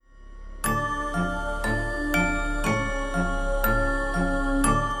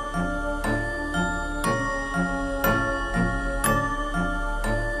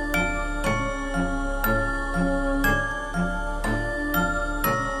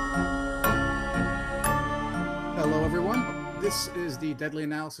This is the Deadly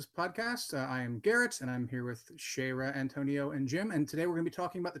Analysis Podcast. I am Garrett, and I'm here with Shayra, Antonio, and Jim. And today we're going to be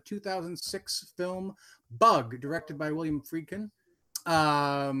talking about the 2006 film Bug, directed by William Friedkin.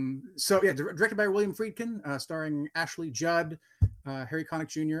 Directed by William Friedkin, starring Ashley Judd, Harry Connick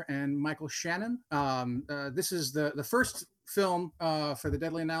Jr., and Michael Shannon. This is the first film for the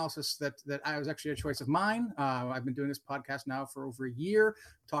Deadly Analysis that I was actually a choice of mine. I've been doing this podcast now for over a year,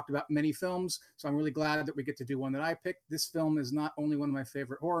 talked about many films, so I'm really glad that we get to do one that I picked. This film is not only one of my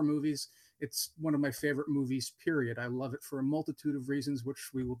favorite horror movies, it's one of my favorite movies, period. I love it for a multitude of reasons,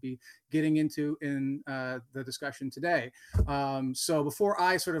 which we will be getting into in the discussion today. So before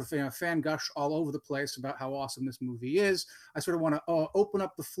I sort of fan gush all over the place about how awesome this movie is, I sort of want to open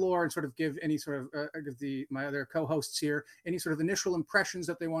up the floor and sort of give any sort of my other co-hosts here any sort of initial impressions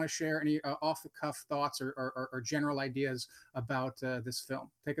that they want to share, any off-the-cuff thoughts or general ideas about this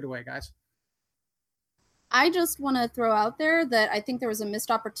film. Take it away, guys. I just want to throw out there that I think there was a missed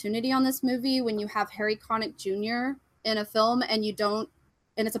opportunity on this movie when you have Harry Connick Jr. in a film and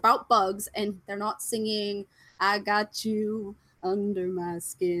it's about bugs and they're not singing, "I got you under my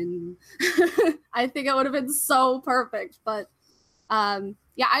skin." I think it would have been so perfect, but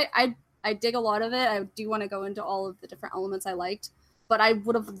I dig a lot of it. I do want to go into all of the different elements I liked, but I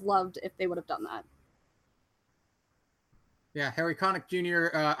would have loved if they would have done that. Yeah, Harry Connick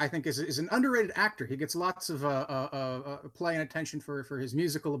Jr. I think is an underrated actor. He gets lots of play and attention for his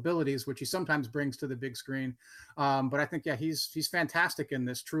musical abilities, which he sometimes brings to the big screen. But I think he's fantastic in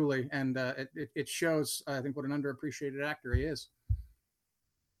this, truly, and it shows I think what an underappreciated actor he is.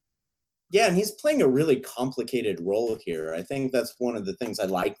 Yeah, and he's playing a really complicated role here. I think that's one of the things I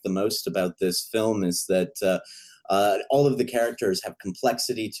like the most about this film is that all of the characters have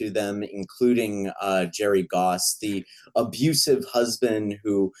complexity to them, including Jerry Goss, the abusive husband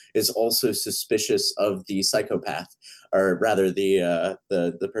who is also suspicious of the psychopath, or rather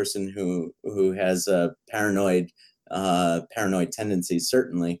the person who has paranoid tendencies,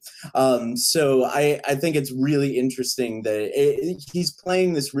 certainly. So I think it's really interesting that he's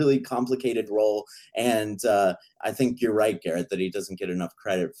playing this really complicated role, and I think you're right, Garrett, that he doesn't get enough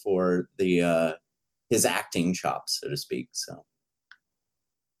credit for his acting chops, so to speak. So.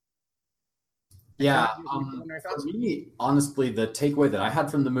 Yeah, for me, honestly, the takeaway that I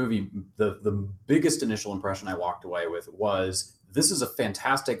had from the movie, the biggest initial impression I walked away with was this is a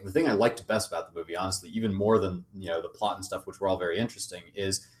fantastic, the thing I liked best about the movie, honestly, even more than, the plot and stuff, which were all very interesting,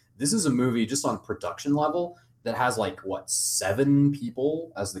 is this is a movie just on production level that has 7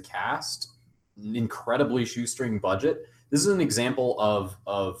 people as the cast, incredibly shoestring budget. This is an example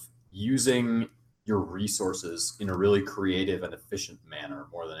of using your resources in a really creative and efficient manner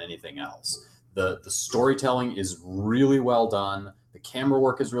more than anything else. The storytelling is really well done. The camera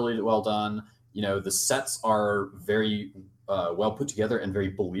work is really well done. The sets are very well put together and very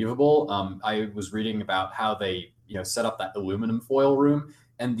believable. I was reading about how they, set up that aluminum foil room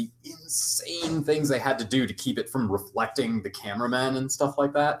and the insane things they had to do to keep it from reflecting the cameraman and stuff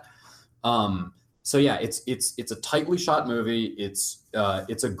like that. So yeah, it's a tightly shot movie. It's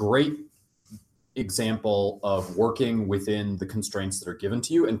a great example of working within the constraints that are given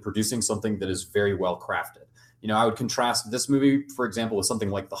to you and producing something that is very well crafted. I would contrast this movie, for example, with something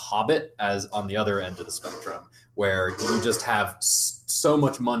like The Hobbit as on the other end of the spectrum, where you just have so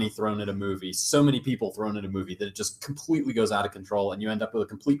much money thrown at a movie, so many people thrown at a movie that it just completely goes out of control and you end up with a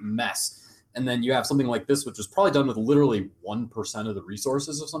complete mess. And then you have something like this, which was probably done with literally 1% of the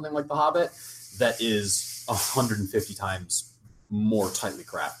resources of something like The Hobbit, that is 150 times more tightly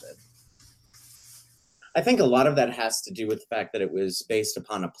crafted. I think a lot of that has to do with the fact that it was based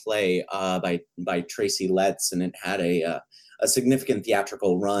upon a play by Tracy Letts, and it had a significant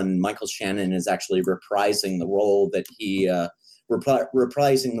theatrical run. Michael Shannon is actually reprising the role that he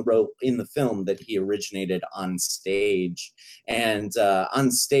reprising the role in the film that he originated on stage. And on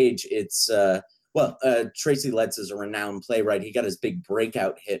stage, it's Tracy Letts is a renowned playwright. He got his big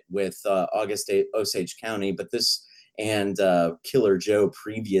breakout hit with August Osage County, but this and Killer Joe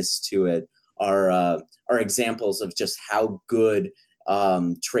previous to it are examples of just how good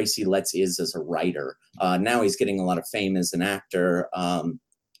Tracy Letts is as a writer. Now he's getting a lot of fame as an actor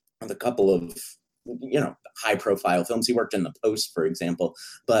with a couple of high-profile films. He worked in The Post, for example.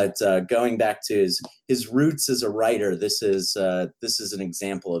 But going back to his roots as a writer, this is an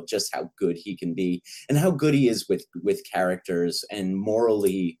example of just how good he can be and how good he is with characters and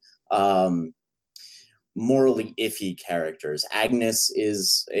morally iffy characters. Agnes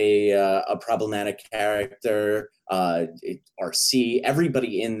is a problematic character. RC,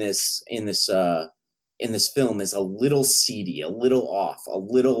 everybody in this film is a little seedy, a little off,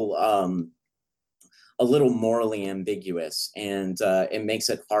 a a little morally ambiguous, and it makes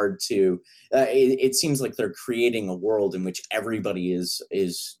it hard to. It seems like they're creating a world in which everybody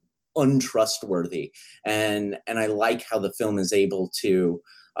is untrustworthy, and I like how the film is able to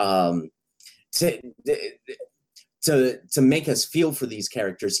to make us feel for these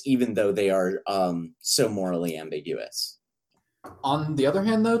characters, even though they are so morally ambiguous. On the other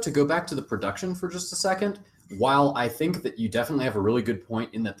hand, though, to go back to the production for just a second, while I think that you definitely have a really good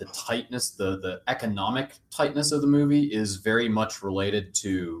point in that the tightness, the economic tightness of the movie is very much related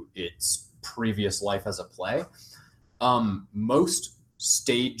to its previous life as a play, most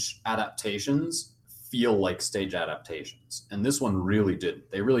stage adaptations feel like stage adaptations, and this one really didn't.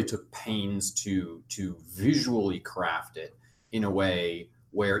 They really took pains to visually craft it in a way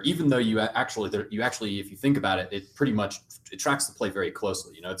where, even though you actually, if you think about it, it pretty much it tracks the play very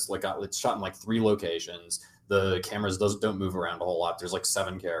closely. You know, it's like it's shot in like 3 locations. The cameras don't move around a whole lot. There's like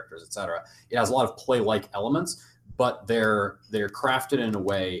 7 characters, etc. It has a lot of play-like elements, but they're crafted in a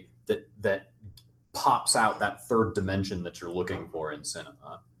way that pops out that third dimension that you're looking for in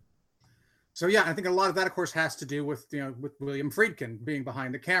cinema. So yeah, I think a lot of that, of course, has to do with with William Friedkin being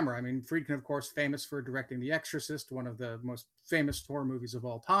behind the camera. I mean, Friedkin, of course, famous for directing The Exorcist, one of the most famous horror movies of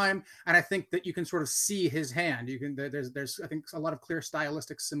all time, and I think that you can sort of see his hand. There's I think a lot of clear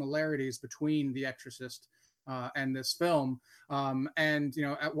stylistic similarities between The Exorcist and this film. And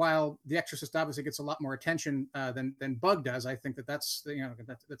while The Exorcist obviously gets a lot more attention than Bug does, I think that's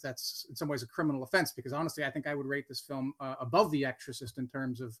that's in some ways a criminal offense, because honestly, I think I would rate this film above The Exorcist in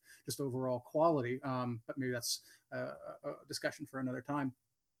terms of just overall quality. But maybe that's a discussion for another time.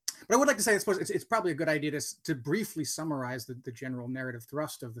 But I would like to say, I suppose it's probably a good idea to briefly summarize the general narrative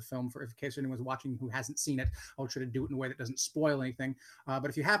thrust of the film, in case anyone's watching who hasn't seen it. I'll try to do it in a way that doesn't spoil anything. But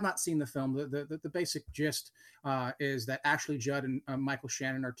if you have not seen the film, the basic gist is that Ashley Judd and Michael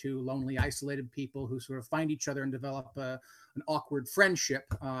Shannon are 2 lonely, isolated people who sort of find each other and develop an awkward friendship.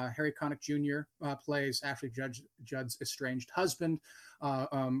 Harry Connick Jr. Plays Ashley Judd's estranged husband,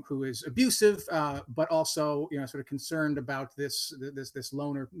 who is abusive, but also sort of concerned about this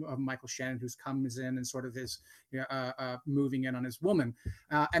loner of Michael Shannon, who's comes in and sort of is moving in on his woman,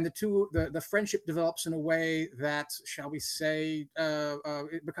 and the friendship develops in a way that, shall we say,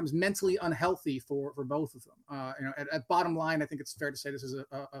 it becomes mentally unhealthy for both of them. At bottom line, I think it's fair to say this is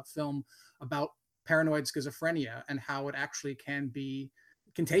a film about paranoid schizophrenia and how it actually can be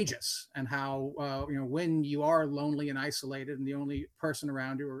contagious, and how when you are lonely and isolated and the only person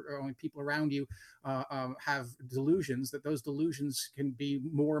around you or only people around you have delusions, that those delusions can be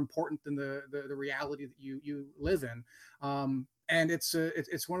more important than the reality that you live in. And it's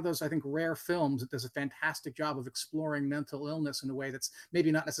one of those, I think, rare films that does a fantastic job of exploring mental illness in a way that's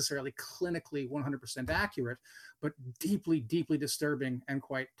maybe not necessarily clinically 100% accurate, but deeply, deeply disturbing and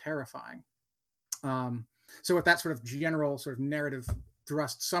quite terrifying. So with that sort of general sort of narrative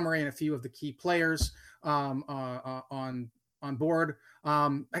thrust summary and a few of the key players on board,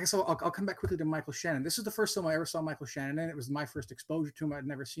 I guess I'll come back quickly to Michael Shannon. This is the first film I ever saw Michael Shannon in. It was my first exposure to him. I'd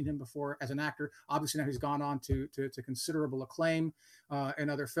never seen him before as an actor. Obviously now he's gone on to considerable acclaim in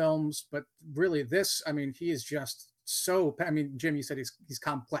other films, but really this, I mean, he is just so, I mean, Jim, you said he's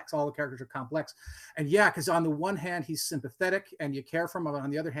complex. All the characters are complex. And yeah, because on the one hand, he's sympathetic and you care for him. But on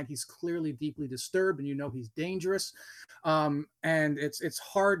the other hand, he's clearly deeply disturbed and he's dangerous. And it's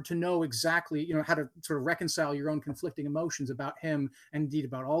hard to know exactly, how to sort of reconcile your own conflicting emotions about him and indeed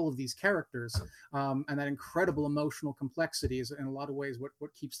about all of these characters. And that incredible emotional complexity is in a lot of ways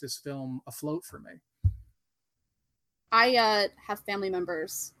what keeps this film afloat for me. I have family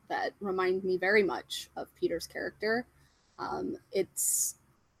members that remind me very much of Peter's character. It's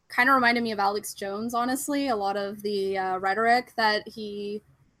kind of reminded me of Alex Jones, honestly, a lot of the rhetoric that he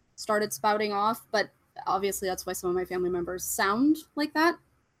started spouting off, but obviously that's why some of my family members sound like that,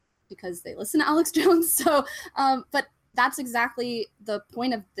 because they listen to Alex Jones. So, but that's exactly the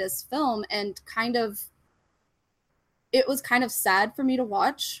point of this film, and it was kind of sad for me to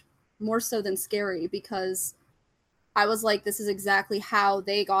watch, more so than scary, because I was like, this is exactly how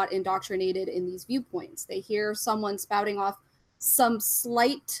they got indoctrinated in these viewpoints. They hear someone spouting off some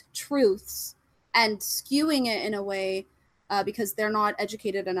slight truths and skewing it in a way, because they're not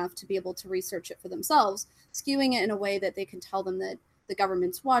educated enough to be able to research it for themselves, skewing it in a way that they can tell them that the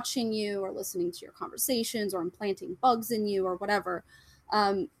government's watching you or listening to your conversations or implanting bugs in you or whatever.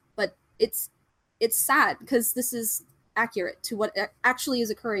 But it's sad, because this is accurate to what actually is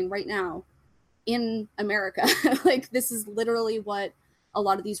occurring right now in America. Like, this is literally what a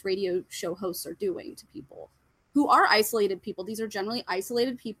lot of these radio show hosts are doing to people who are isolated people. These are generally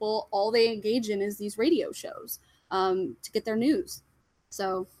isolated people. All they engage in is these radio shows to get their news.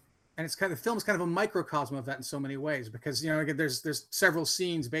 So And it's kind of, the film is kind of a microcosm of that in so many ways, because, you know, again, there's several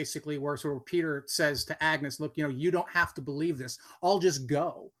scenes basically where sort of Peter says to Agnes, look, you know, you don't have to believe this. I'll just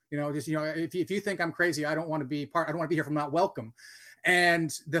go, you know, just, you know, if you think I'm crazy, I don't want to be here if I'm not welcome.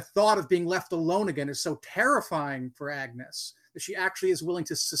 And the thought of being left alone again is so terrifying for Agnes that she actually is willing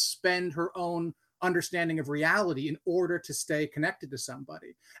to suspend her own understanding of reality in order to stay connected to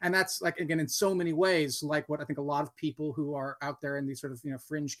somebody. And that's, like, again, in so many ways, like what I think a lot of people who are out there in these sort of, you know,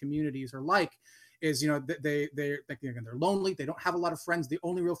 fringe communities are like, is, you know, they're lonely. They don't have a lot of friends. The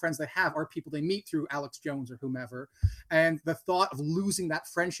only real friends they have are people they meet through Alex Jones or whomever. And the thought of losing that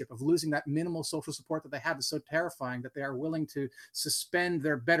friendship, of losing that minimal social support that they have is so terrifying that they are willing to suspend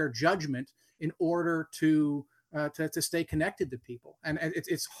their better judgment in order to stay connected to people. And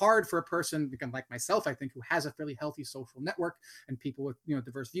it's hard for a person, again, like myself, I think, who has a fairly healthy social network and people with, you know,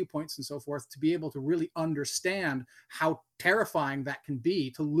 diverse viewpoints and so forth, to be able to really understand how terrifying that can be,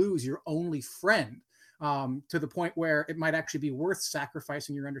 to lose your only friend, to the point where it might actually be worth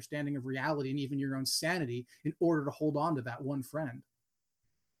sacrificing your understanding of reality and even your own sanity in order to hold on to that one friend.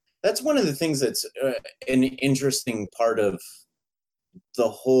 That's one of the things that's an interesting part of the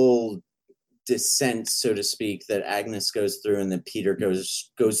whole descent, so to speak, that Agnes goes through and that Peter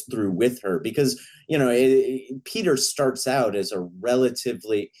goes through with her, because, you know, Peter starts out as a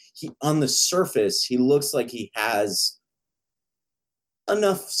relatively, on the surface, he looks like he has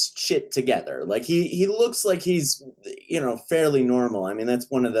enough shit together. Like he looks like he's, you know, fairly normal. I mean,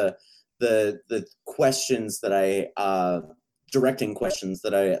 that's one of the questions that directing questions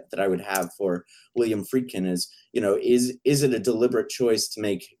that I would have for William Friedkin is, you know, is it a deliberate choice to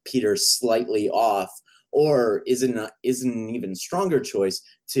make Peter slightly off, or is it an even stronger choice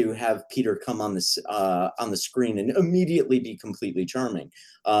to have Peter come on the screen and immediately be completely charming?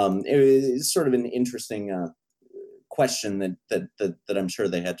 It was sort of an interesting question that I'm sure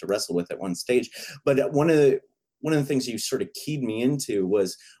they had to wrestle with at one stage. But one of the things you sort of keyed me into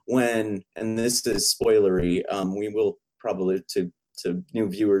was when, and this is spoilery, we will probably to new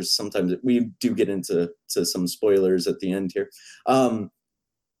viewers, sometimes we do get into some spoilers at the end here.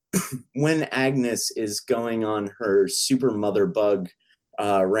 When Agnes is going on her super mother bug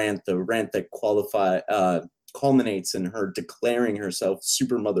rant, the rant that culminates in her declaring herself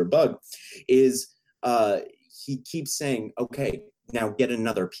super mother bug, is he keeps saying, okay, now get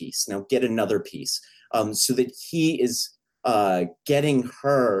another piece, so that he is getting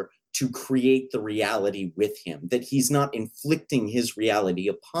her to create the reality with him, that he's not inflicting his reality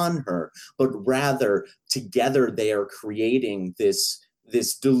upon her, but rather together they are creating this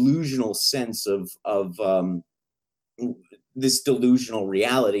delusional sense of this delusional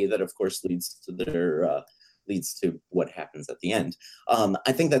reality that, of course, leads to what happens at the end.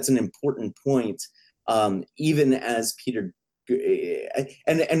 I think that's an important point, even as Peter,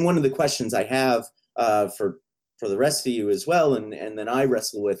 and one of the questions I have for the rest of you as well, and then I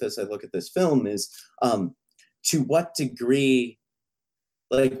wrestle with as I look at this film, is to what degree,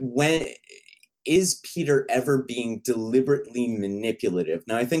 like, when is Peter ever being deliberately manipulative?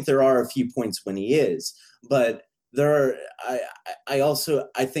 Now, I think there are a few points when he is, but I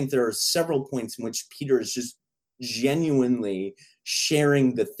think there are several points in which Peter is just genuinely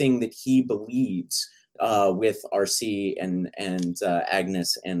sharing the thing that he believes with RC and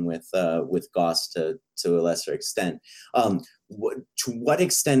Agnes, and with Goss to a lesser extent. To what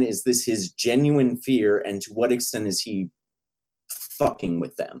extent is this his genuine fear, and to what extent is he fucking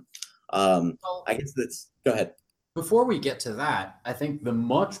with them? I guess that's, go ahead. Before we get to that, I think the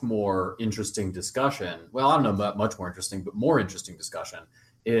much more interesting discussion, well, I don't know about much more interesting, but more interesting discussion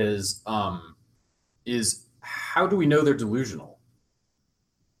is how do we know they're delusional?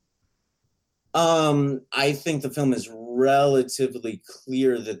 I think the film is relatively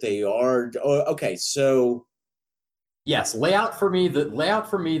clear that they are. Okay, so yes, lay out for me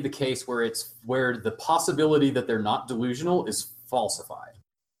the case where the possibility that they're not delusional is falsified.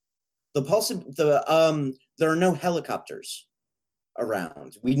 There are no helicopters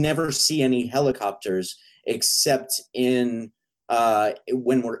around. We never see any helicopters except when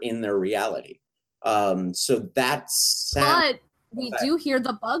we're in their reality. So that's sad. But we do hear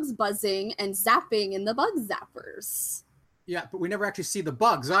the bugs buzzing and zapping in the bug zappers. Yeah, but we never actually see the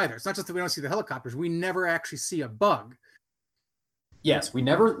bugs either. It's not just that we don't see the helicopters. We never actually see a bug. Yes, we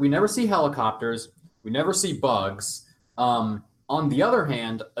never see helicopters. We never see bugs. On the other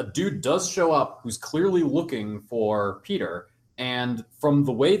hand, a dude does show up who's clearly looking for Peter. And from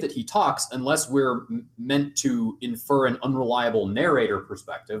the way that he talks, unless we're meant to infer an unreliable narrator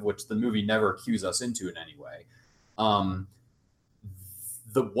perspective, which the movie never cues us into in any way,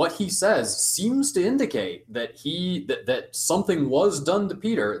 what he says seems to indicate that that something was done to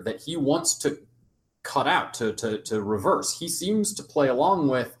Peter that he wants to cut out, to reverse. He seems to play along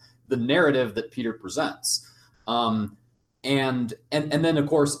with the narrative that Peter presents. And then of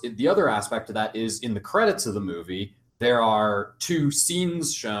course the other aspect of that is in the credits of the movie there are two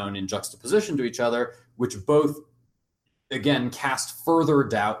scenes shown in juxtaposition to each other, which both again cast further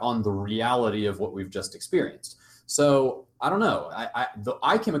doubt on the reality of what we've just experienced. So I don't know.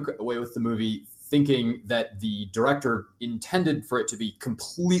 I came away with the movie thinking that the director intended for it to be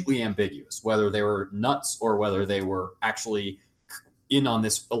completely ambiguous, whether they were nuts or whether they were actually in on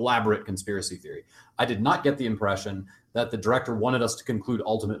this elaborate conspiracy theory. I did not get the impression that the director wanted us to conclude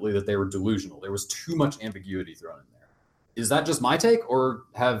ultimately that they were delusional. There was too much ambiguity thrown in there. Is that just my take, or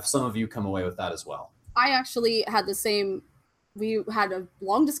have some of you come away with that as well? I actually had the same. We had a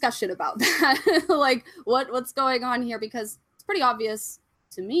long discussion about that, like what's going on here, because it's pretty obvious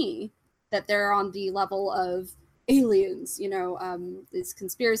to me that they're on the level of aliens, these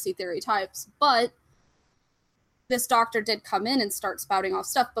conspiracy theory types. But this doctor did come in and start spouting off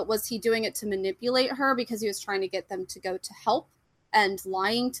stuff, but was he doing it to manipulate her because he was trying to get them to go to help and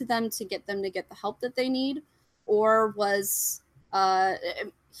lying to them to get them to get the help that they need? Or was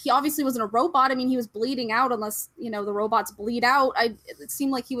he obviously wasn't a robot. I mean, he was bleeding out unless, the robots bleed out. It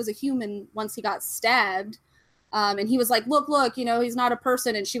seemed like he was a human once he got stabbed. And he was like, look, he's not a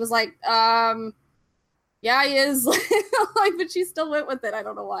person. And she was like, yeah, he is. But she still went with it. I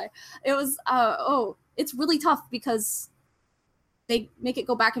don't know why. It was, it's really tough because they make it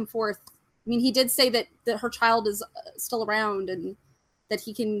go back and forth. I mean, he did say that her child is still around and that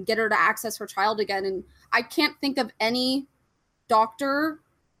he can get her to access her child again. And I can't think of any doctor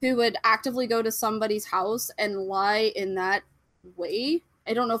who would actively go to somebody's house and lie in that way.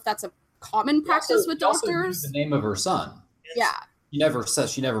 I don't know if that's a common practice with doctors. Also used the name of her son. Yeah.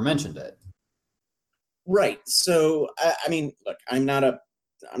 She never mentioned it. Right. So I mean, look, I'm not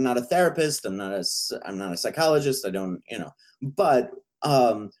a therapist. I'm not a psychologist. I don't, but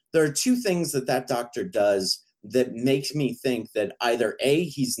there are two things that doctor does that makes me think that either A,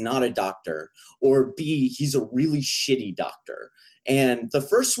 he's not a doctor, or B, he's a really shitty doctor. And the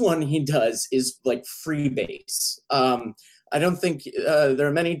first one he does is like freebase. I don't think there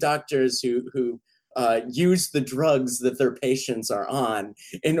are many doctors who use the drugs that their patients are on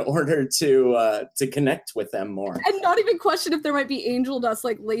in order to connect with them more. And not even question if there might be angel dust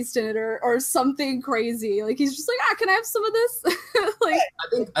like laced in it or something crazy. Like he's just like, can I have some of this?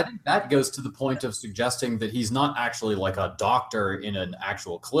 I think that goes to the point of suggesting that he's not actually like a doctor in an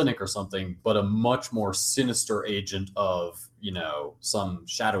actual clinic or something, but a much more sinister agent of, some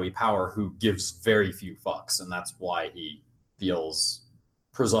shadowy power who gives very few fucks. And that's why he feels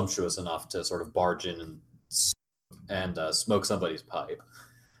presumptuous enough to sort of barge in and smoke somebody's pipe.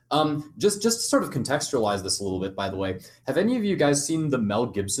 Just to sort of contextualize this a little bit, by the way, have any of you guys seen the Mel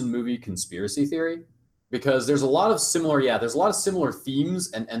Gibson movie Conspiracy Theory? Because there's a lot of similar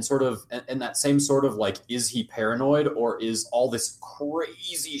themes and sort of and that same sort of like, is he paranoid or is all this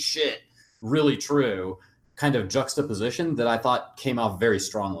crazy shit really true kind of juxtaposition that I thought came out very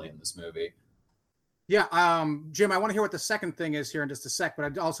strongly in this movie. Yeah, Jim, I want to hear what the second thing is here in just a sec, but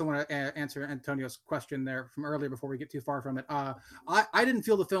I also want to answer Antonio's question there from earlier before we get too far from it. I didn't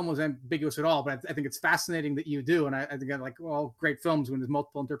feel the film was ambiguous at all, but I think it's fascinating that you do, and I think like all great films, when there's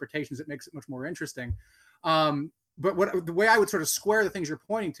multiple interpretations, it makes it much more interesting. But the way I would sort of square the things you're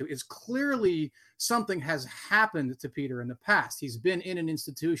pointing to is clearly something has happened to Peter in the past. He's been in an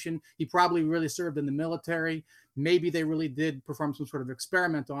institution. He probably really served in the military. Maybe they really did perform some sort of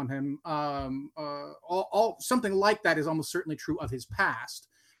experiment on him. Something like that is almost certainly true of his past.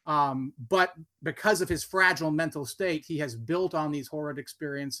 But because of his fragile mental state, he has built on these horrid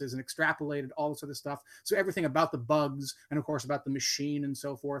experiences and extrapolated all this other stuff. So everything about the bugs and of course about the machine and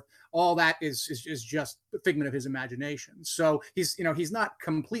so forth, all that is just a figment of his imagination. So he's not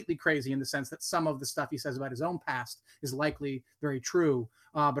completely crazy in the sense that some of the stuff he says about his own past is likely very true,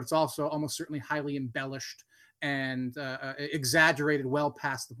 but it's also almost certainly highly embellished and exaggerated well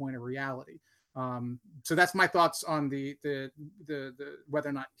past the point of reality. So that's my thoughts on the whether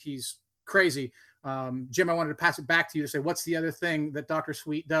or not he's crazy. Jim, I wanted to pass it back to you to say, what's the other thing that Dr.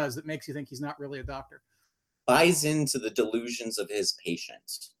 Sweet does that makes you think he's not really a doctor? Buys into the delusions of his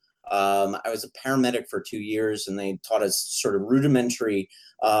patients. I was a paramedic for 2 years, and they taught us sort of rudimentary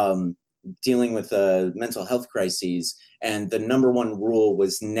dealing with mental health crises. And the number one rule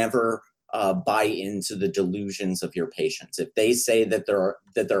was never buy into the delusions of your patients. If they say that there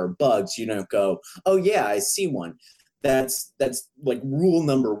are bugs, you don't go, oh yeah, I see one. That's like rule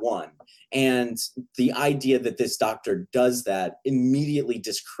number one. And the idea that this doctor does that immediately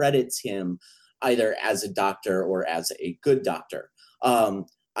discredits him either as a doctor or as a good doctor.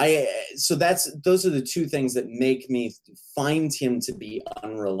 So those are the two things that make me find him to be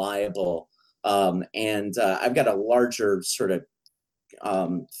unreliable. And I've got a larger sort of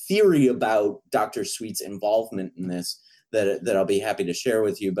theory about Dr. Sweet's involvement in this that I'll be happy to share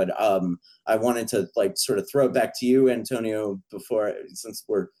with you. But I wanted to like sort of throw it back to you, Antonio, before,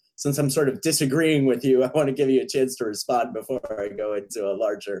 since I'm sort of disagreeing with you, I want to give you a chance to respond before I go into a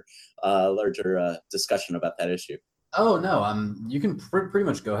larger discussion about that issue. Oh no, you can pretty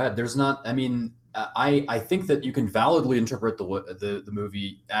much go ahead. There's not. I mean, I think that you can validly interpret the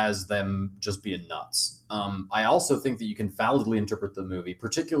movie as them just being nuts. I also think that you can validly interpret the movie,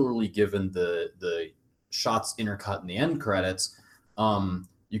 particularly given the shots intercut in the end credits.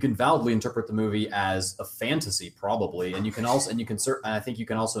 You can validly interpret the movie as a fantasy, probably, and I think you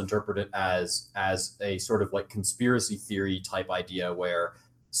can also interpret it as a sort of like conspiracy theory type idea where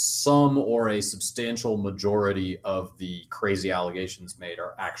some or a substantial majority of the crazy allegations made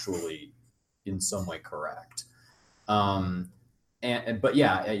are actually in some way correct. But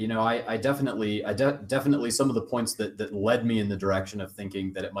yeah, you know, I definitely some of the points that led me in the direction of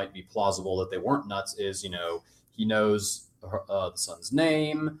thinking that it might be plausible that they weren't nuts is, you know, he knows the son's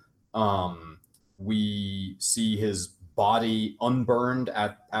name. We see his body unburned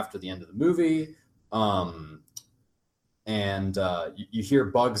after the end of the movie. And you hear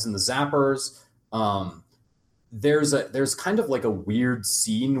bugs in the zappers. There's kind of like a weird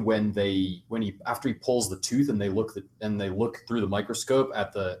scene after he pulls the tooth and they look through the microscope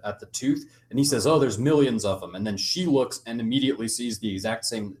at the tooth, and he says, "Oh, there's millions of them." And then she looks and immediately sees the exact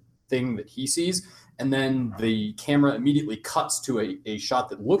same thing that he sees. And then the camera immediately cuts to a shot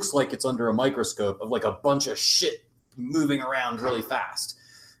that looks like it's under a microscope of like a bunch of shit moving around really fast.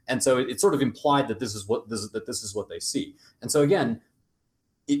 And so it's sort of implied that this is what they see. And so again,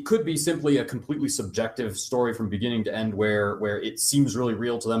 it could be simply a completely subjective story from beginning to end where it seems really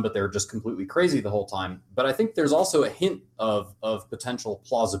real to them, but they're just completely crazy the whole time. But I think there's also a hint of potential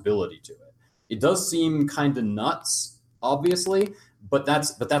plausibility to it. It does seem kind of nuts, obviously, but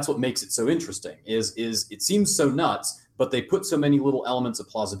that's what makes it so interesting is it seems so nuts, but they put so many little elements of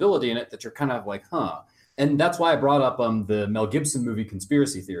plausibility in it that you're kind of like, huh. And that's why I brought up the Mel Gibson movie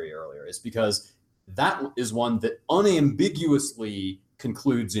Conspiracy Theory earlier, is because that is one that unambiguously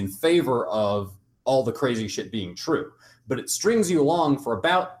concludes in favor of all the crazy shit being true. But it strings you along for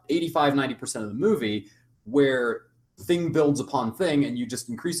about 85-90% of the movie where thing builds upon thing, and you just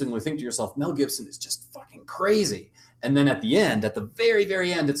increasingly think to yourself, Mel Gibson is just fucking crazy. And then at the end, at the very,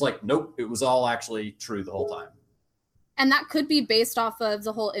 very end, it's like, nope, it was all actually true the whole time. And that could be based off of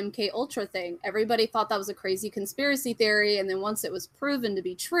the whole MK Ultra thing. Everybody thought that was a crazy conspiracy theory, and then once it was proven to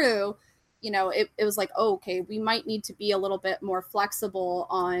be true, you know, it was like, oh, okay, we might need to be a little bit more flexible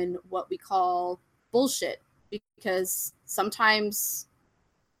on what we call bullshit, because sometimes,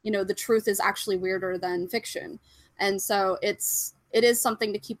 you know, the truth is actually weirder than fiction. And so it is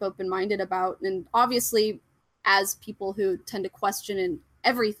something to keep open-minded about. And obviously, as people who tend to question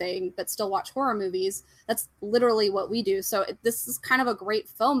everything but still watch horror movies, that's literally what we do. So this is kind of a great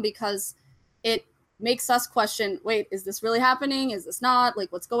film because it makes us question, wait, is this really happening? Is this not?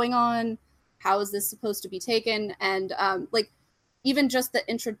 Like, what's going on? How is this supposed to be taken? And like, even just the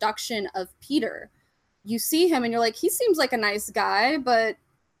introduction of Peter, you see him and you're like, he seems like a nice guy, but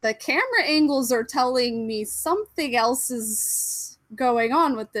the camera angles are telling me something else is going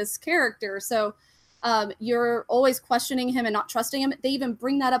on with this character. So you're always questioning him and not trusting him. They even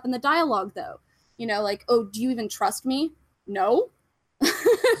bring that up in the dialogue, though. You know, like, oh, do you even trust me? No,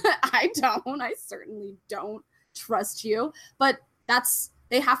 I don't. I certainly don't trust you. But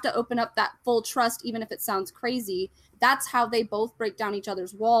they have to open up that full trust, even if it sounds crazy. That's how they both break down each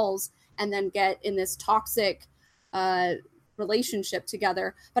other's walls and then get in this toxic relationship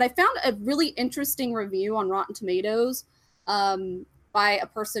together. But I found a really interesting review on Rotten Tomatoes by a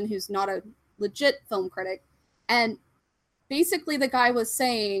person who's not a legit film critic. And basically the guy was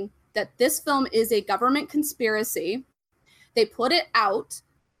saying that this film is a government conspiracy. They put it out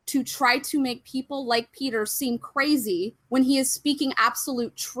to try to make people like Peter seem crazy when he is speaking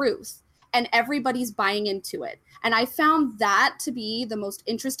absolute truth, and everybody's buying into it. And I found that to be the most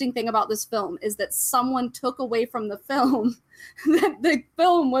interesting thing about this film, is that someone took away from the film that the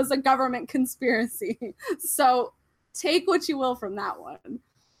film was a government conspiracy. So take what you will from that one.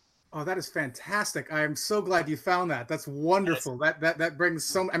 Oh, that is fantastic. I am so glad you found that. That's wonderful. That brings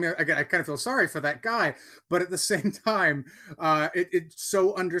so, I mean, again, I kind of feel sorry for that guy, but at the same time, it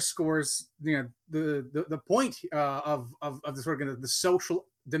so underscores, the point of the sort of the social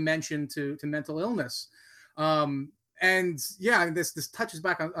dimension to mental illness. And yeah, this touches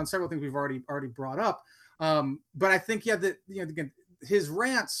back on several things we've already brought up. But I think, yeah, that, again, his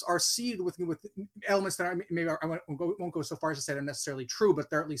rants are seeded with elements that I won't go so far as to say they're necessarily true, but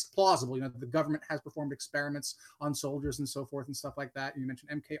they're at least plausible. The government has performed experiments on soldiers and so forth and stuff like that. You mentioned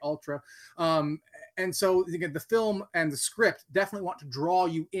MK Ultra, and so again, the film and the script definitely want to draw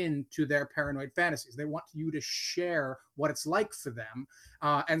you into their paranoid fantasies. They want you to share what it's like for them,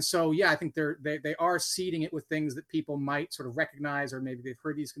 and so yeah, I think they are seeding it with things that people might sort of recognize, or maybe they've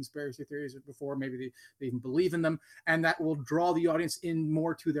heard these conspiracy theories before, maybe they even believe in them, and that will draw the audience in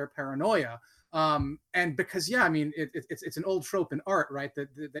more to their paranoia. And because, yeah, I mean, it's an old trope in art, right? That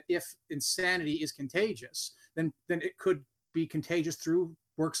if insanity is contagious, then it could be contagious through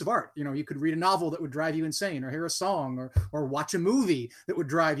works of art. You could read a novel that would drive you insane, or hear a song, or watch a movie that would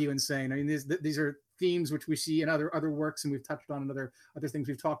drive you insane. I mean, these are themes which we see in other works, and we've touched on in other things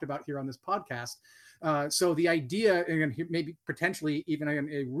we've talked about here on this podcast. So the idea, and maybe potentially even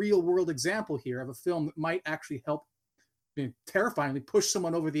a real world example here of a film that might actually help terrifyingly push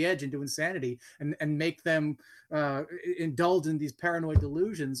someone over the edge into insanity and make them indulge in these paranoid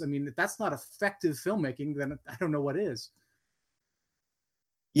delusions. I mean, if that's not effective filmmaking, then I don't know what is.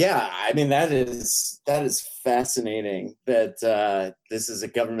 Yeah, I mean, that is fascinating that this is a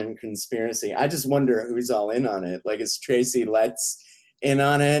government conspiracy. I just wonder who's all in on it. Like, is Tracy Letts in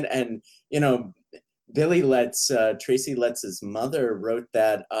on it? And Billy Letts, Tracy Letts' mother, wrote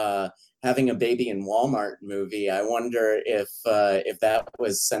that Having a Baby in Walmart movie. I wonder if that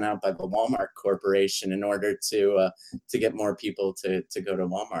was sent out by the Walmart Corporation in order to get more people to go to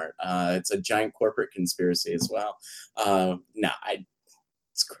Walmart. It's a giant corporate conspiracy as well.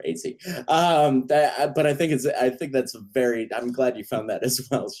 It's crazy. But I think that's I'm glad you found that as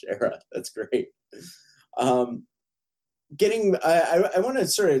well, Shara. That's great. I want to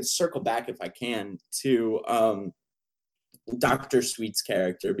sort of circle back, if I can, to Dr. Sweet's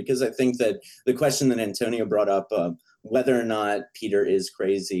character, because I think that the question that Antonio brought up, whether or not Peter is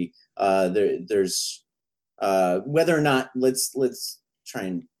crazy, there's whether or not, let's try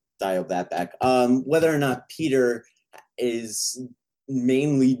and dial that back. Whether or not Peter is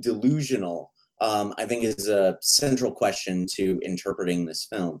mainly delusional, I think is a central question to interpreting this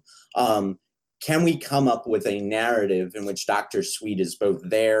film. Can we come up with a narrative in which Dr. Sweet is both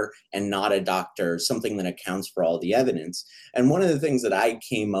there and not a doctor, something that accounts for all the evidence? And one of the things that I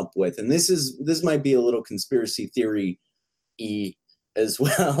came up with, and this might be a little conspiracy theory-y as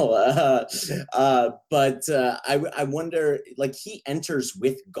well, but I wonder, like, he enters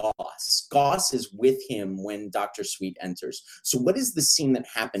with Goss. Goss is with him when Dr. Sweet enters. So what is the scene that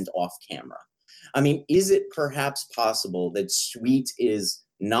happened off camera? I mean, is it perhaps possible that Sweet is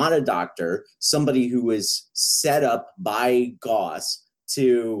not a doctor, somebody who was set up by Goss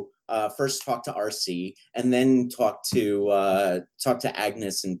to first talk to RC and then talk to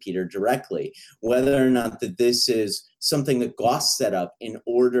Agnes and Peter directly? Whether or not that this is something that Goss set up in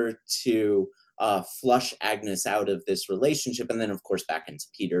order to flush Agnes out of this relationship, and then of course back into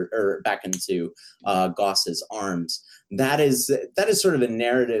Peter, or back into Goss's arms. That is sort of a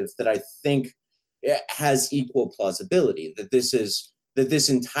narrative that I think has equal plausibility. That this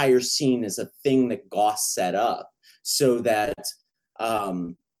entire scene is a thing that Goss set up so that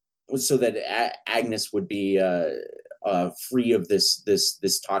Agnes would be free of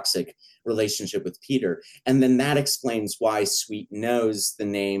this toxic relationship with Peter. And then that explains why Sweet knows the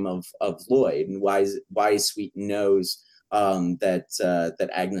name of Lloyd, and why Sweet knows that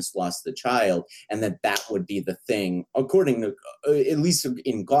Agnes lost the child, and that would be the thing, according to, at least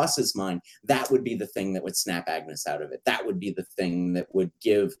in Goss's mind, that would be the thing that would snap Agnes out of it. That would be the thing that would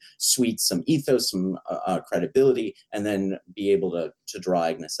give Sweet some ethos, some credibility, and then be able to draw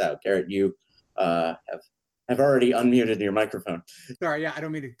Agnes out. Garrett, you have already unmuted your microphone. Sorry, yeah, I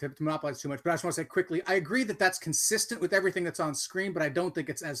don't mean to monopolize too much, but I just want to say quickly, I agree that that's consistent with everything that's on screen, but I don't think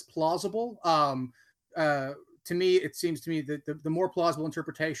it's as plausible. To me, it seems to me that the more plausible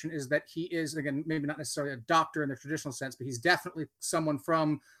interpretation is that he is, again, maybe not necessarily a doctor in the traditional sense, but he's definitely someone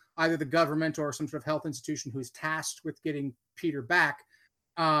from either the government or some sort of health institution who's tasked with getting Peter back.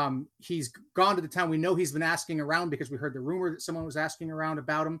 He's gone to the town. We know he's been asking around because we heard the rumor that someone was asking around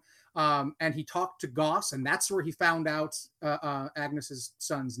about him. And he talked to Goss, and that's where he found out Agnes's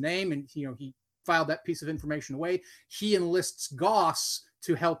son's name. And, he filed that piece of information away. He enlists Goss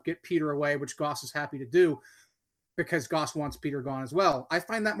to help get Peter away, which Goss is happy to do. because Goss wants Peter gone as well. I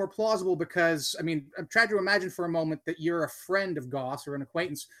find that more plausible because, I mean, I'm trying to imagine for a moment that you're a friend of Goss or an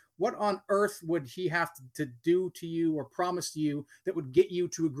acquaintance. What on earth would he have to do to you or promise to you that would get you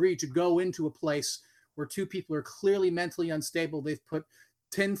to agree to go into a place where two people are clearly mentally unstable? They've put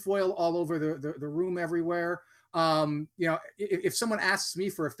tinfoil all over the room everywhere. You know, if someone asks me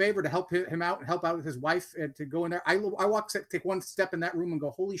for a favor to help him out and help out with his wife and to go in there, I take one step in that room and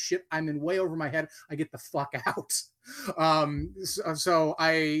go, holy shit, I'm in way over my head. I get the fuck out. So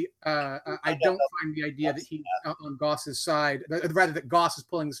I don't find the idea that he's on Goss's side, rather that Goss is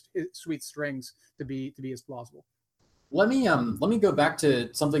pulling his sweet strings to be as plausible. Let me go back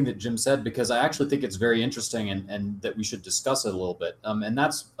to something that Jim said, because I actually think it's very interesting and that we should discuss it a little bit. And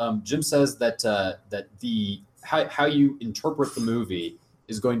that's Jim says that that how you interpret the movie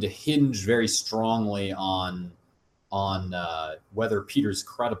is going to hinge very strongly on whether Peter's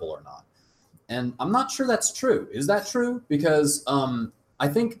credible or not. And I'm not sure that's true. Is that true? Because I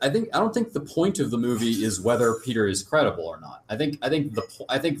don't think the point of the movie is whether Peter is credible or not. I think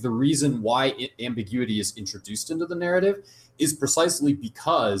the reason why ambiguity is introduced into the narrative is precisely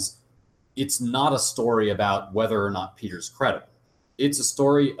because it's not a story about whether or not Peter's credible. It's a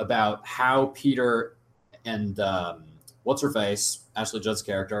story about how Peter and what's her face, Ashley Judd's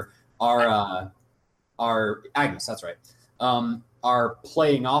character, are Agnes, that's right, are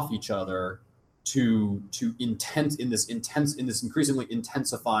playing off each other to in this increasingly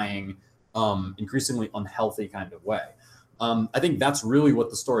intensifying, increasingly unhealthy kind of way. I think that's really what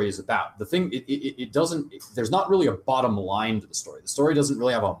the story is about. The thing, it doesn't, there's not really a bottom line to the story. The story doesn't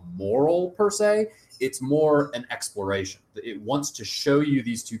really have a moral per se. It's more an exploration. It wants to show you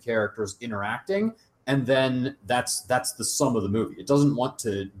these two characters interacting, and then that's the sum of the movie. It doesn't want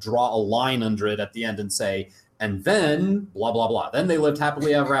to draw a line under it at the end and say, and then blah, blah, blah. Then they lived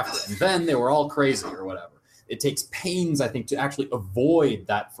happily ever after. And then they were all crazy or whatever. It takes pains, I think, to actually avoid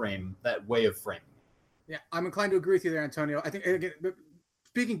that way of framing. Yeah, I'm inclined to agree with you there, Antonio. I think, again,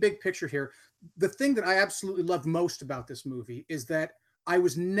 speaking big picture here, the thing that I absolutely loved most about this movie is that I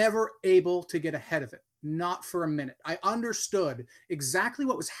was never able to get ahead of it. Not for a minute. I understood exactly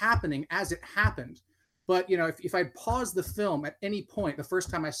what was happening as it happened. But, you know, if I'd paused the film at any point the first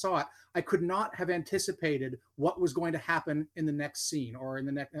time I saw it, I could not have anticipated what was going to happen in the next scene or in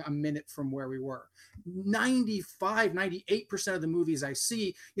the next a minute from where we were. 98% of the movies I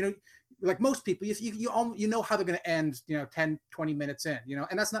see, you know, like most people, you know how they're going to end, you know, 10, 20 minutes in, you know,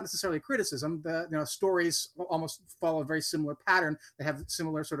 and that's not necessarily a criticism. The, you know, stories almost follow a very similar pattern. They have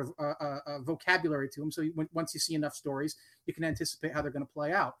similar sort of vocabulary to them. So once you see enough stories, you can anticipate how they're going to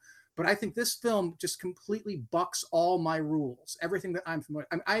play out. But I think this film just completely bucks all my rules, everything that I'm familiar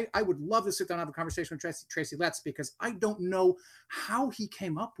with. I would love to sit down and have a conversation with Tracy Letts, because I don't know how he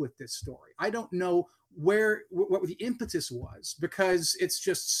came up with this story. I don't know what the impetus was, because it's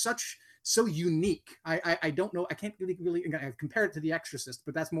just so unique. I don't know. I can't really compare it to The Exorcist,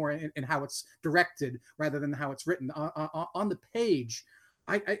 but that's more in how it's directed rather than how it's written. On the page,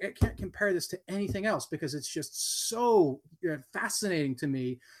 I can't compare this to anything else, because it's just so fascinating to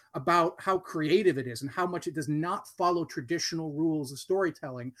me about how creative it is and how much it does not follow traditional rules of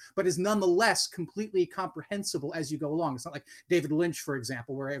storytelling, but is nonetheless completely comprehensible as you go along. It's not like David Lynch, for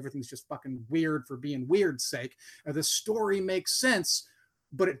example, where everything's just fucking weird for being weird's sake. The story makes sense,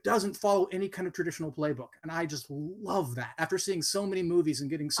 but it doesn't follow any kind of traditional playbook. And I just love that. After seeing so many movies and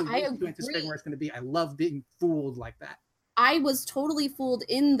getting so used to anticipating where it's going to be, I love being fooled like that. I was totally fooled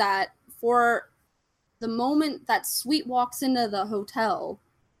in that for the moment that Sweet walks into the hotel,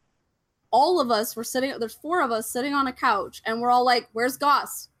 all of us were sitting, there's 4 of us sitting on a couch, and we're all like, where's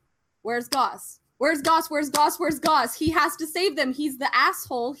Goss? Where's Goss? Where's Goss? Where's Goss? Where's Goss? He has to save them. He's the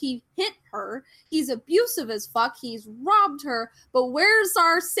asshole. He hit her. He's abusive as fuck. He's robbed her. But where's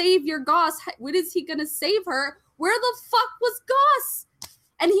our savior, Goss? When is he going to save her? Where the fuck was Goss?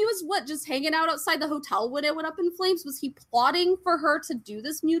 And he was, just hanging out outside the hotel when it went up in flames? Was he plotting for her to do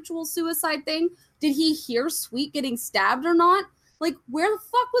this mutual suicide thing? Did he hear Sweet getting stabbed or not? Like, where the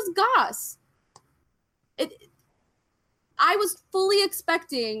fuck was Goss? I was fully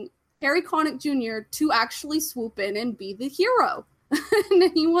expecting Harry Connick Jr. to actually swoop in and be the hero.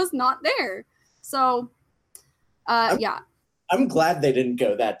 And he was not there. So, yeah. I'm glad they didn't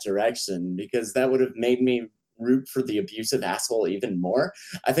go that direction, because that would have made me root for the abusive asshole even more.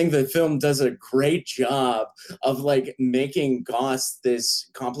 I think the film does a great job of like making Goss this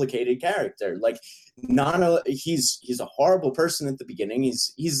complicated character. Like, he's a horrible person at the beginning.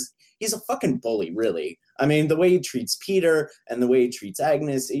 He's a fucking bully, really. I mean, the way he treats Peter and the way he treats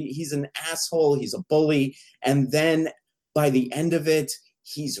Agnes, he's an asshole. He's a bully. And then by the end of it,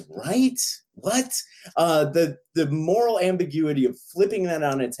 he's right. What? The moral ambiguity of flipping that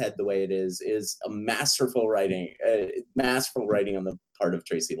on its head the way it is a masterful writing on the part of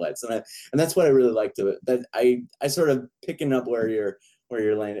Tracy Letts, and that's what I really liked of it. That I sort of picking up what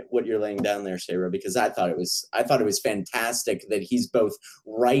you're laying down there, Shayra, because I thought it was fantastic that he's both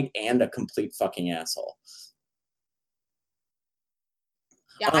right and a complete fucking asshole.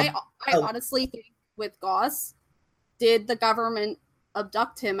 Yeah, I honestly think with Goss, did the government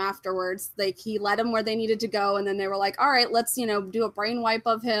abduct him afterwards? Like, he led him where they needed to go, and then they were like, all right, let's, do a brain wipe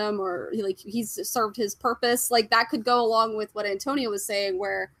of him, or like he's served his purpose. Like, that could go along with what Antonio was saying,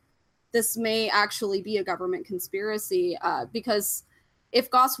 where this may actually be a government conspiracy, because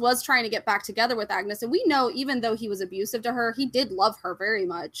if Goss was trying to get back together with Agnes, and we know even though he was abusive to her, he did love her very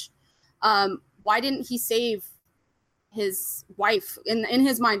much. Why didn't he save his wife? In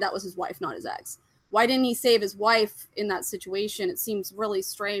his mind, that was his wife, not his ex. Why didn't he save his wife in that situation? It seems really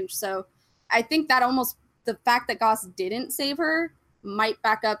strange. So I think that almost the fact that Goss didn't save her might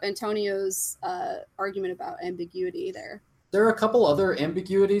back up Antonio's argument about ambiguity there. There are a couple other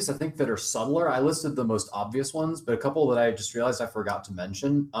ambiguities, I think, that are subtler. I listed the most obvious ones, but a couple that I just realized I forgot to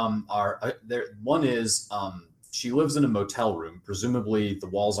mention are there. One is she lives in a motel room. Presumably the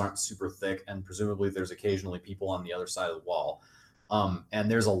walls aren't super thick, and presumably there's occasionally people on the other side of the wall. And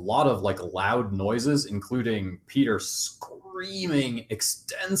there's a lot of like loud noises, including Peter screaming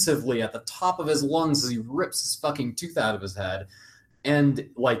extensively at the top of his lungs as he rips his fucking tooth out of his head. And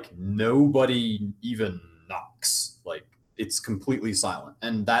like nobody even knocks. Like, it's completely silent.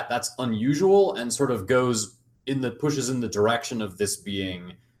 And that's unusual, and sort of pushes in the direction of this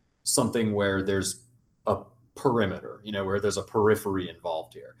being something where there's a perimeter, where there's a periphery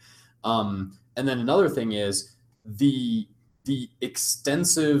involved here. And then another thing is the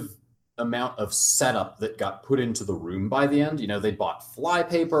extensive amount of setup that got put into the room by the end. They bought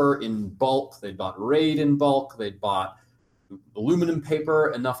flypaper in bulk, they bought Raid in bulk, they bought aluminum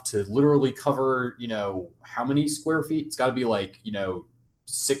paper enough to literally cover, how many square feet? It's got to be like,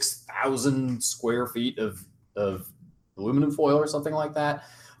 6,000 square feet of aluminum foil or something like that.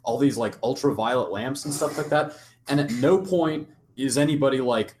 All these like ultraviolet lamps and stuff like that. And at no point is anybody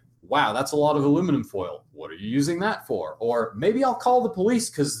like, wow, that's a lot of aluminum foil. What are you using that for? Or maybe I'll call the police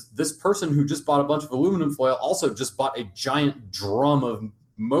because this person who just bought a bunch of aluminum foil also just bought a giant drum of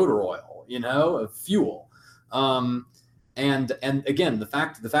motor oil, of fuel. And again, the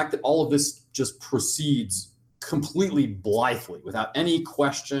fact that all of this just proceeds completely blithely, without any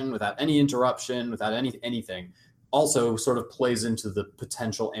question, without any interruption, without anything, also sort of plays into the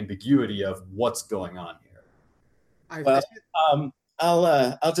potential ambiguity of what's going on here.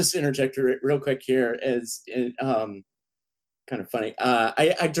 I'll just interject real quick here. As kind of funny.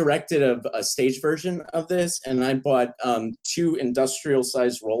 I directed a stage version of this, and I bought 2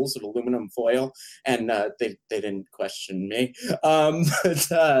 industrial-sized rolls of aluminum foil, and they didn't question me.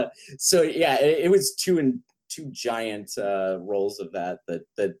 So yeah, it was two giant rolls of that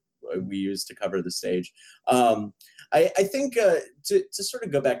we used to cover the stage. I think to sort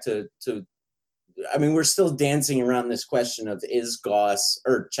of go back to I mean, we're still dancing around this question of is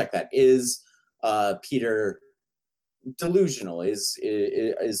Peter delusional?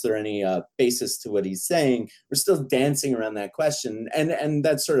 Is there any basis to what he's saying? We're still dancing around that question, and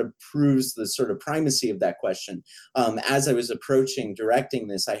that sort of proves the sort of primacy of that question. As I was approaching directing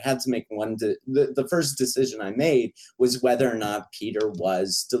this, I had to make the first decision I made was whether or not Peter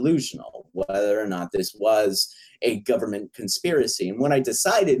was delusional, whether or not this was a government conspiracy. And what I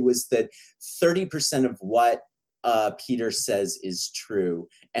decided was that 30% of what Peter says is true,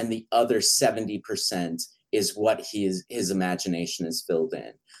 and the other 70% is what his imagination is filled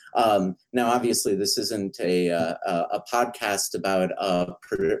in. Now, obviously, this isn't a podcast about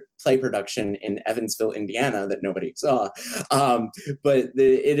play production in Evansville, Indiana that nobody saw, but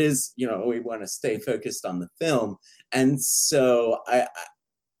it is, we want to stay focused on the film. And so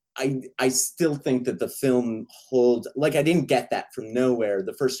I still think that the film I didn't get that from nowhere.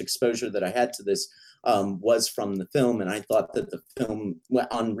 The first exposure that I had to this was from the film, and I thought that the film,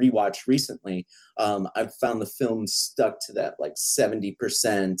 on rewatch recently, I've found the film stuck to that 70%,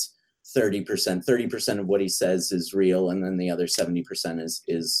 30% of what he says is real, and then the other 70%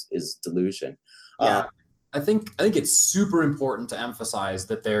 is delusion. Yeah. I think it's super important to emphasize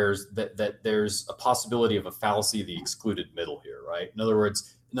that there's a possibility of a fallacy of the excluded middle here, right? In other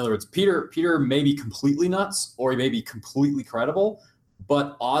words, Peter may be completely nuts or he may be completely credible,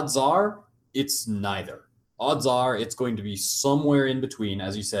 but odds are it's neither. Odds are it's going to be somewhere in between,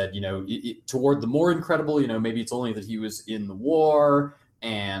 as you said, toward the more incredible, maybe it's only that he was in the war,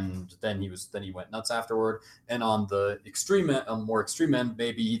 and then he went nuts afterward. And on the more extreme end,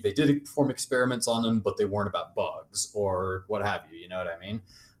 maybe they did perform experiments on him, but they weren't about bugs or what have you. You know what I mean?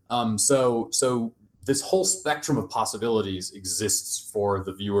 So this whole spectrum of possibilities exists for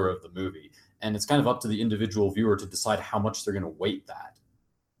the viewer of the movie, and it's kind of up to the individual viewer to decide how much they're going to weight that.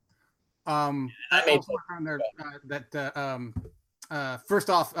 I also found there first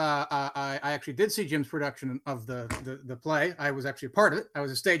off, I actually did see Jim's production of the play. I was actually a part of it. I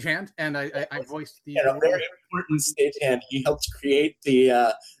was a stagehand, and I voiced the a very important stagehand. He helped create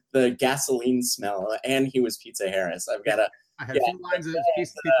the gasoline smell, and he was Pizza Harris. I had a few lines of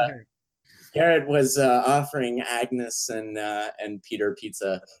Pizza Harris. Garrett was offering Agnes and Peter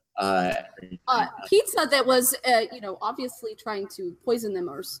pizza. Pizza that was, obviously trying to poison them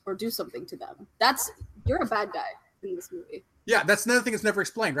or do something to them. You're a bad guy in this movie. Yeah, that's another thing that's never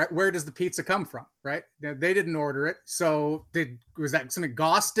explained, right? Where does the pizza come from, right? They didn't order it, so was that something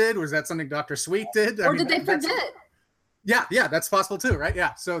Goss did? Was that something Dr. Sweet did? Or did they forget? Yeah, that's possible too, right?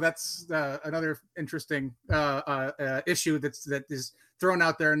 Yeah, so that's another interesting issue that is thrown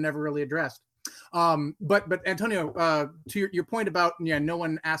out there and never really addressed. But Antonio, to your point about no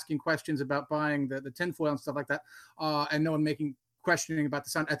one asking questions about buying the tinfoil and stuff like that, and no one questioning about the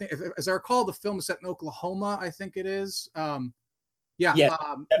sound. I think, as I recall, the film is set in Oklahoma. I think it is. Now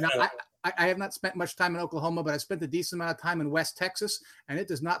I have not spent much time in Oklahoma, but I spent a decent amount of time in West Texas, and it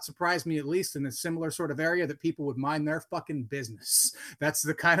does not surprise me, at least in a similar sort of area, that people would mind their fucking business. That's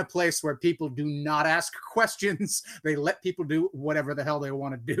the kind of place where people do not ask questions. They let people do whatever the hell they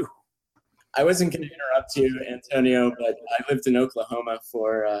want to do. I wasn't going to interrupt you, Antonio, but I lived in Oklahoma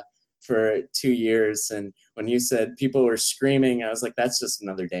for 2 yeyears, and when you said people were screaming, I was like, that's just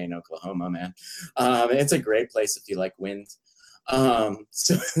another day in Oklahoma, man. It's a great place if you like wind. But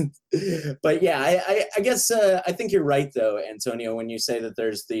yeah, I guess I think you're right though, Antonio, when you say that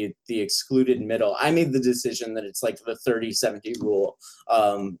there's the excluded middle. I made the decision that it's like the 30-70 rule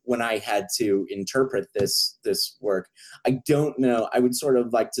when I had to interpret this work. I don't know. I would sort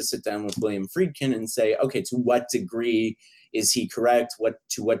of like to sit down with William Friedkin and say, okay, to what degree is he correct?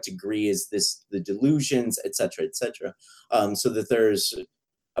 To what degree is this the delusions, et cetera, so that there's.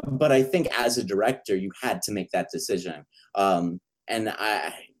 But I think as a director, you had to make that decision, and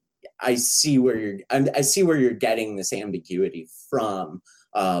I see where you're getting this ambiguity from.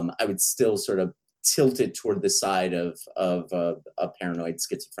 I would still sort of tilt it toward the side of a paranoid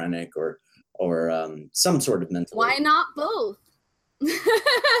schizophrenic or some sort of mental. Why not both?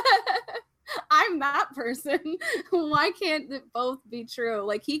 I'm that person. Why can't it both be true?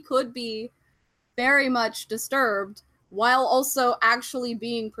 Like, he could be very much disturbed while also actually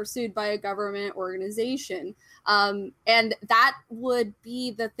being pursued by a government organization. And that would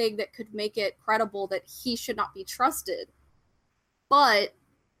be the thing that could make it credible that he should not be trusted. But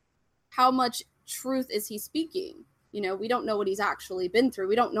how much truth is he speaking? We don't know what he's actually been through.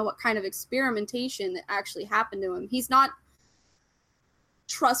 We don't know what kind of experimentation that actually happened to him. He's not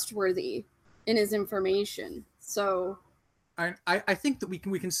trustworthy in his information. So I think that we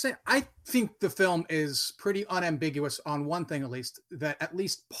can say, I think the film is pretty unambiguous on one thing, at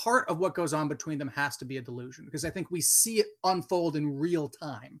least part of what goes on between them has to be a delusion, because I think we see it unfold in real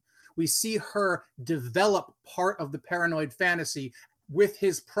time. We see her develop part of the paranoid fantasy with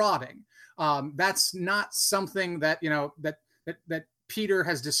his prodding. That's not something that, that Peter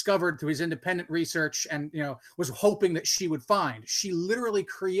has discovered through his independent research and, was hoping that she would find. She literally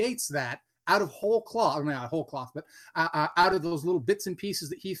creates that out of whole cloth, I mean, not whole cloth, but out of those little bits and pieces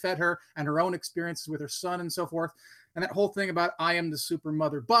that he fed her and her own experiences with her son and so forth. And that whole thing about I am the super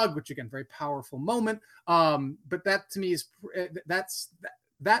mother bug, which again, very powerful moment. But that to me is,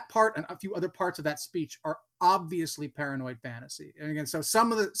 that part and a few other parts of that speech are obviously paranoid fantasy. And again, so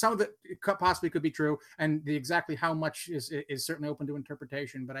some of it possibly could be true, and the exactly how much is certainly open to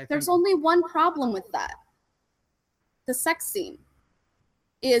interpretation. But I think there's only one problem with that. The sex scene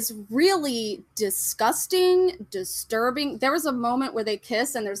is really disgusting, disturbing. There was a moment where they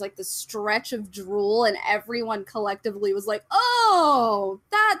kiss and there's like this stretch of drool and everyone collectively was like, oh,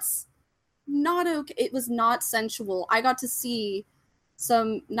 that's not okay. It was not sensual. I got to see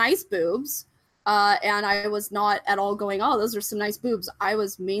some nice boobs and I was not at all going, oh, those are some nice boobs. I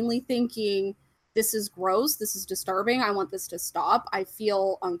was mainly thinking, this is gross. This is disturbing. I want this to stop. I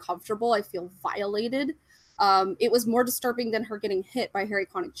feel uncomfortable. I feel violated. It was more disturbing than her getting hit by Harry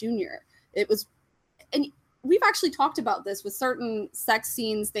Connick Jr. It was, and we've actually talked about this with certain sex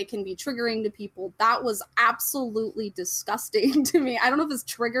scenes. They can be triggering to people. That was absolutely disgusting to me. I don't know if it's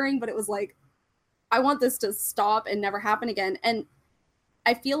triggering, but it was like, I want this to stop and never happen again. And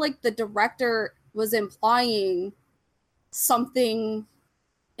I feel like the director was implying something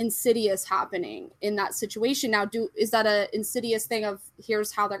Insidious happening in that situation. Now, is that a Insidious thing of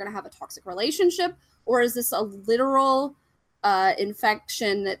here's how they're going to have a toxic relationship, or is this a literal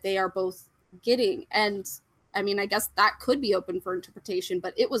infection that they are both getting? And I mean, I guess that could be open for interpretation,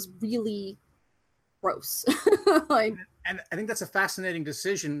 but it was really gross. Like, and I think that's a fascinating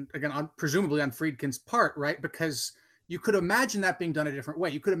decision, again, presumably on Friedkin's part, right? Because you could imagine that being done a different way.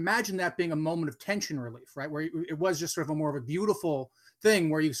 You could imagine that being a moment of tension relief, right? Where it was just sort of a more of a beautiful thing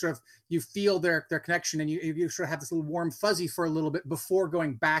where you sort of, you feel their connection, and you sort of have this little warm fuzzy for a little bit before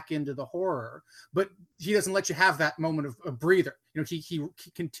going back into the horror. But he doesn't let you have that moment of a breather. You know, he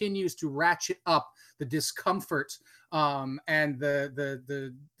continues to ratchet up the discomfort and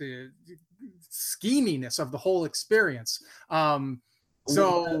the scheminess of the whole experience.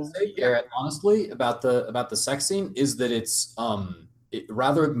 So Garrett, honestly, about the sex scene is that it's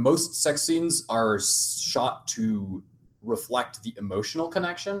rather most sex scenes are shot to reflect the emotional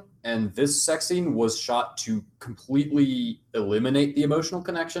connection, and this sex scene was shot to completely eliminate the emotional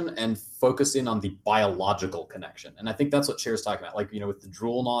connection and focus in on the biological connection. And I think that's what Cher's talking about, like, you know, with the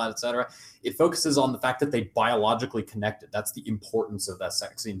drool and all that, etc. It focuses on the fact that they biologically connected. That's the importance of that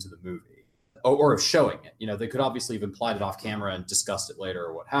sex scene to the movie, or of showing it. You know, they could obviously have implied it off camera and discussed it later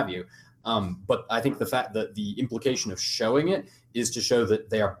or what have you. But I think the fact that the implication of showing it is to show that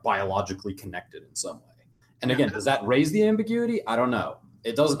they are biologically connected in some way. And again, does that raise the ambiguity? I don't know.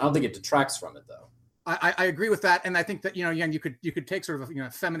 It doesn't. I don't think it detracts from it, though. I agree with that, and I think that, you know, again, you could take sort of a, you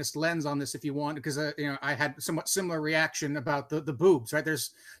know, feminist lens on this if you want, because you know, I had somewhat similar reaction about the boobs, right? There's,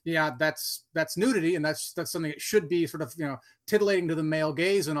 yeah, that's nudity, and that's something that should be sort of, you know, titillating to the male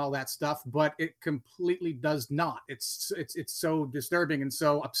gaze and all that stuff, but it completely does not. It's so disturbing and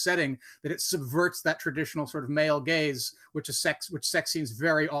so upsetting that it subverts that traditional sort of male gaze, which sex scenes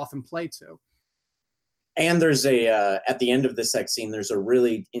very often play to. And there's at the end of the sex scene, there's a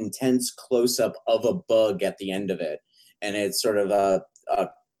really intense close-up of a bug at the end of it. And it's sort of a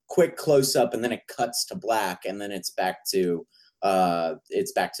quick close-up, and then it cuts to black, and then it's back to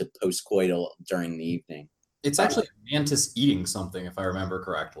post-coital during the evening. It's actually a mantis eating something, if I remember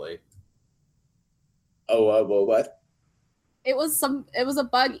correctly. Oh, well, what? It was a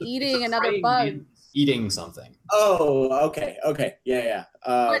bug eating another bug. Eating something. Oh, okay. Yeah.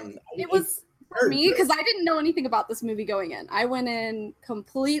 It was... For me, because I didn't know anything about this movie going in. I went in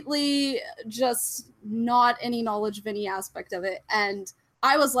completely just not any knowledge of any aspect of it. And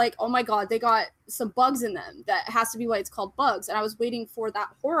I was like, oh my God, they got some bugs in them. That has to be why it's called Bugs. And I was waiting for that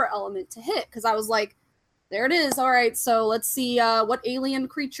horror element to hit, because I was like, there it is. All right, so let's see what alien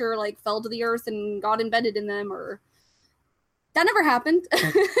creature like fell to the earth and got embedded in them, or that never happened.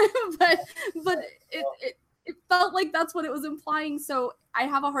 but it felt like that's what it was implying. So I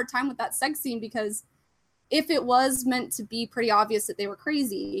have a hard time with that sex scene, because if it was meant to be pretty obvious that they were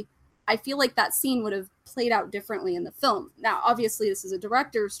crazy, I feel like that scene would have played out differently in the film. Now, obviously, this is a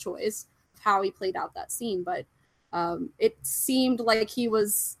director's choice of how he played out that scene, but it seemed like he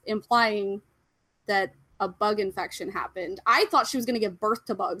was implying that a bug infection happened. I thought she was going to give birth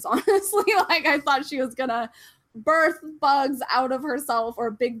to bugs, honestly. Like, I thought she was going to birth bugs out of herself, or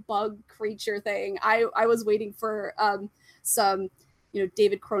a big bug creature thing. I was waiting for some, you know,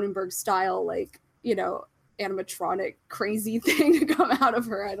 David Cronenberg style, like, you know, animatronic crazy thing to come out of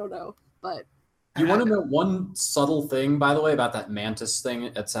her. I don't know, but you want to know one subtle thing, by the way, about that mantis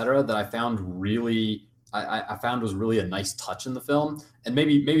thing, etc., that I found really I found was really a nice touch in the film. And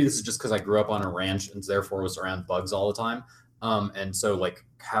maybe this is just because I grew up on a ranch and therefore was around bugs all the time, and so like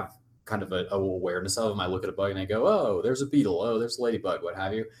have kind of a awareness of them. I look at a bug and I go, oh, there's a beetle, oh, there's a ladybug, what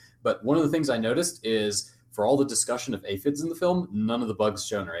have you. But one of the things I noticed is, for all the discussion of aphids in the film, none of the bugs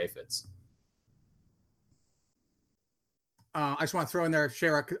shown are aphids. I just want to throw in there,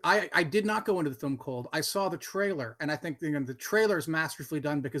 Shara, I did not go into the film cold. I saw the trailer, and I think the trailer is masterfully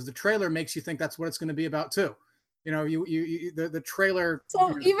done, because the trailer makes you think that's what it's going to be about too. You know, the trailer.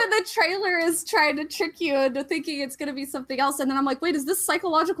 So even the trailer is trying to trick you into thinking it's going to be something else, and then I'm like, wait, is this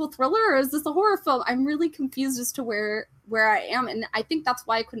psychological thriller or is this a horror film? I'm really confused as to where I am, and I think that's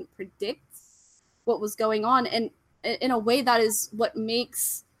why I couldn't predict what was going on. And in a way, that is what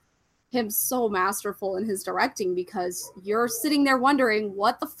makes him so masterful in his directing, because you're sitting there wondering,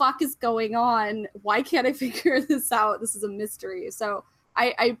 what the fuck is going on? Why can't I figure this out? This is a mystery. So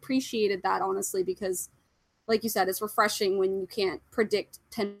I appreciated that, honestly, because like you said, it's refreshing when you can't predict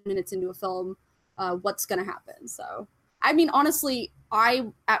 10 minutes into a film what's going to happen. So, I mean, honestly,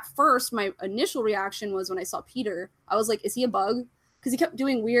 at first, my initial reaction was when I saw Peter, I was like, is he a bug? Because he kept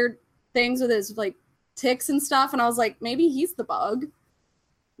doing weird things with his like ticks and stuff. And I was like, maybe he's the bug.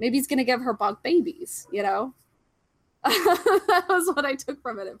 Maybe he's going to give her bug babies, you know? That was what I took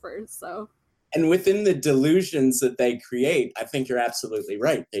from it at first. So. And within the delusions that they create, I think you're absolutely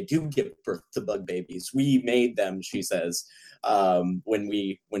right. They do give birth to bug babies. We made them, she says, when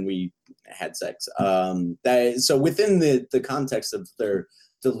we had sex. So within the context of their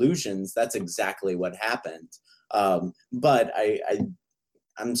delusions, that's exactly what happened. But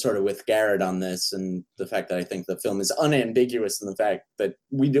I'm sort of with Garrett on this, and the fact that I think the film is unambiguous in the fact that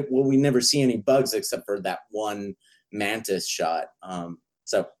we never see any bugs except for that one mantis shot.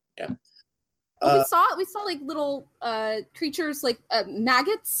 So yeah. Well, we saw like little creatures like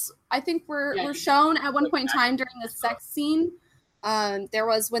maggots. I think were shown at one point in time during the sex scene. There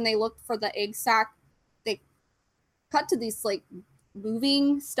was when they looked for the egg sac, they cut to these like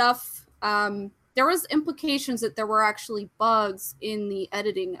moving stuff. There was implications that there were actually bugs in the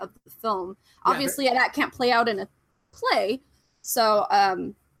editing of the film. Obviously, that can't play out in a play, so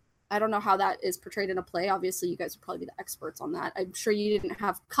I don't know how that is portrayed in a play. Obviously, you guys would probably be the experts on that. I'm sure you didn't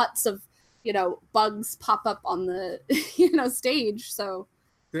have cuts of bugs pop up on the stage. So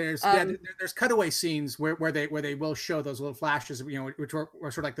there's cutaway scenes where they will show those little flashes, which were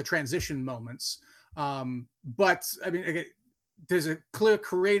sort of like the transition moments. But I mean, again, there's a clear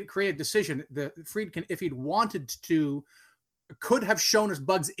creative decision. The Friedkin, if he'd wanted to, could have shown us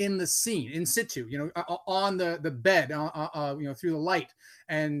bugs in the scene, in situ, on the bed, through the light,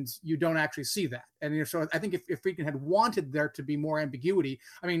 and you don't actually see that. And so I think if Friedkin had wanted there to be more ambiguity,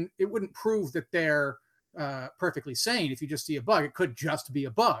 I mean, it wouldn't prove that they're perfectly sane. If you just see a bug, it could just be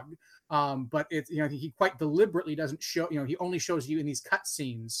a bug. But he quite deliberately doesn't show. He only shows you in these cut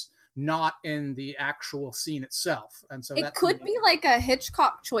scenes, not in the actual scene itself. And so it could be like a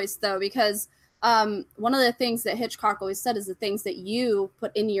Hitchcock choice, though, because one of the things that Hitchcock always said is the things that you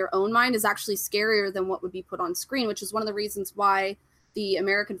put into your own mind is actually scarier than what would be put on screen, which is one of the reasons why the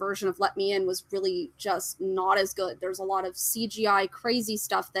American version of Let Me In was really just not as good. There's a lot of CGI crazy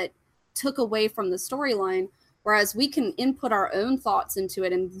stuff that took away from the storyline, whereas we can input our own thoughts into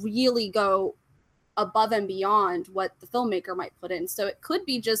it and really go above and beyond what the filmmaker might put in. So it could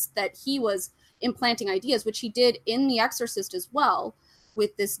be just that he was implanting ideas, which he did in The Exorcist as well.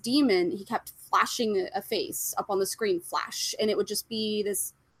 With this demon, he kept flashing a face up on the screen, flash, and it would just be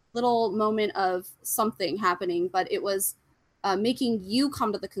this little moment of something happening, but it was making you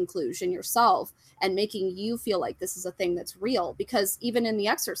come to the conclusion yourself and making you feel like this is a thing that's real. Because even in The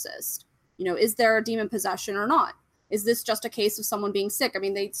Exorcist, is there a demon possession or not? Is this just a case of someone being sick? I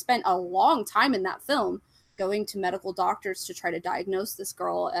mean, they spent a long time in that film going to medical doctors to try to diagnose this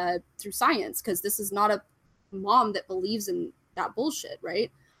girl through science, because this is not a mom that believes in that bullshit,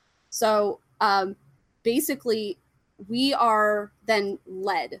 right? So basically we are then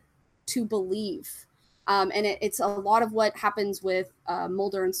led to believe, and it's a lot of what happens with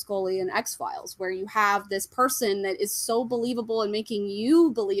Mulder and Scully and X-Files, where you have this person that is so believable and making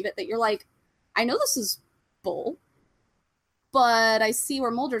you believe it that you're like, I know this is bull, but I see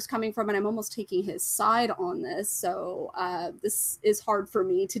where Mulder's coming from and I'm almost taking his side on this, so this is hard for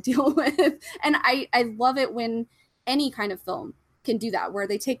me to deal with. And I love it when any kind of film can do that, where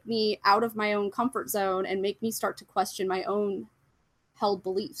they take me out of my own comfort zone and make me start to question my own held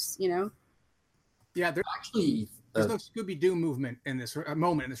beliefs, Yeah, there's actually no Scooby-Doo movement in this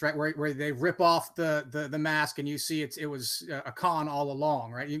moment in this, right? Where they rip off the mask and you see it was a con all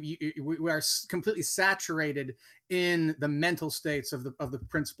along, right? We are completely saturated in the mental states of the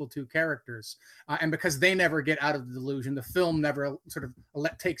principal two characters, and because they never get out of the delusion, the film never sort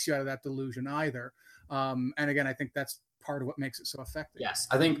of takes you out of that delusion either. And again, I think that's part of what makes it so effective. Yes,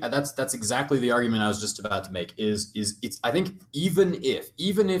 I think that's exactly the argument I was just about to make. Is it's I think even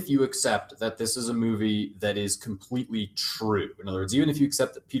if you accept that this is a movie that is completely true, in other words, even if you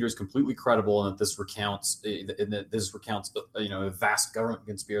accept that Peter is completely credible and that this recounts a vast government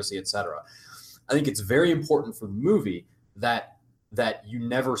conspiracy, etc., I think it's very important for the movie that you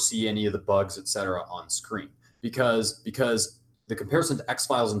never see any of the bugs, etc., on screen, because the comparison to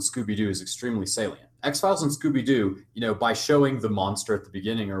X-Files and Scooby-Doo is extremely salient. X-Files and Scooby-Doo, by showing the monster at the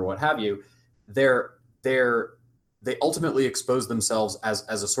beginning or what have you, they ultimately expose themselves as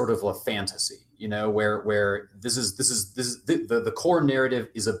a sort of a fantasy, where this is the core narrative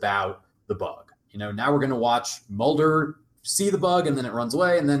is about the bug. Now we're going to watch Mulder see the bug and then it runs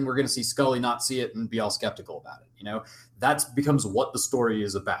away, and then we're going to see Scully not see it and be all skeptical about it. That becomes what the story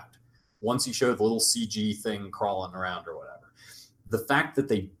is about. Once you show the little CG thing crawling around or whatever. The fact that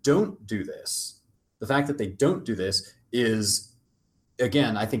they don't do this is,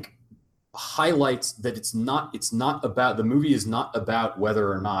 again, I think highlights that it's not about, the movie is not about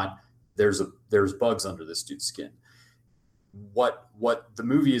whether or not there's bugs under this dude's skin. what the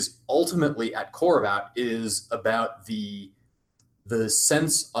movie is ultimately at core about is about the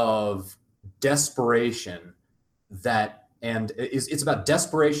sense of desperation it's about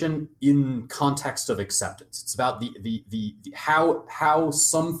desperation in context of acceptance. It's about the how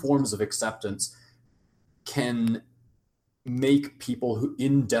some forms of acceptance can make people who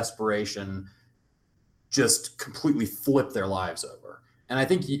in desperation just completely flip their lives over. And I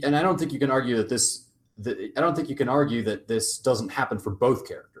don't think you can argue that this doesn't happen for both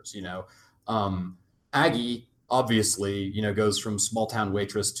characters. Aggie obviously, goes from small town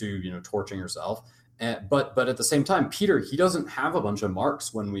waitress to, torching herself. But at the same time, Peter, he doesn't have a bunch of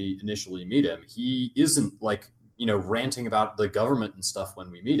marks when we initially meet him. He isn't ranting about the government and stuff when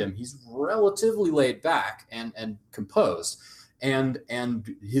we meet him. He's relatively laid back and composed. And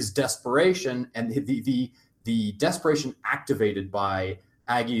his desperation and the desperation activated by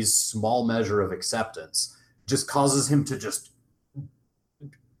Aggie's small measure of acceptance just causes him to just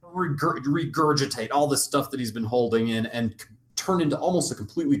regurgitate all this stuff that he's been holding in and turn into almost a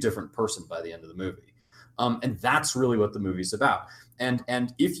completely different person by the end of the movie. And that's really what the movie's about.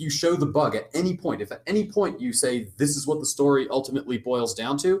 And if you show the bug at any point, if at any point you say this is what the story ultimately boils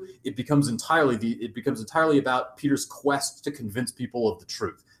down to, it becomes entirely about Peter's quest to convince people of the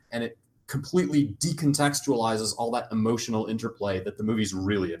truth. And it completely decontextualizes all that emotional interplay that the movie's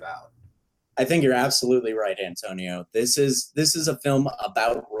really about. I think you're absolutely right, Antonio. This is a film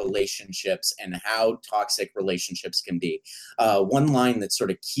about relationships and how toxic relationships can be. One line that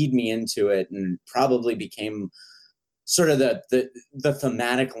sort of keyed me into it and probably became sort of the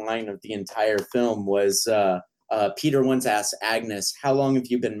thematic line of the entire film was Peter once asked Agnes, "How long have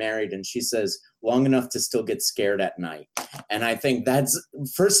you been married?" And she says, "Long enough to still get scared at night." And I think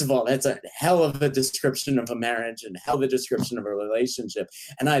first of all, that's a hell of a description of a marriage and hell of a description of a relationship.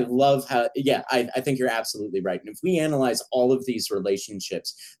 And I love how, I think you're absolutely right. And if we analyze all of these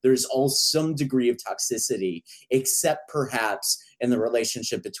relationships, there's all some degree of toxicity, except perhaps in the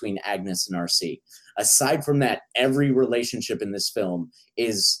relationship between Agnes and RC. Aside from that, every relationship in this film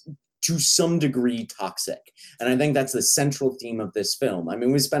is to some degree toxic. And I think that's the central theme of this film. I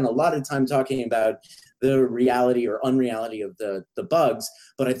mean, we spent a lot of time talking about the reality or unreality of the bugs,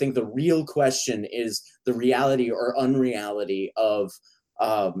 but I think the real question is the reality or unreality of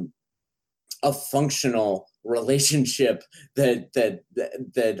a functional relationship that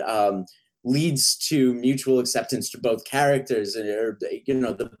leads to mutual acceptance to both characters or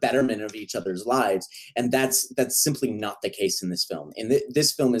the betterment of each other's lives. And that's simply not the case in this film. And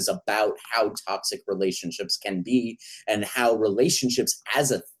this film is about how toxic relationships can be and how relationships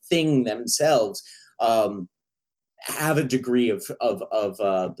as a thing themselves have a degree of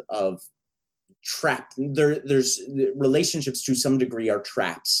trap. There's relationships to some degree are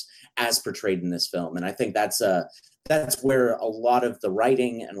traps as portrayed in this film. And I think that's where a lot of the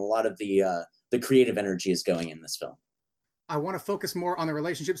writing and a lot of the creative energy is going in this film. I want to focus more on the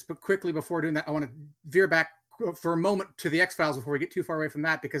relationships, but quickly before doing that, I want to veer back for a moment to the X-Files before we get too far away from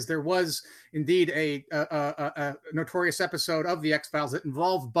that, because there was indeed a notorious episode of the X-Files that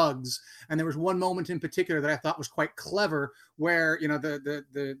involved bugs, and there was one moment in particular that I thought was quite clever, where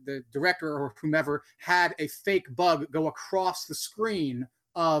the director or whomever had a fake bug go across the screen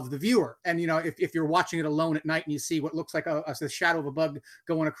of the viewer. And if you're watching it alone at night and you see what looks like the shadow of a bug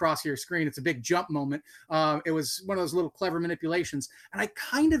going across your screen, it's a big jump moment. It was one of those little clever manipulations, and I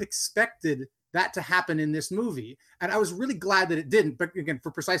kind of expected that to happen in this movie, and I was really glad that it didn't. But again,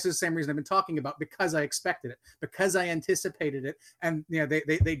 for precisely the same reason I've been talking about, because I expected it, because I anticipated it, and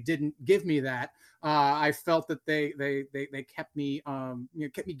they didn't give me that. I felt that they kept me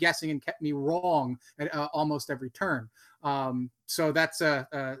kept me guessing and kept me wrong at almost every turn. So that's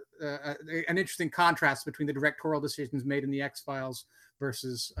an interesting contrast between the directorial decisions made in the X-Files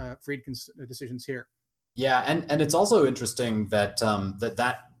versus Friedkin's decisions here. Yeah, and it's also interesting that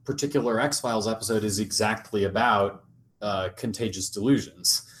that particular X-Files episode is exactly about contagious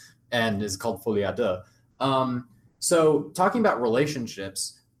delusions and is called Folie à Deux. So talking about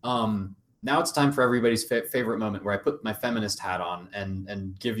relationships, now it's time for everybody's favorite moment where I put my feminist hat on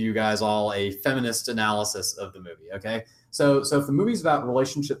and give you guys all a feminist analysis of the movie, okay? So if the movie's about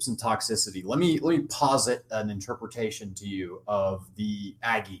relationships and toxicity, let me posit an interpretation to you of the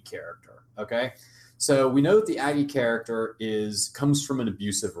Aggie character, okay? So we know that the Aggie character comes from an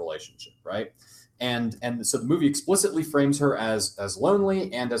abusive relationship, right? And so the movie explicitly frames her as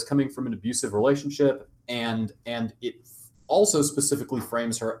lonely and as coming from an abusive relationship, and it also specifically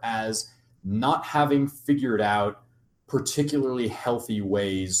frames her as not having figured out particularly healthy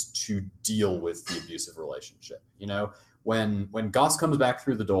ways to deal with the abusive relationship. when Goss comes back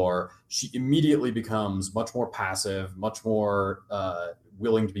through the door, she immediately becomes much more passive, much more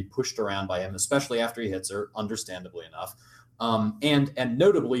willing to be pushed around by him, especially after he hits her, understandably enough. And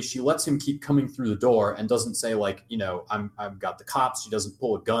notably, she lets him keep coming through the door and doesn't say, like, you know, I've got the cops. She doesn't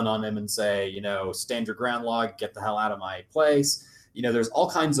pull a gun on him and say, you know, stand your ground, log, get the hell out of my place. You know, there's all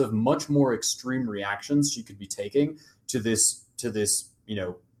kinds of much more extreme reactions she could be taking to this, you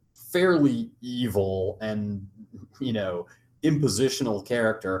know, fairly evil and, you know, impositional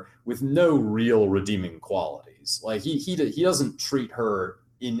character with no real redeeming qualities. Like he doesn't treat her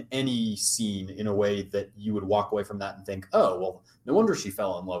in any scene in a way that you would walk away from that and think, oh, well, no wonder she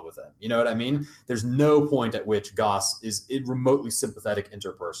fell in love with him. You know what I mean? There's no point at which Goss is remotely sympathetic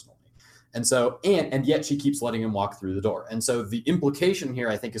interpersonally. And so, and yet she keeps letting him walk through the door. And so the implication here,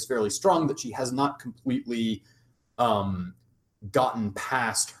 I think, is fairly strong that she has not completely gotten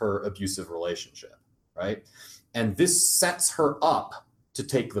past her abusive relationship, right? And this sets her up to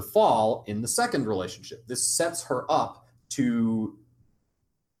take the fall in the second relationship. This sets her up to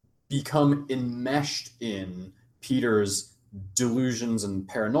become enmeshed in Peter's delusions and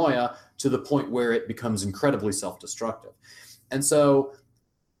paranoia to the point where it becomes incredibly self-destructive. And so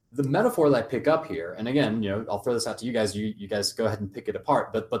the metaphor that I pick up here, and again, you know, I'll throw this out to you guys. You guys go ahead and pick it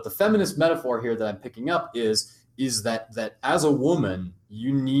apart. But the feminist metaphor here that I'm picking up is that as a woman,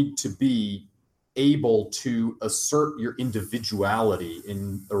 you need to be able to assert your individuality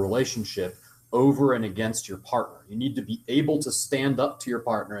in a relationship over and against your partner. You need to be able to stand up to your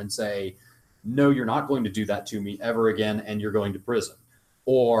partner and say, no, you're not going to do that to me ever again, and you're going to prison.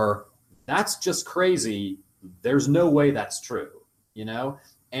 Or that's just crazy. There's no way that's true, you know?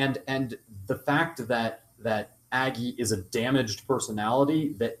 And the fact that Aggie is a damaged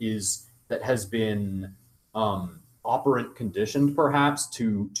personality that has been operant conditioned perhaps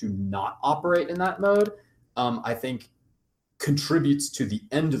to not operate in that mode, I think contributes to the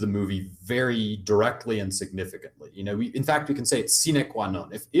end of the movie very directly and significantly. You know, in fact, we can say it's sine qua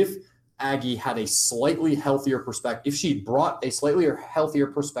non. If Aggie had a slightly healthier perspective, if she brought a slightly healthier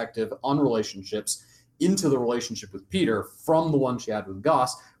perspective on relationships into the relationship with Peter from the one she had with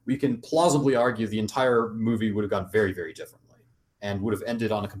Goss, we can plausibly argue the entire movie would have gone very, very differently and would have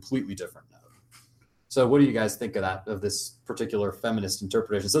ended on a completely different note. So what do you guys think of that, of this particular feminist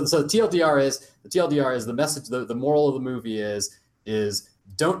interpretation? So the TLDR is the message, the moral of the movie is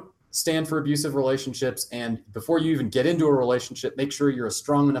don't stand for abusive relationships, and before you even get into a relationship, make sure you're a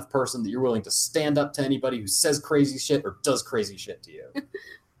strong enough person that you're willing to stand up to anybody who says crazy shit or does crazy shit to you.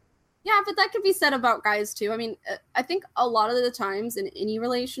 Yeah, but that could be said about guys too. I mean, I think a lot of the times in any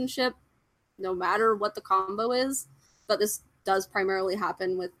relationship, no matter what the combo is, but this does primarily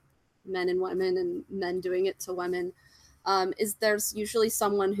happen with men and women and men doing it to women, is there's usually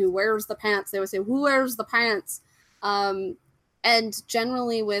someone who wears the pants. They would say, who wears the pants? And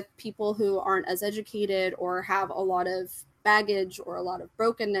generally with people who aren't as educated or have a lot of baggage or a lot of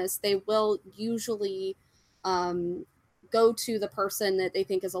brokenness, they will usually go to the person that they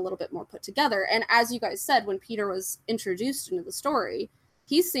think is a little bit more put together. And as you guys said, when Peter was introduced into the story,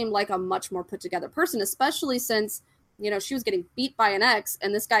 he seemed like a much more put together person, especially since, you know, she was getting beat by an ex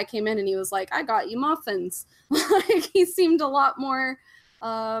and this guy came in and he was like, I got you muffins. Like, he seemed a lot more,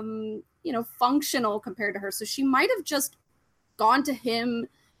 you know, functional compared to her. So she might have just gone to him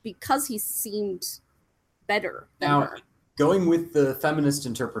because he seemed better than her. Going with the feminist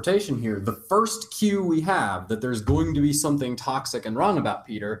interpretation here, the first cue we have that there's going to be something toxic and wrong about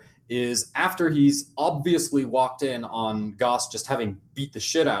Peter is after he's obviously walked in on Goss just having beat the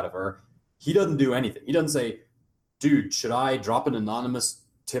shit out of her, he doesn't do anything. He doesn't say, dude, should I drop an anonymous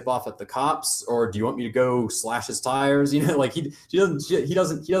tip off at the cops, or do you want me to go slash his tires? You know, like he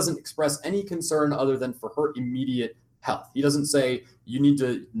doesn't express any concern other than for her immediate health. He doesn't say you need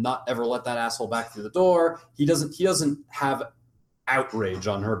to not ever let that asshole back through the door. He doesn't have outrage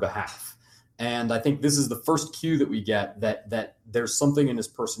on her behalf. And I think this is the first cue that we get that there's something in his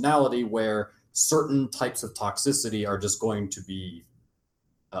personality where certain types of toxicity are just going to be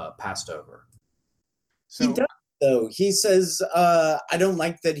passed over. So, he does, though. He says, I don't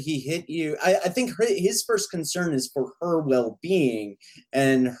like that he hit you. I think his first concern is for her well-being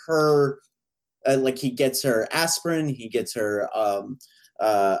and her, like, he gets her aspirin, he gets her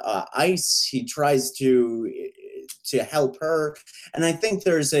ice, he tries to help her. And I think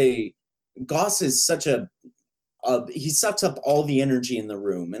Goss is such he sucks up all the energy in the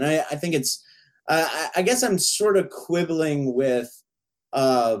room. And I think it's, I guess I'm sort of quibbling with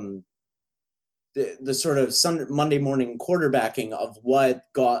the sort of Monday morning quarterbacking of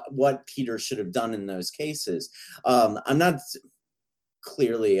what Peter should have done in those cases. I'm not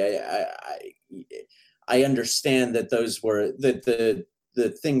clearly, I understand that those were the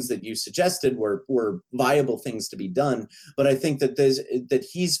things that you suggested were viable things to be done, but I think that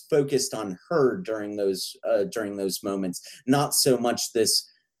he's focused on her during those moments, not so much this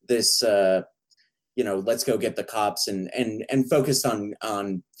let's go get the cops and focused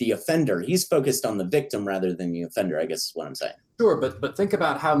on the offender. He's focused on the victim rather than the offender, I guess is what I'm saying. Sure, but think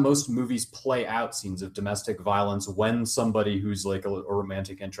about how most movies play out scenes of domestic violence when somebody who's like a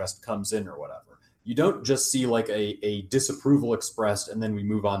romantic interest comes in or whatever. You don't just see like a disapproval expressed and then we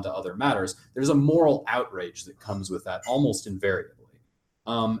move on to other matters. There's a moral outrage that comes with that almost invariably.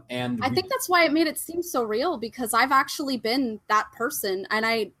 And I think that's why it made it seem so real, because I've actually been that person, and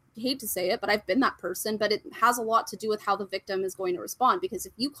I hate to say it, but I've been that person, but it has a lot to do with how the victim is going to respond. Because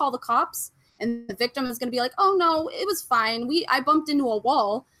if you call the cops and the victim is going to be like, oh no, it was fine, I bumped into a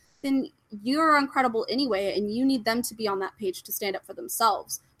wall, then you're incredible anyway, and you need them to be on that page to stand up for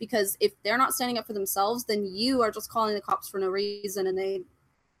themselves. Because if they're not standing up for themselves, then you are just calling the cops for no reason, and they,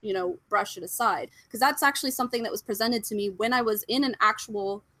 brush it aside. Because that's actually something that was presented to me when I was in an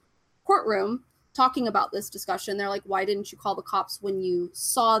actual courtroom talking about this discussion. They're like, why didn't you call the cops when you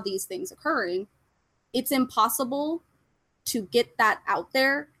saw these things occurring? It's impossible to get that out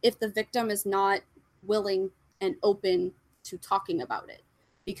there if the victim is not willing and open to talking about it,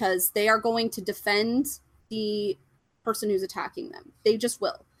 because they are going to defend the person who's attacking them. They just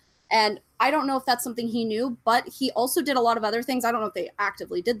will. And I don't know if that's something he knew, but he also did a lot of other things. I don't know if they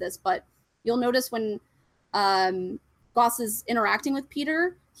actively did this, but you'll notice when Goss is interacting with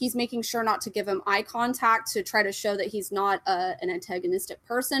Peter, he's making sure not to give him eye contact to try to show that he's not an antagonistic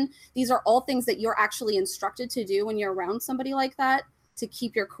person. These are all things that you're actually instructed to do when you're around somebody like that, to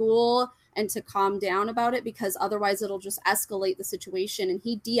keep your cool and to calm down about it, because otherwise it'll just escalate the situation. And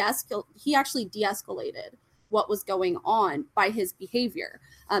he actually de-escalated what was going on by his behavior.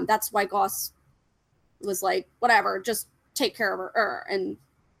 That's why Goss was like, whatever, just take care of her. And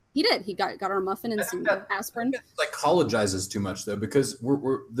he did. He got her a muffin and some aspirin. It psychologizes too much, though, because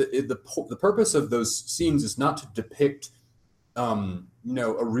the purpose of those scenes is not to depict, a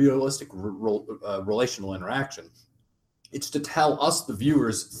realistic relational interaction. It's to tell us, the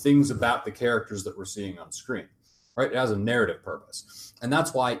viewers, things about the characters that we're seeing on screen, right? It has a narrative purpose. And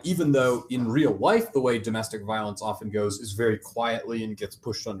that's why, even though in real life, the way domestic violence often goes is very quietly and gets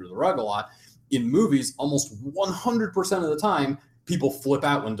pushed under the rug a lot, in movies, almost 100% of the time, people flip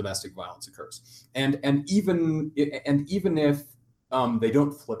out when domestic violence occurs. And even if they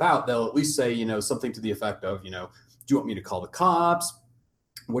don't flip out, they'll at least say, something to the effect of, do you want me to call the cops?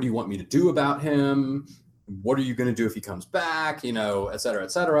 What do you want me to do about him? What are you going to do if he comes back? Et cetera,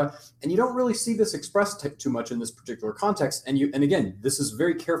 et cetera. And you don't really see this expressed too much in this particular context. And again, this is a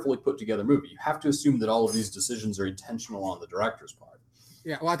very carefully put together movie. You have to assume that all of these decisions are intentional on the director's part.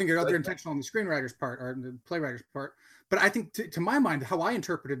 Yeah, well, I think they're intentional on the screenwriter's part or the playwriter's part. But I think, to my mind, how I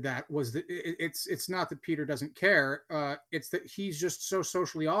interpreted that was that it's not that Peter doesn't care. It's that he's just so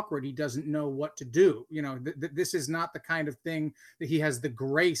socially awkward. He doesn't know what to do. This is not the kind of thing that he has the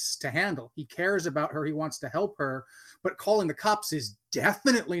grace to handle. He cares about her. He wants to help her. But calling the cops is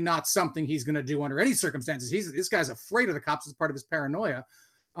definitely not something he's going to do under any circumstances. This guy's afraid of the cops as part of his paranoia.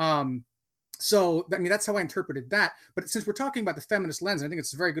 So, that's how I interpreted that. But since we're talking about the feminist lens, I think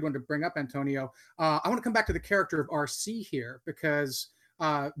it's a very good one to bring up, Antonio. I want to come back to the character of RC here, because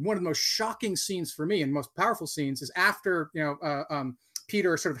one of the most shocking scenes for me and most powerful scenes is after,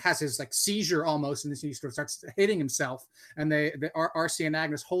 Peter sort of has his seizure almost, and then he sort of starts hitting himself, and RC and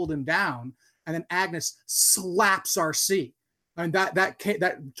Agnes hold him down, and then Agnes slaps RC. And that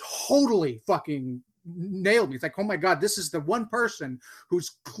totally fucking nailed me. It's like, oh my God, this is the one person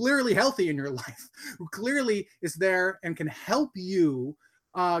who's clearly healthy in your life, who clearly is there and can help you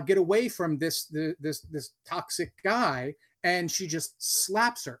get away from this toxic guy, and she just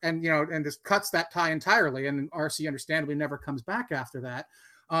slaps her and just cuts that tie entirely, and RC understandably never comes back after that.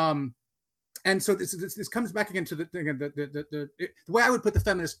 And so this comes back again to the way I would put the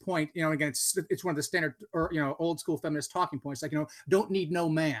feminist point. Again, it's one of the standard or old school feminist talking points. Like, don't need no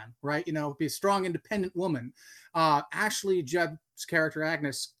man, right? Be a strong, independent woman. Ashley Judd's character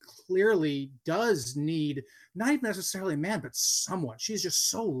Agnes clearly does need not even necessarily a man, but someone. She's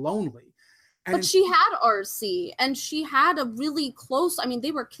just so lonely. But she had RC, and she had a really close.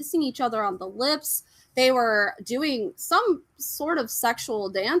 They were kissing each other on the lips. They were doing some sort of sexual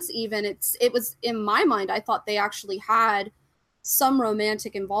dance even. It was, in my mind, I thought they actually had some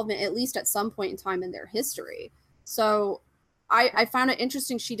romantic involvement, at least at some point in time in their history. So I found it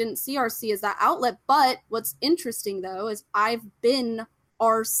interesting she didn't see RC as that outlet. But what's interesting, though, is I've been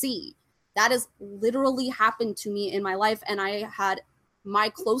RC. That has literally happened to me in my life, and I had my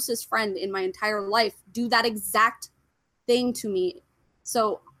closest friend in my entire life do that exact thing to me.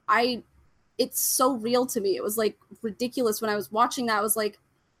 So it's so real to me. It was like ridiculous when I was watching that. I was like,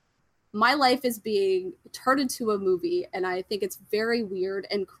 my life is being turned into a movie, and I think it's very weird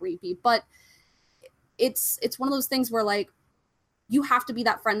and creepy. But it's one of those things where, like, you have to be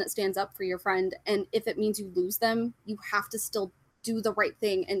that friend that stands up for your friend, and if it means you lose them, you have to still do the right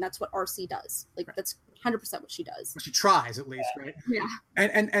thing, and that's what RC does. Like, that's 100% what she does. She tries, at least, right? Yeah.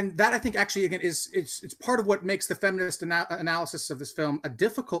 And that, I think, actually, again, it's part of what makes the feminist analysis of this film a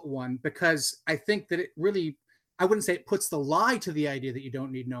difficult one, because I think that it really, I wouldn't say it puts the lie to the idea that you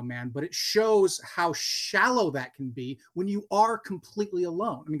don't need no man, but it shows how shallow that can be when you are completely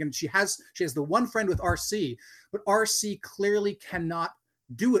alone. I mean, again, she has the one friend with RC, but RC clearly cannot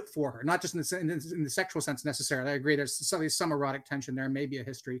do it for her, not just in the sexual sense necessarily. I agree, there's some erotic tension there, maybe a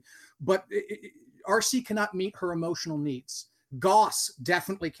history, but RC cannot meet her emotional needs. Goss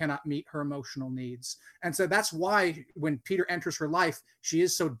definitely cannot meet her emotional needs. And so that's why when Peter enters her life, she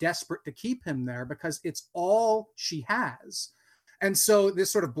is so desperate to keep him there, because it's all she has. And so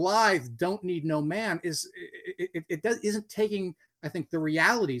this sort of blithe, don't need no man isn't taking, I think, the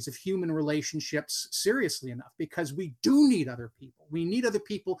realities of human relationships seriously enough, because we do need other people. We need other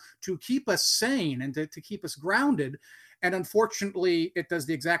people to keep us sane and to keep us grounded. And unfortunately, it does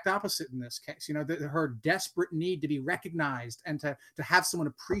the exact opposite in this case. You know, her desperate need to be recognized and to have someone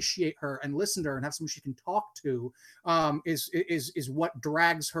appreciate her and listen to her and have someone she can talk to is what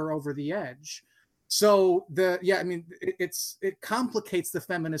drags her over the edge. So it complicates the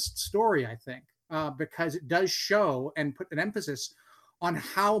feminist story, I think, because it does show and put an emphasis on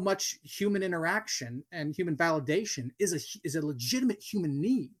how much human interaction and human validation is a legitimate human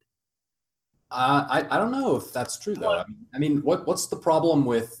need. I don't know if that's true, though. I mean, what's the problem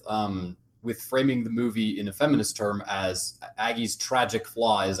with framing the movie in a feminist term as Aggie's tragic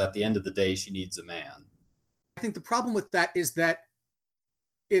flaw is at the end of the day she needs a man? I think the problem with that is that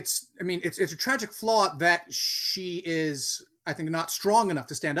it's a tragic flaw that she is, I think, not strong enough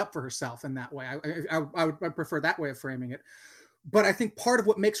to stand up for herself in that way. I would prefer that way of framing it. But I think part of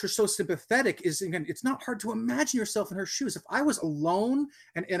what makes her so sympathetic is, again, it's not hard to imagine yourself in her shoes. If I was alone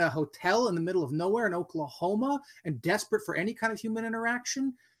and in a hotel in the middle of nowhere in Oklahoma and desperate for any kind of human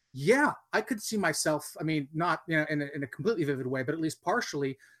interaction, yeah, I could see myself, I mean, not in a completely vivid way, but at least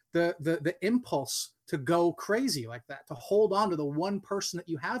partially, the impulse to go crazy like that, to hold on to the one person that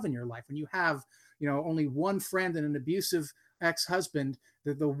you have in your life. When you have, only one friend and an abusive ex-husband,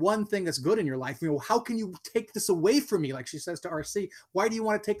 the one thing that's good in your life, how can you take this away from me? Like she says to RC, why do you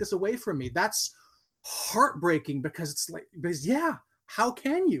want to take this away from me? That's heartbreaking, because how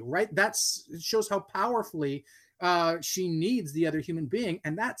can you, right? It shows how powerfully she needs the other human being.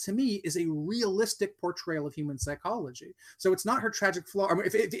 And that, to me, is a realistic portrayal of human psychology. So it's not her tragic flaw. I mean,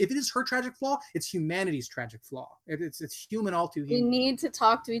 if it is her tragic flaw, it's humanity's tragic flaw. It's human, all too human. We need to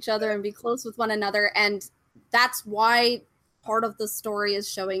talk to each other and be close with one another. And that's why part of the story is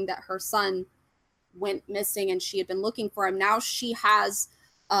showing that her son went missing and she had been looking for him. Now she has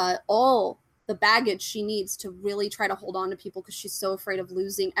all the baggage she needs to really try to hold on to people, because she's so afraid of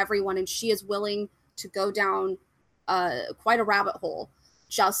losing everyone. And she is willing to go down quite a rabbit hole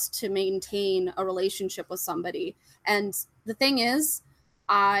just to maintain a relationship with somebody. And the thing is,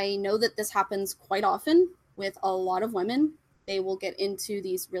 I know that this happens quite often with a lot of women. They will get into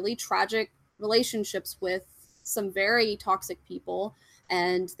these really tragic relationships with some very toxic people,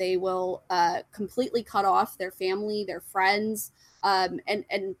 and they will completely cut off their family, their friends, and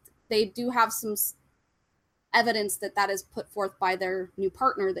they do have some evidence that is put forth by their new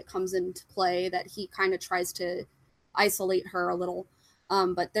partner that comes into play, that he kind of tries to isolate her a little.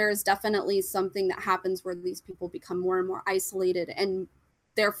 But there is definitely something that happens where these people become more and more isolated, and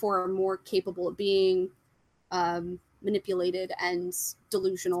therefore are more capable of being manipulated and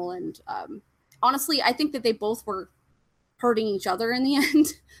delusional. And honestly, I think that they both were hurting each other in the end.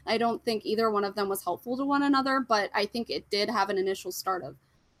 I don't think either one of them was helpful to one another, but I think it did have an initial start of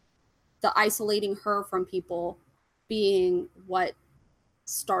the isolating her from people being what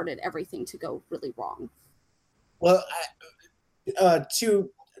started everything to go really wrong. Well, two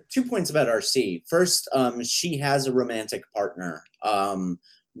points about RC. First, she has a romantic partner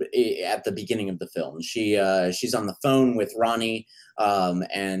at the beginning of the film. She's on the phone with Ronnie,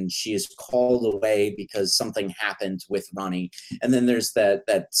 and she is called away because something happened with Ronnie. And then there's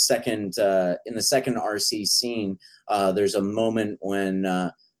that second in the second RC scene, there's a moment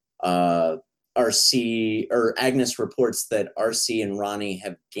when RC or Agnes reports that RC and Ronnie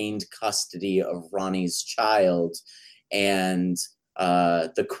have gained custody of Ronnie's child, and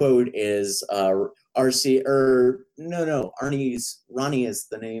the quote is, RC, or no, Ronnie is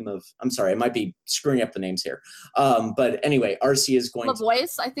the name of, I'm sorry, I might be screwing up the names here. But anyway, RC is going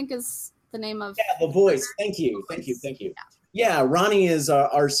LaVoice, I think, is the name of. Yeah, LaVoice. Thank you. Yeah, Ronnie is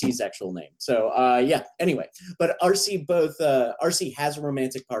RC's actual name. So yeah, anyway, but RC has a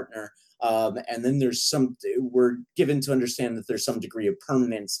romantic partner, and then we're given to understand that there's some degree of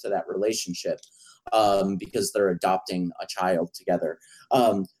permanence to that relationship, because they're adopting a child together.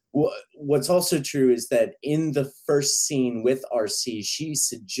 What's also true is that in the first scene with RC, she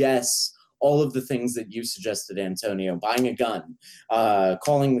suggests all of the things that you suggested, Antonio: buying a gun,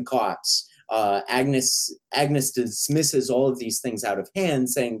 calling the cops. Agnes dismisses all of these things out of hand,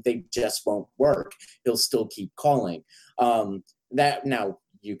 saying they just won't work. He'll still keep calling. That now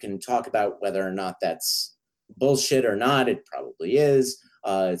you can talk about whether or not that's bullshit or not. It probably is.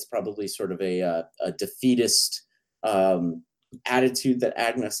 It's probably sort of a defeatist attitude that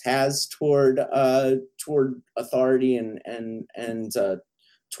Agnes has toward authority and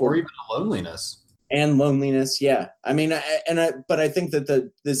or even loneliness. And loneliness, yeah. I mean, but I think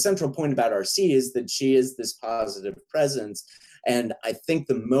that the central point about RC is that she is this positive presence, and I think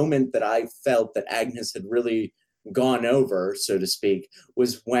the moment that I felt that Agnes had really gone over, so to speak,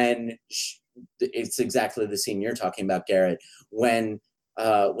 was when it's exactly the scene you're talking about, Garrett, when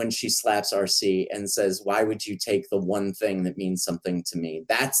she slaps RC and says, "Why would you take the one thing that means something to me?"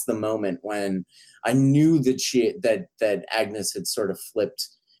 That's the moment when I knew that that Agnes had sort of flipped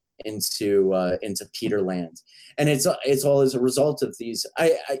into Peterland, and it's all as a result of these.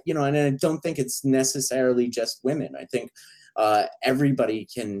 And I don't think it's necessarily just women. I think everybody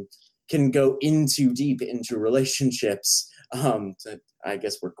can go in too deep into relationships. I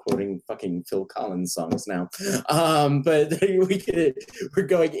guess we're quoting fucking Phil Collins songs now, but we're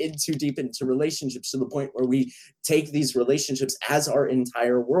going in too deep into relationships to the point where we take these relationships as our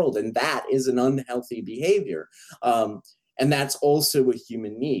entire world, and that is an unhealthy behavior. And that's also a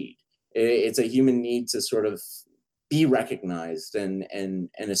human need. It's a human need to sort of be recognized and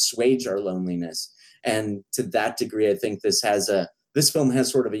assuage our loneliness. And to that degree, I think this film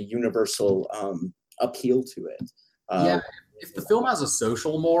has sort of a universal appeal to it. Yeah, if the film has a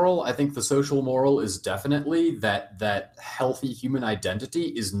social moral, I think the social moral is definitely that healthy human identity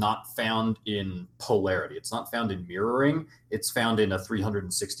is not found in polarity. It's not found in mirroring. It's found in a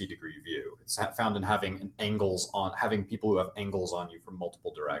 360-degree view. It's found in having people who have angles on you from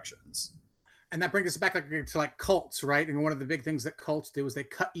multiple directions. And that brings us back to cults, right? And one of the big things that cults do is they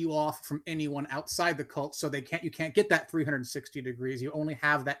cut you off from anyone outside the cult, so you can't get that 360 degrees. You only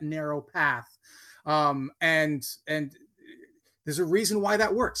have that narrow path. And there's a reason why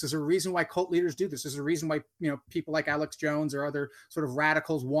that works. There's a reason why cult leaders do this. There's a reason why, people like Alex Jones or other sort of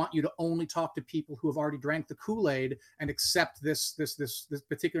radicals want you to only talk to people who have already drank the Kool-Aid and accept this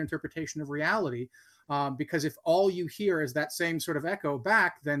particular interpretation of reality. Because if all you hear is that same sort of echo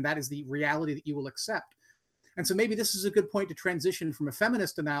back, then that is the reality that you will accept. And so maybe this is a good point to transition from a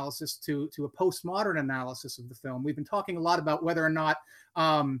feminist analysis to a postmodern analysis of the film. We've been talking a lot about whether or not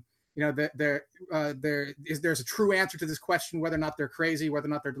there's a true answer to this question, whether or not they're crazy, whether or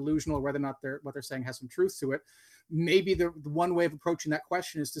not they're delusional, or whether or not what they're saying has some truth to it. Maybe the one way of approaching that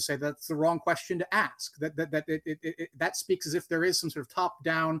question is to say that's the wrong question to ask. That speaks as if there is some sort of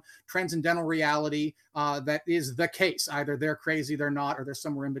top-down transcendental reality that is the case. Either they're crazy, they're not, or they're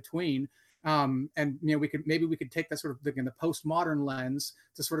somewhere in between. And we could take that sort of the postmodern lens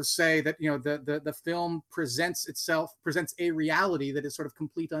to sort of say that the film presents a reality that is sort of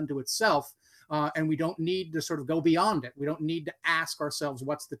complete unto itself, and we don't need to sort of go beyond it. We don't need to ask ourselves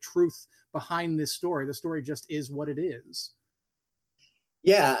what's the truth behind this story. The story just is what it is.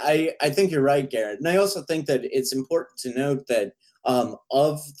 Yeah, I think you're right, Garrett. And I also think that it's important to note that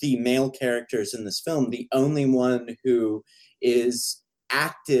of the male characters in this film, the only one who is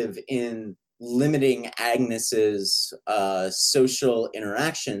active in limiting Agnes's social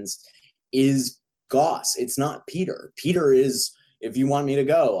interactions is Goss. It's not Peter. Peter is, if you want me to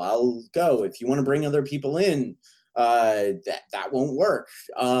go, I'll go. If you want to bring other people in, that won't work.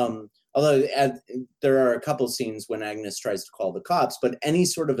 Although there are a couple scenes when Agnes tries to call the cops, but any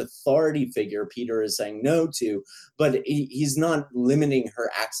sort of authority figure Peter is saying no to, but he's not limiting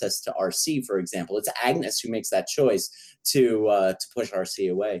her access to RC, for example. It's Agnes who makes that choice to push RC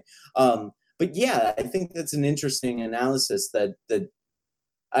away. But yeah, I think that's an interesting analysis that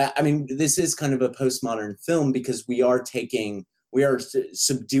I mean, this is kind of a postmodern film because we are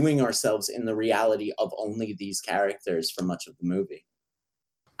subduing ourselves in the reality of only these characters for much of the movie.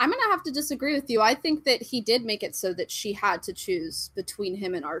 I'm going to have to disagree with you. I think that he did make it so that she had to choose between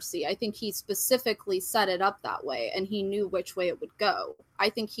him and RC. I think he specifically set it up that way, and he knew which way it would go. I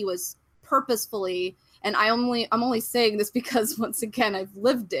think he was purposefully, and I'm only saying this because once again I've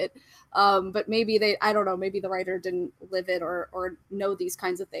lived it, but maybe I don't know, maybe the writer didn't live it or know these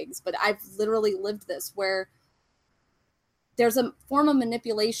kinds of things, but I've literally lived this, where there's a form of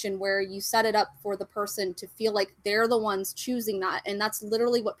manipulation where you set it up for the person to feel like they're the ones choosing that. And that's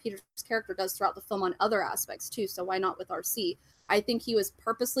literally what Peter's character does throughout the film on other aspects too. So why not with RC? I think he was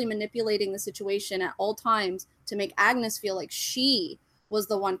purposely manipulating the situation at all times to make Agnes feel like she was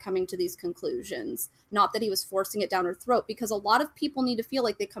the one coming to these conclusions, not that he was forcing it down her throat, because a lot of people need to feel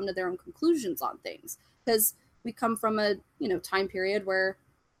like they come to their own conclusions on things, because we come from a, time period where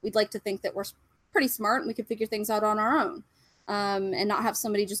we'd like to think that we're pretty smart and we can figure things out on our own. And not have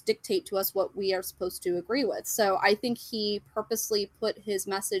somebody just dictate to us what we are supposed to agree with. So I think he purposely put his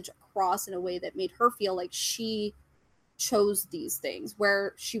message across in a way that made her feel like she chose these things,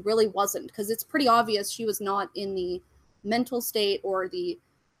 where she really wasn't, because it's pretty obvious she was not in the mental state or the,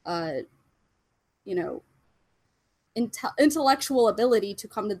 intellectual ability to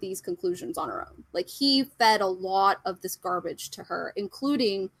come to these conclusions on her own. Like, he fed a lot of this garbage to her,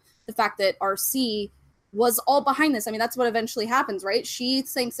 including the fact that RC was all behind this. I mean, that's what eventually happens, right? She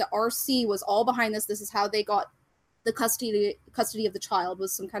thinks that RC was all behind this. This is how they got the custody of the child,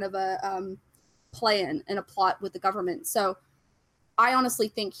 was some kind of a plan and a plot with the government. So I honestly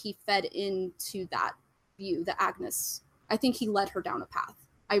think he fed into that view, that Agnes, I think he led her down a path.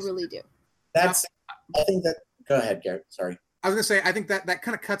 I really do. I think that, go ahead, Garrett, sorry. I was going to say, I think that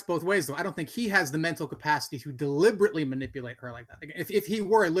kind of cuts both ways, though. I don't think he has the mental capacity to deliberately manipulate her like that. If he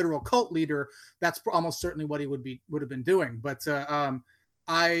were a literal cult leader, that's almost certainly what he would have been doing. But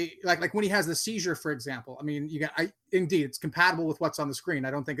I like when he has the seizure, for example. I mean, indeed, it's compatible with what's on the screen. I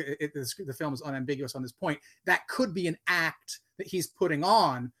don't think the film is unambiguous on this point. That could be an act that he's putting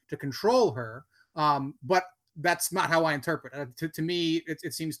on to control her, but that's not how I interpret it. To me,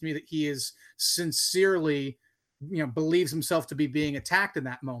 it seems to me that he is sincerely, believes himself to be being attacked in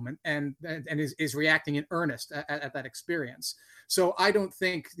that moment, and is reacting in earnest at that experience. So I don't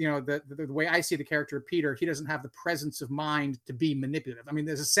think, the way I see the character of Peter, he doesn't have the presence of mind to be manipulative. I mean,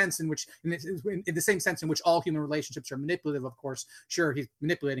 there's a sense in which, in the same sense in which all human relationships are manipulative, of course, sure, he's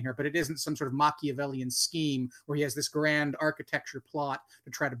manipulating her, but it isn't some sort of Machiavellian scheme where he has this grand architecture plot to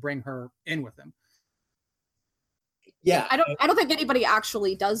try to bring her in with him. Yeah. I don't think anybody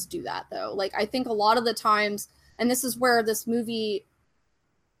actually does do that, though. Like, I think a lot of the times, and this is where this movie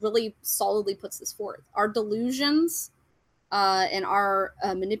really solidly puts this forth, our delusions and our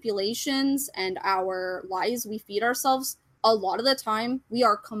manipulations and our lies we feed ourselves, a lot of the time we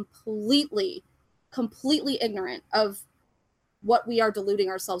are completely ignorant of what we are deluding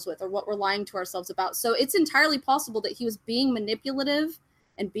ourselves with or what we're lying to ourselves about. So it's entirely possible that he was being manipulative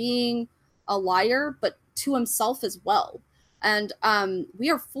and being a liar, but to himself as well. And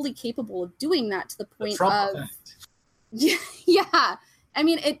we are fully capable of doing that to the point of yeah. I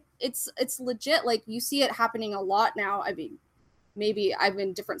mean, it's legit. Like, you see it happening a lot now. I mean, maybe I'm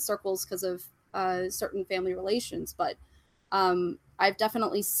in different circles because of certain family relations, but I've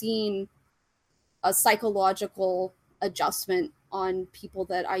definitely seen a psychological adjustment on people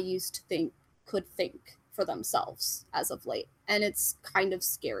that I used to think could think for themselves as of late, and it's kind of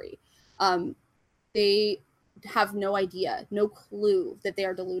scary. They have no idea, no clue that they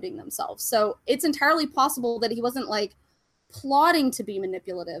are deluding themselves. So it's entirely possible that he wasn't like plotting to be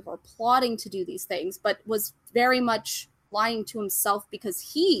manipulative or plotting to do these things, but was very much lying to himself because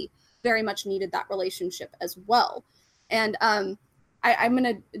he very much needed that relationship as well. And I'm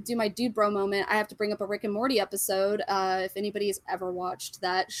going to do my dude bro moment. I have to bring up a Rick and Morty episode. If anybody has ever watched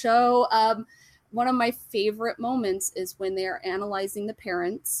that show, one of my favorite moments is when they're analyzing the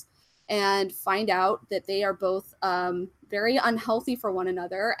parents and find out that they are both very unhealthy for one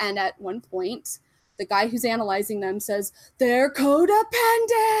another. And at one point, the guy who's analyzing them says, "They're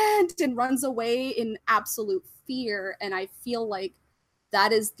codependent," and runs away in absolute fear. And I feel like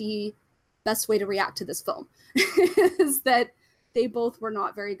that is the best way to react to this film, is that they both were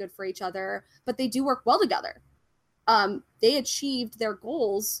not very good for each other, but they do work well together. They achieved their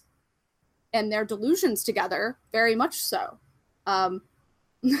goals and their delusions together, very much so.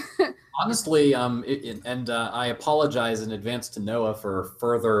 Honestly, I apologize in advance to Noah for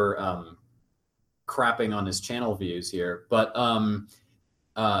further crapping on his channel views here, but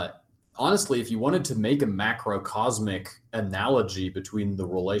honestly, if you wanted to make a macrocosmic analogy between the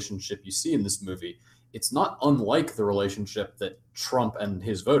relationship you see in this movie, it's not unlike the relationship that Trump and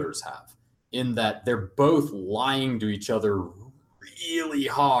his voters have, in that they're both lying to each other really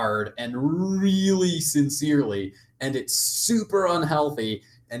hard and really sincerely, and it's super unhealthy,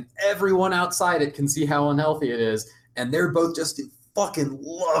 and everyone outside it can see how unhealthy it is, and they're both just fucking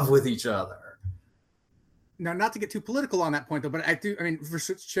love with each other. Now, not to get too political on that point, though, but I mean, for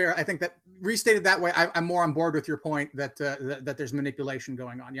Chair, I think that restated that way, I'm more on board with your point that that there's manipulation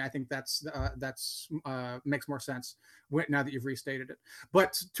going on. Yeah, I think that's makes more sense now that you've restated it.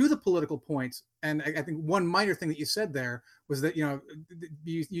 But to the political point, and I think one minor thing that you said there was that, you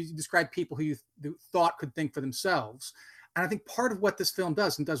described people who you thought could think for themselves. And I think part of what this film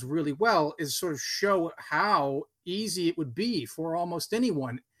does, and does really well, is sort of show how easy it would be for almost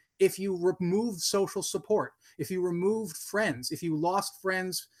anyone if you removed social support, if you removed friends, if you lost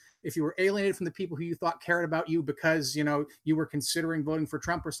friends, if you were alienated from the people who you thought cared about you because, you were considering voting for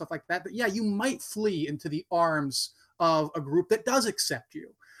Trump or stuff like that, yeah, you might flee into the arms of a group that does accept you,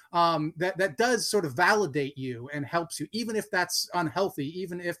 that does sort of validate you and helps you, even if that's unhealthy,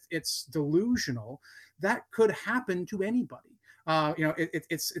 even if it's delusional. That could happen to anybody.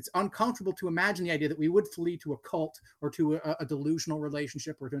 It's uncomfortable to imagine the idea that we would flee to a cult or to a delusional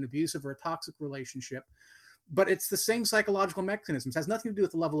relationship or to an abusive or a toxic relationship. But it's the same psychological mechanisms. It has nothing to do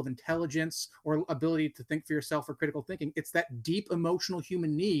with the level of intelligence or ability to think for yourself or critical thinking. It's that deep emotional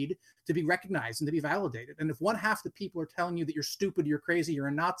human need to be recognized and to be validated. And if one half the people are telling you that you're stupid, you're crazy, you're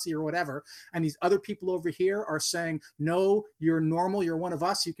a Nazi or whatever, and these other people over here are saying, no, you're normal, you're one of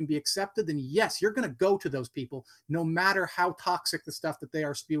us, you can be accepted, then yes, you're going to go to those people, no matter how toxic the stuff that they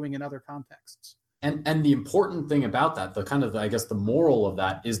are spewing in other contexts. And the important thing about that, the kind of, I guess, the moral of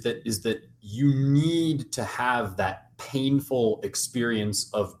that is that you need to have that painful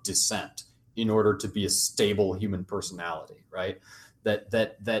experience of dissent in order to be a stable human personality, right?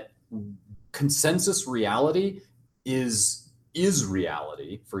 That consensus reality is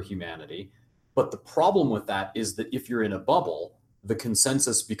reality for humanity, but the problem with that is that if you're in a bubble, the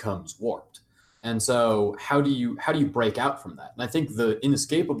consensus becomes warped. And so how do you break out from that? And I think the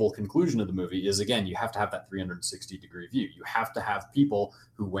inescapable conclusion of the movie is, again, you have to have that 360-degree view. You have to have people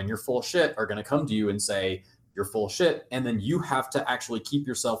who, when you're full of shit, are going to come to you and say, you're full of shit. And then you have to actually keep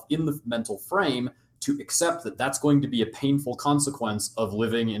yourself in the mental frame to accept that that's going to be a painful consequence of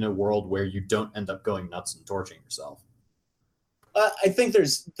living in a world where you don't end up going nuts and torching yourself. I think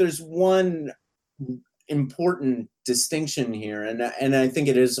there's one important distinction here, and I think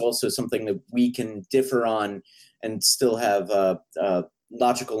it is also something that we can differ on and still have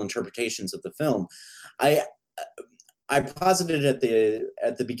logical interpretations of the film. I posited at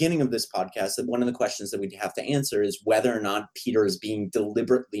the beginning of this podcast that one of the questions that we'd have to answer is whether or not Peter is being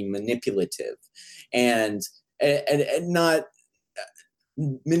deliberately manipulative, and not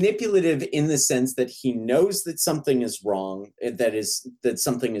manipulative in the sense that he knows that something is wrong, that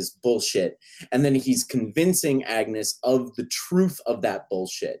something is bullshit, and then he's convincing Agnes of the truth of that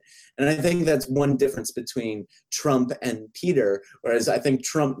bullshit. And I think that's one difference between Trump and Peter, whereas I think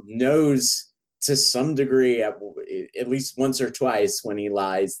Trump knows to some degree, at least once or twice when he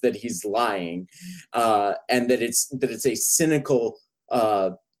lies, that he's lying, and that it's a cynical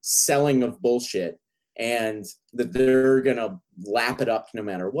selling of bullshit, and that they're going to lap it up no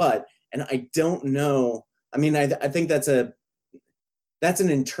matter what. And I don't know. I mean, I think that's an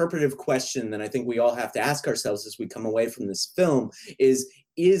interpretive question that I think we all have to ask ourselves as we come away from this film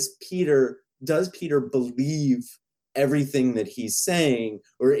does Peter believe everything that he's saying,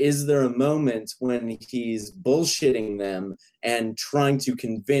 or is there a moment when he's bullshitting them and trying to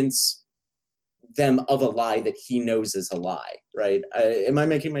convince them of a lie that he knows is a lie, right? Am I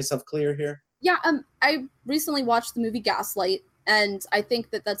making myself clear here? Yeah, I recently watched the movie Gaslight, and I think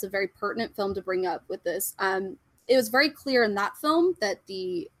that that's a very pertinent film to bring up with this. It was very clear in that film that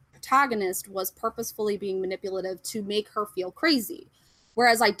the protagonist was purposefully being manipulative to make her feel crazy,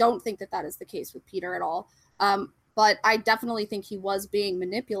 whereas I don't think that that is the case with Peter at all. But I definitely think he was being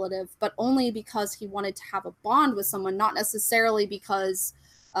manipulative, but only because he wanted to have a bond with someone, not necessarily because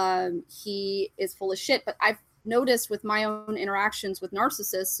he is full of shit. But I've noticed with my own interactions with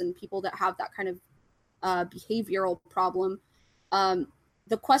narcissists and people that have that kind of behavioral problem,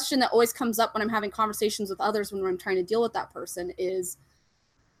 the question that always comes up when I'm having conversations with others when I'm trying to deal with that person is,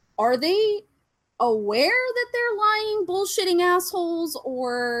 are they aware that they're lying, bullshitting assholes,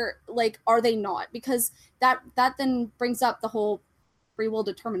 or like, are they not? Because that then brings up the whole free will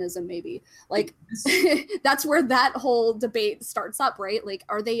determinism, maybe. Like, that's where that whole debate starts up, right? Like,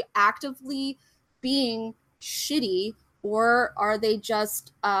 are they actively being shitty, or are they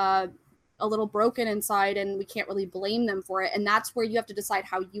just a little broken inside and we can't really blame them for it? And that's where you have to decide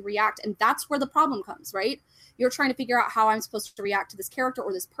how you react. And that's where the problem comes, right? You're trying to figure out how I'm supposed to react to this character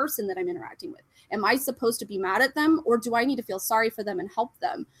or this person that I'm interacting with. Am I supposed to be mad at them, or do I need to feel sorry for them and help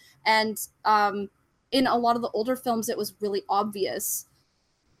them? And in a lot of the older films, it was really obvious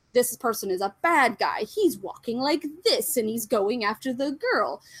this person is a bad guy. He's walking like this and he's going after the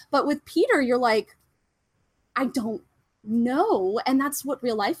girl. But with Peter, you're like, I don't know. And that's what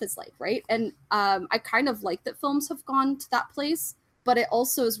real life is like, right? And I kind of like that films have gone to that place, but it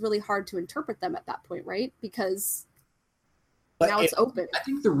also is really hard to interpret them at that point, right? Because now it's open. I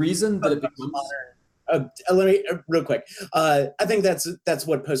think the reason that it becomes... let me real quick. I think that's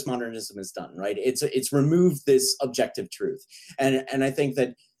what postmodernism has done, right? It's removed this objective truth, and I think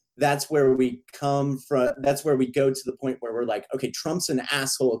that's where we come from. That's where we go to the point where we're like, okay, Trump's an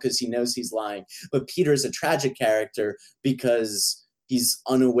asshole because he knows he's lying, but Peter's a tragic character because he's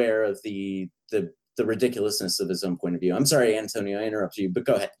unaware of the ridiculousness of his own point of view. I'm sorry, Antonio, I interrupted you, but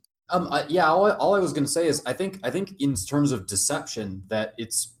go ahead. Yeah, all I was going to say is I think in terms of deception that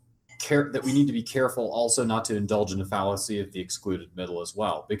that we need to be careful also not to indulge in the fallacy of the excluded middle as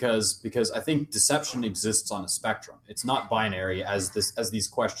well, because I think deception exists on a spectrum. It's not binary as these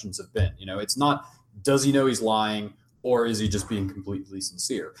questions have been. It's not, does he know he's lying or is he just being completely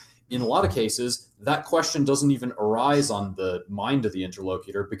sincere? In a lot of cases, that question doesn't even arise on the mind of the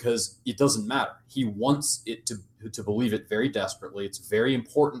interlocutor because it doesn't matter. He wants it to believe it very desperately. It's very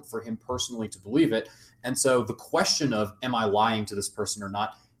important for him personally to believe it. And so the question of, am I lying to this person or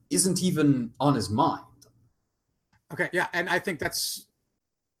not, isn't even on his mind. Okay, yeah, and I think it's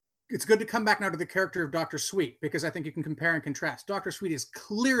good to come back now to the character of Dr. Sweet, because I think you can compare and contrast. Dr. Sweet is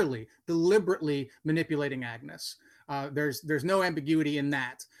clearly, deliberately manipulating Agnes. There's no ambiguity in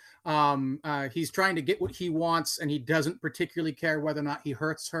that. He's trying to get what he wants, and he doesn't particularly care whether or not he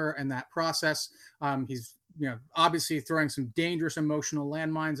hurts her in that process. He's obviously throwing some dangerous emotional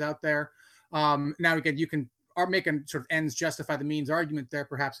landmines out there. Now again, you can make a sort of ends justify the means argument there,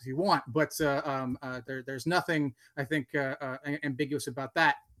 perhaps, if you want, but there's nothing, I think, ambiguous about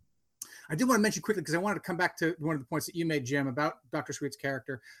that. I did want to mention quickly, because I wanted to come back to one of the points that you made, Jim, about Dr. Sweet's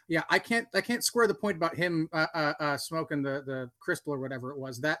character. Yeah, I can't square the point about him smoking the crystal or whatever it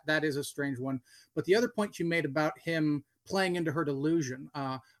was. That is a strange one. But the other point you made about him playing into her delusion,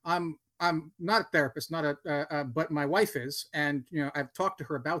 I'm not a therapist, but my wife is, and I've talked to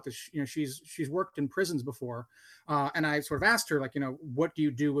her about this. She's worked in prisons before, and I sort of asked her, like, what do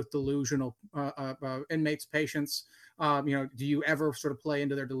you do with delusional inmates, patients? Do you ever sort of play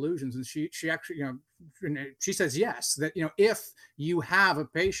into their delusions? And she actually, she says yes. That if you have a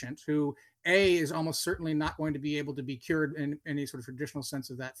patient who is almost certainly not going to be able to be cured in any sort of traditional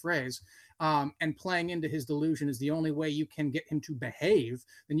sense of that phrase, and playing into his delusion is the only way you can get him to behave,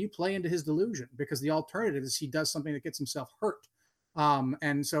 then you play into his delusion, because the alternative is he does something that gets himself hurt.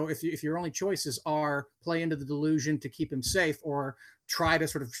 And so if your only choices are play into the delusion to keep him safe, or try to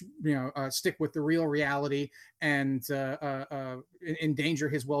sort of stick with the real reality and endanger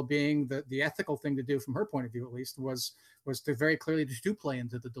his well-being, the ethical thing to do from her point of view, at least, was to very clearly just do play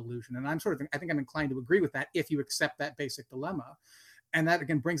into the delusion. And I think I'm inclined to agree with that if you accept that basic dilemma. And that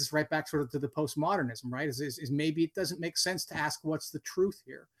again brings us right back sort of to the postmodernism, right? Is maybe it doesn't make sense to ask what's the truth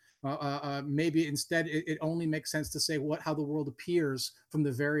here. Maybe instead it only makes sense to say how the world appears from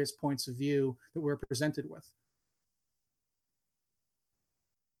the various points of view that we're presented with.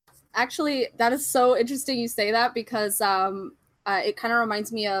 Actually, that is so interesting you say that, because it kind of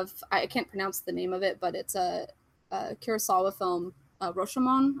reminds me of, I can't pronounce the name of it, but it's a Kurosawa film,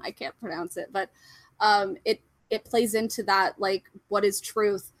 Rashomon. I can't pronounce it, but it plays into that, like, what is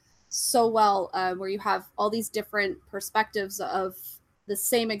truth so well, where you have all these different perspectives of the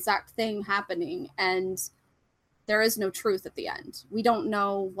same exact thing happening, and there is no truth at the end. We don't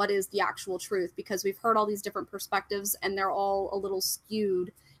know what is the actual truth, because we've heard all these different perspectives and they're all a little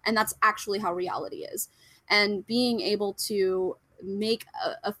skewed, and that's actually how reality is. And being able to make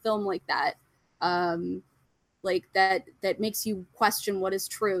a film like that, that makes you question what is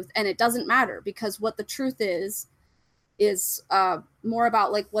truth, and it doesn't matter, because what the truth is more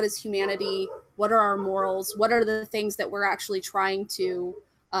about, like, what is humanity, what are our morals, what are the things that we're actually trying to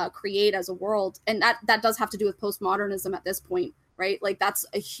create as a world. And that does have to do with postmodernism at this point, right? Like, that's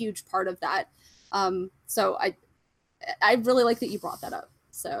a huge part of that. So I really like that you brought that up.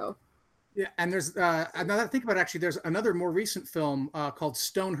 So yeah, and there's now that I think about it, actually, there's another more recent film called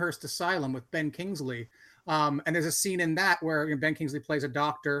Stonehurst Asylum with Ben Kingsley, and there's a scene in that where Ben Kingsley plays a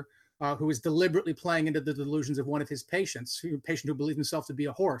doctor who is deliberately playing into the delusions of one of his patients, a patient who believes himself to be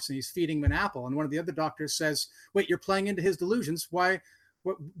a horse, and he's feeding him an apple. And one of the other doctors says, "Wait, you're playing into his delusions? Why?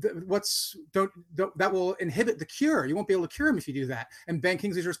 That will inhibit the cure. You won't be able to cure him if you do that." And Ben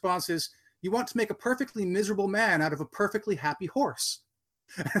Kingsley's response is, "You want to make a perfectly miserable man out of a perfectly happy horse."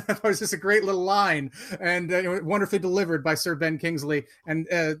 That was just a great little line, and wonderfully delivered by Sir Ben Kingsley. And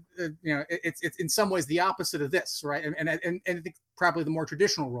it's in some ways the opposite of this, right? And I think probably the more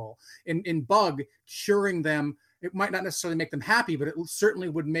traditional role in Bug, curing them. It might not necessarily make them happy, but it certainly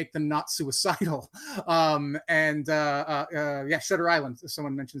would make them not suicidal. Shutter Island,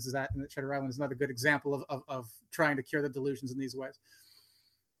 someone mentions that, and that Shutter Island is another good example of trying to cure the delusions in these ways.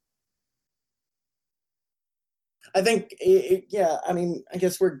 I think, I mean, I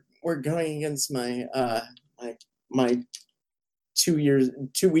guess we're going against my my 2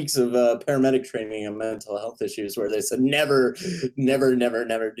 weeks of paramedic training on mental health issues, where they said never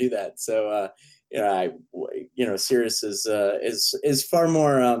do that. So Cyrus is far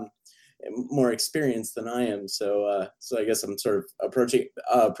more experienced than I am. So I guess I'm sort of approaching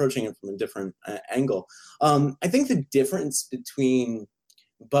it from a different angle. I think the difference between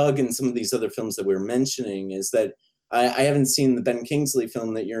Bug and some of these other films that we're mentioning is that I haven't seen the Ben Kingsley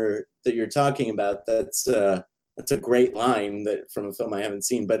film that you're talking about. That's a great line from a film I haven't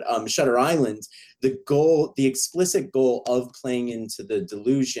seen. But Shutter Island, the explicit goal of playing into the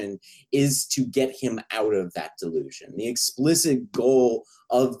delusion is to get him out of that delusion. The explicit goal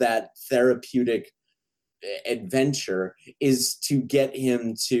of that therapeutic adventure is to get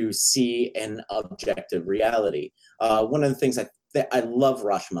him to see an objective reality. One of the things I love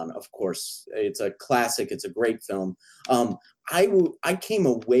Rashomon, of course. It's a classic. It's a great film. I came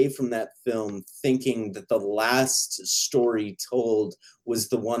away from that film thinking that the last story told was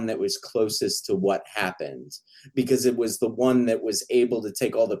the one that was closest to what happened, because it was the one that was able to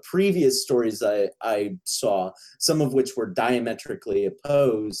take all the previous stories I saw, some of which were diametrically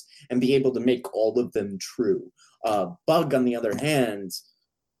opposed, and be able to make all of them true. Bug, on the other hand,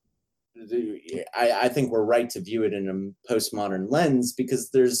 I think we're right to view it in a postmodern lens, because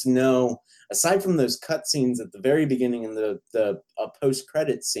there's no, aside from those cutscenes at the very beginning and the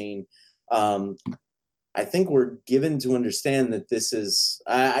post-credit scene, I think we're given to understand that this is,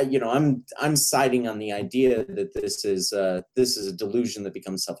 I'm siding on the idea that this is a delusion that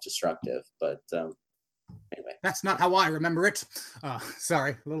becomes self-destructive. But anyway, that's not how I remember it.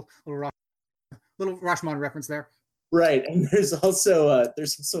 Sorry, little Rashomon reference there. Right, and there's also a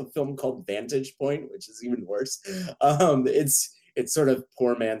film called Vantage Point, which is even worse. It's sort of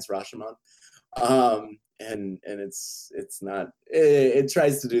poor man's Rashomon, and it's not. It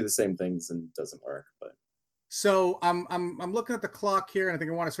tries to do the same things and doesn't work. But so I'm looking at the clock here, and I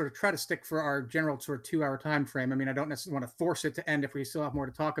think I want to sort of try to stick for our general sort of 2-hour time frame. I mean, I don't necessarily want to force it to end if we still have more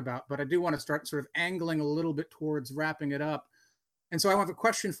to talk about, but I do want to start sort of angling a little bit towards wrapping it up. And so I have a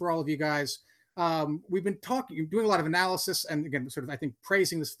question for all of you guys. We've been doing a lot of analysis, and again, sort of, I think,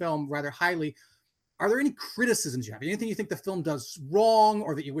 praising this film rather highly. Are there any criticisms you have? Anything you think the film does wrong,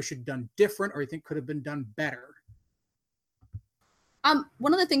 or that you wish it had done different, or you think could have been done better?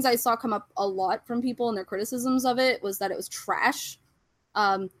 One of the things I saw come up a lot from people in their criticisms of it was that it was trash.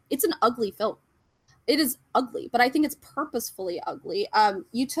 It's an ugly film. It is ugly, but I think it's purposefully ugly.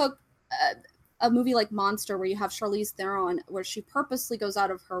 You took a movie like Monster, where you have Charlize Theron, where she purposely goes out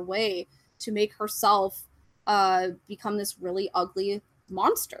of her way to make herself become this really ugly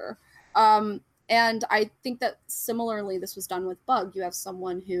monster. And I think that similarly, this was done with Bug. You have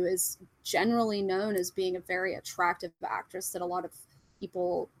someone who is generally known as being a very attractive actress that a lot of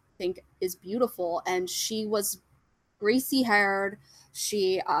people think is beautiful. And she was greasy haired.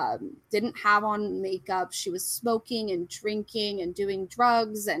 She didn't have on makeup. She was smoking and drinking and doing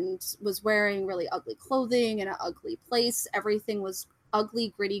drugs and was wearing really ugly clothing in an ugly place. Everything was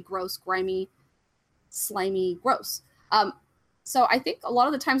ugly, gritty, gross, grimy, slimy, gross. So I think a lot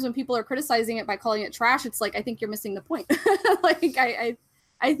of the times when people are criticizing it by calling it trash, it's like, I think you're missing the point.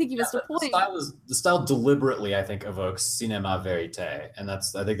 I think you missed a point. The style deliberately, I think, evokes cinema verite, and I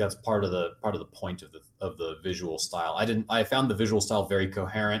think that's part of the point of the visual style. I found the visual style very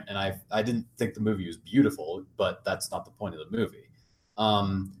coherent, and I didn't think the movie was beautiful, but that's not the point of the movie.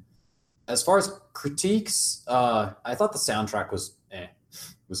 As far as critiques, I thought the soundtrack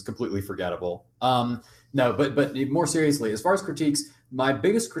was completely forgettable. No, but more seriously, as far as critiques, my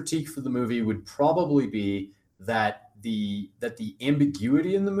biggest critique for the movie would probably be that the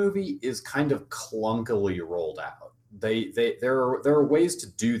ambiguity in the movie is kind of clunkily rolled out. There are ways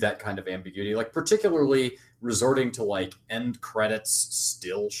to do that kind of ambiguity, like particularly resorting to like end credits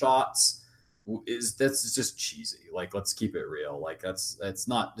still shots. That's just cheesy. Like, let's keep it real. Like, it's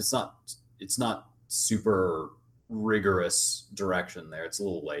not super rigorous direction there. It's a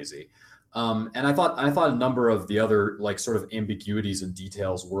little lazy. And I thought a number of the other like sort of ambiguities and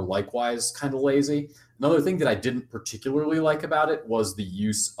details were likewise kind of lazy. Another thing that I didn't particularly like about it was the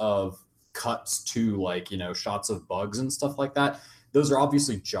use of cuts to, like, shots of bugs and stuff like that. those are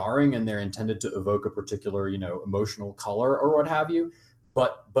obviously jarring and they're intended to evoke a particular, emotional color or what have you.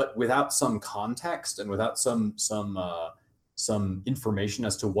 But without some context and without some information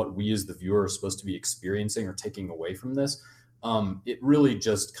as to what we as the viewer are supposed to be experiencing or taking away from this, it really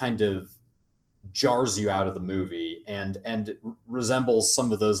just kind of jars you out of the movie and resembles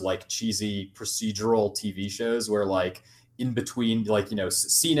some of those like cheesy procedural TV shows where like in between, like,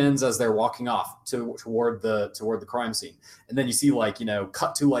 scene ends as they're walking off toward the crime scene, and then you see like,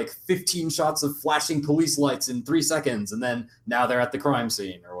 cut to like 15 shots of flashing police lights in 3 seconds, and then now they're at the crime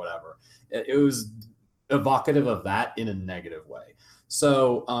scene or whatever. It was evocative of that in a negative way.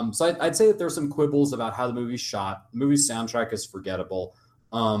 So I'd say that there's some quibbles about how the movie's shot. The movie's soundtrack is forgettable.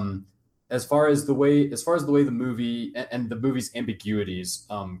 As far as the way the movie and the movie's ambiguities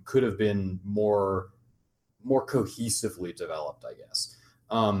could have been more cohesively developed, I guess.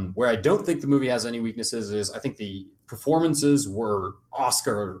 Where I don't think the movie has any weaknesses is I think the performances were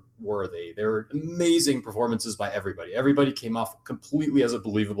Oscar worthy. They were amazing performances by everybody. Everybody came off completely as a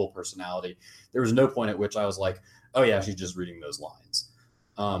believable personality. There was no point at which I was like, oh yeah, she's just reading those lines.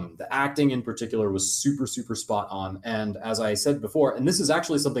 The acting in particular was super, super spot on. And as I said before, and this is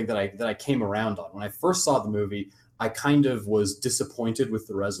actually something that I came around on. When I first saw the movie, I kind of was disappointed with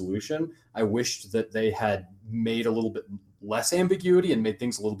the resolution. I wished that they had made a little bit less ambiguity and made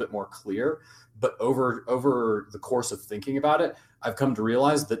things a little bit more clear. But over the course of thinking about it, I've come to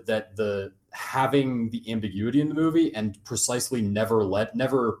realize that the having the ambiguity in the movie and precisely never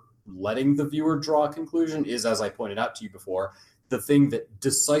letting the viewer draw a conclusion is, as I pointed out to you before, the thing that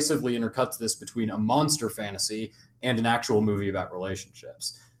decisively intercuts this between a monster fantasy and an actual movie about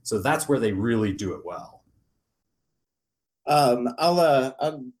relationships. So that's where they really do it well.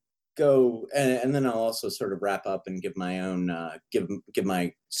 I'll go and then I'll also sort of wrap up and give my own give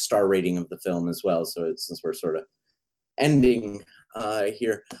my star rating of the film as well. So since we're sort of ending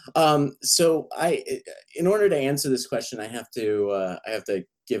here, so in order to answer this question, I have to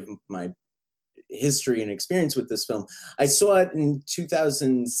give my history and experience with this film. I saw it in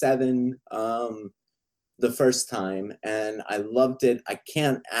 2007 the first time, and I loved it. I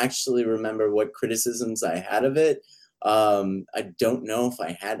can't actually remember what criticisms I had of it. I don't know if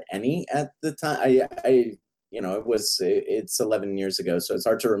I had any at the time. It's 11 years ago, so it's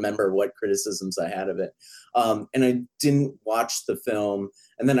hard to remember what criticisms I had of it. And I didn't watch the film,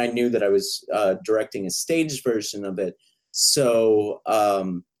 and then I knew that I was directing a staged version of it. So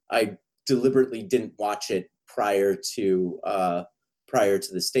I deliberately didn't watch it prior to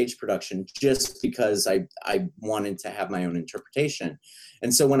the stage production, just because I wanted to have my own interpretation.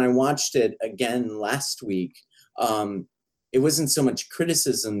 And so when I watched it again last week, it wasn't so much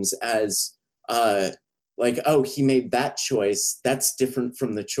criticisms as like, oh, he made that choice. That's different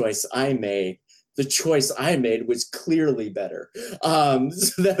from the choice I made. The choice I made was clearly better. So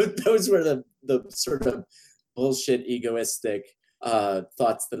those were the sort of bullshit, egoistic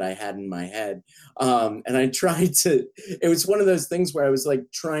thoughts that I had in my head. And I tried to, it was one of those things where I was like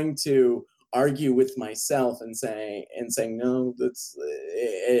trying to argue with myself and saying, no, that's,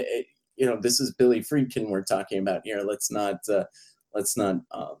 this is Billy Friedkin we're talking about here. Let's not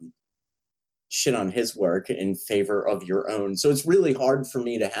shit on his work in favor of your own. So it's really hard for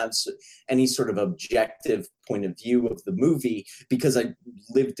me to have any sort of objective point of view of the movie, because I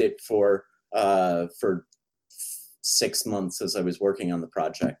lived it for 6 months as I was working on the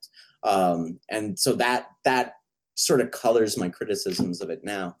project. And so that sort of colors my criticisms of it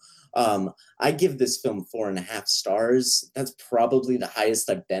now. I give this film 4.5 stars. That's probably the highest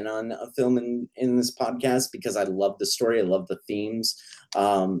I've been on a film in this podcast, because I love the story. I love the themes.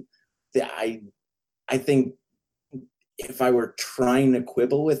 I think if I were trying to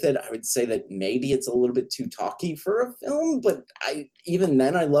quibble with it, I would say that maybe it's a little bit too talky for a film, but even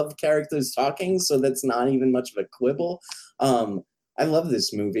then I love characters talking, so that's not even much of a quibble. I love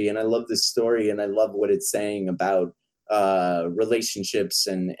this movie, and I love this story, and I love what it's saying about relationships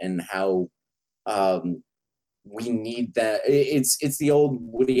and how we need that. It's the old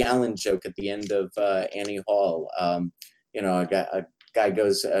Woody Allen joke at the end of Annie Hall. A guy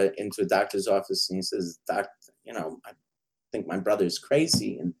goes into a doctor's office and he says, "Doc, I think my brother's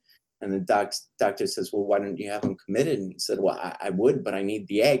crazy." And the doctor says, "Well, why don't you have him committed?" And he said, "Well, I would, but I need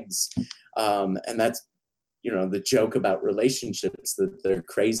the eggs." And that's, the joke about relationships, that they're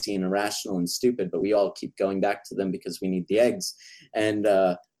crazy and irrational and stupid, but we all keep going back to them because we need the eggs. And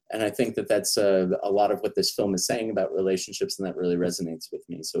I think that that's a lot of what this film is saying about relationships, and that really resonates with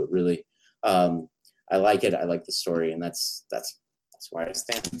me. So it really, I like it. I like the story, and that's where I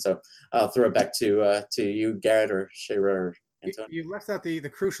stand. So I'll throw it back to you, Garrett or Shayra, or Antonio? You left out the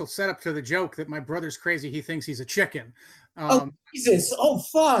crucial setup to the joke that my brother's crazy. He thinks he's a chicken. Oh, Jesus. Oh,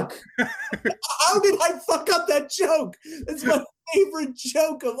 fuck. How did I fuck up that joke? It's my favorite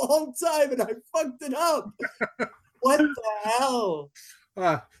joke of all time, and I fucked it up. What the hell?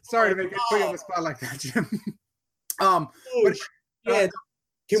 Sorry to make it put you on the spot like that, Jim. Yeah.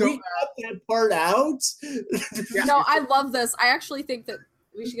 Can we cut that part out? Yeah. No, I love this. I actually think that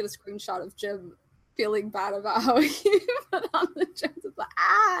we should get a screenshot of Jim feeling bad about how he put on the jokes. It's like,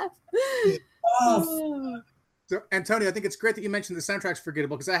 So, Antonio, I think it's great that you mentioned the soundtrack's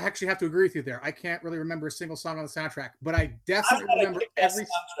forgettable, because I actually have to agree with you there. I can't really remember a single song on the soundtrack, but I definitely remember every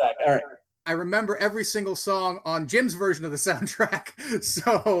soundtrack. All right. I remember every single song on Jim's version of the soundtrack.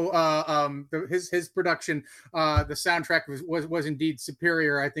 So his production, the soundtrack was indeed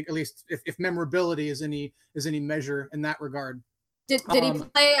superior. I think, at least if memorability is any measure in that regard. Did he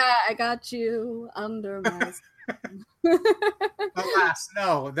play "I Got You Under My"? Alas,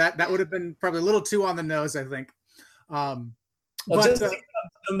 no. That would have been probably a little too on the nose, I think. I'll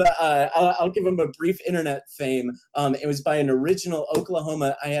give him a brief internet fame. It was by an original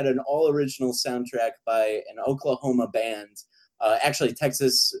Oklahoma. I had an all original soundtrack by an Oklahoma band, actually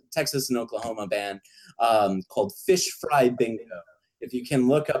Texas and Oklahoma band, called Fish Fry Bingo. If you can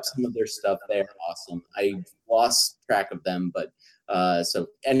look up some of their stuff, they're awesome. I lost track of them, but so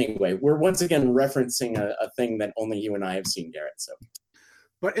anyway, we're once again referencing a thing that only you and I have seen, Garrett. So.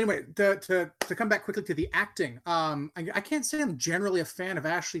 But anyway, to come back quickly to the acting, I can't say I'm generally a fan of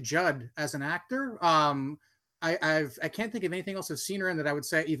Ashley Judd as an actor. I can't think of anything else I've seen her in that I would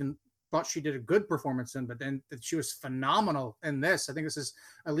say even thought she did a good performance in, but then that she was phenomenal in this. I think this is,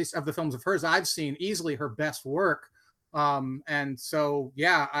 at least of the films of hers I've seen, easily her best work. And so,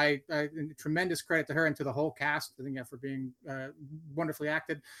 yeah, I tremendous credit to her and to the whole cast, I think, for being wonderfully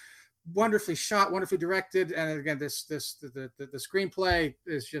acted, wonderfully shot, wonderfully directed, and again, the screenplay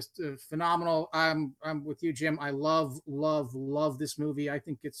is just phenomenal. I'm with you, Jim. I love this movie. I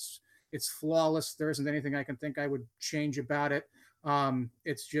think it's flawless. There isn't anything I can think I would change about it.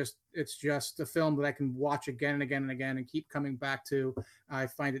 It's just a film that I can watch again and again and again and keep coming back to. I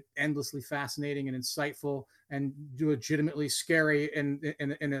find it endlessly fascinating and insightful and legitimately scary in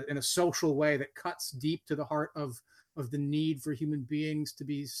a social way that cuts deep to the heart of the need for human beings to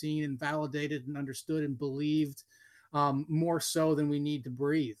be seen and validated and understood and believed, more so than we need to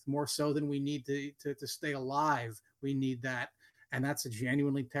breathe, more so than we need to stay alive. We need that. And that's a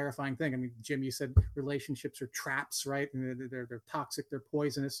genuinely terrifying thing. I mean, Jim, you said relationships are traps, right? And they're toxic, they're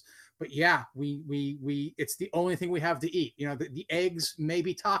poisonous. But yeah, we it's the only thing we have to eat. You know, the eggs may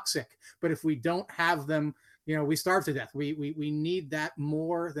be toxic, but if we don't have them, you know, we starve to death. We need that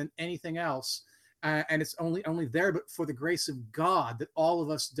more than anything else. And it's only there, but for the grace of God, that all of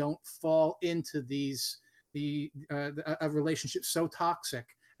us don't fall into a relationship so toxic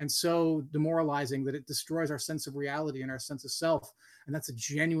and so demoralizing that it destroys our sense of reality and our sense of self. And that's a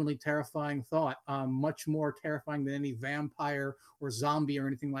genuinely terrifying thought, much more terrifying than any vampire or zombie or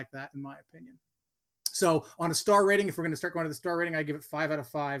anything like that, in my opinion. So on a star rating, if we're going to start going to the star rating, I give it 5 out of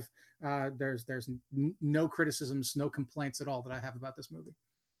 5. There's no criticisms, no complaints at all that I have about this movie.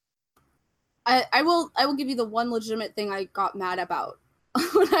 I will give you the one legitimate thing I got mad about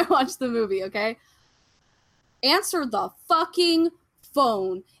when I watched the movie, okay? Answer the fucking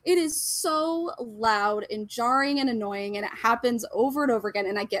phone. It is so loud and jarring and annoying, and it happens over and over again,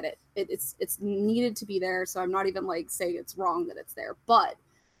 and I get it. It's needed to be there, so I'm not even like saying it's wrong that it's there. But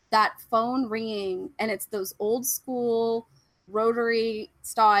that phone ringing, and it's those old school rotary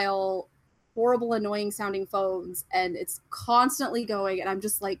style, horrible, annoying sounding phones, and it's constantly going, and I'm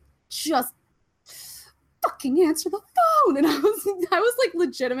just like, just fucking answer the phone. And I was like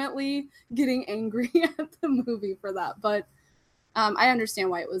legitimately getting angry at the movie for that. But I understand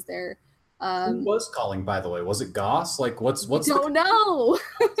why it was there. Who was calling, by the way? Was it Goss? Like, what's don't know.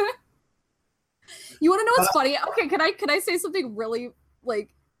 You want to know what's funny? Okay, can I say something really, like,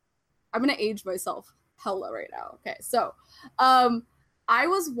 I'm gonna age myself hella right now. Okay, so I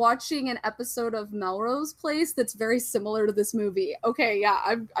was watching an episode of Melrose Place that's very similar to this movie. Okay, yeah,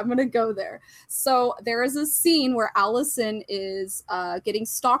 I'm gonna go there. So there is a scene where Allison is getting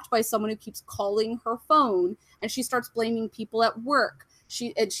stalked by someone who keeps calling her phone, and she starts blaming people at work.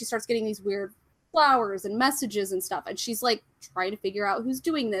 She starts getting these weird flowers and messages and stuff, and she's like trying to figure out who's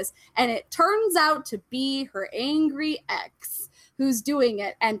doing this, and it turns out to be her angry ex who's doing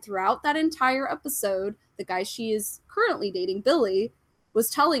it. And throughout that entire episode, the guy she is currently dating, Billy, was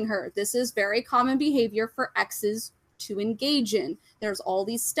telling her this is very common behavior for exes to engage in. There's all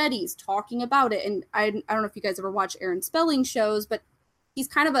these studies talking about it. And I don't know if you guys ever watch Aaron Spelling shows, but he's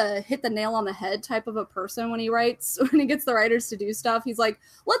kind of a hit the nail on the head type of a person when he writes. When he gets the writers to do stuff, he's like,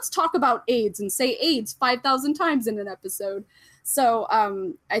 let's talk about AIDS and say AIDS 5,000 times in an episode. So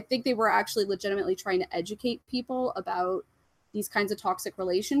I think they were actually legitimately trying to educate people about these kinds of toxic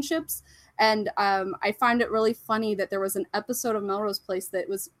relationships. And I find it really funny that there was an episode of Melrose Place that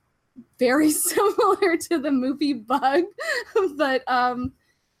was very similar to the movie Bug, but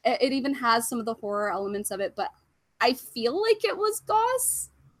it even has some of the horror elements of it, but I feel like it was Goss,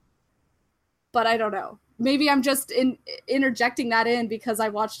 but I don't know. Maybe I'm just interjecting that in because I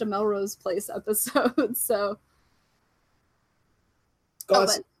watched a Melrose Place episode. So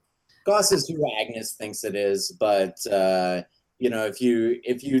Goss is who Agnes thinks it is, but you know, if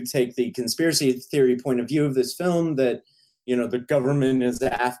you take the conspiracy theory point of view of this film, that you know the government is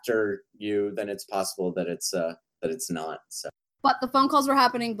after you, then it's possible that it's not. So, but the phone calls were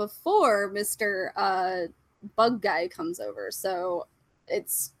happening before Mr. Bug guy comes over, so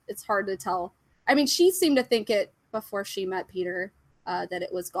it's hard to tell. I mean, she seemed to think it before she met Peter that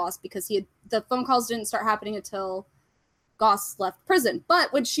it was Goss, because the phone calls didn't start happening until Goss left prison.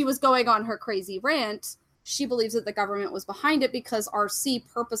 But when she was going on her crazy rant, she believes that the government was behind it because RC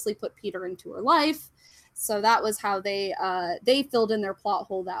purposely put Peter into her life. So that was how they filled in their plot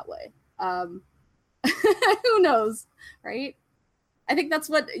hole that way. Who knows, right? I think that's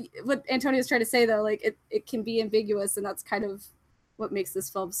what Antonio's trying to say, though. Like, it can be ambiguous, and that's kind of what makes this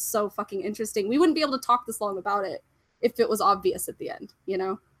film so fucking interesting. We wouldn't be able to talk this long about it if it was obvious at the end, you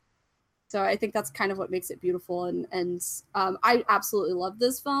know? So I think that's kind of what makes it beautiful, and I absolutely love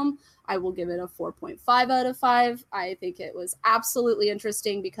this film. I will give it a 4.5 out of 5. I think it was absolutely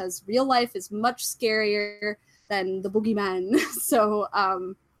interesting because real life is much scarier than the boogeyman. So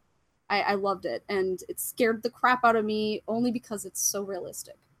I loved it, and it scared the crap out of me only because it's so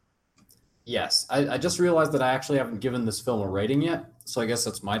realistic. Yes, I just realized that I actually haven't given this film a rating yet, so I guess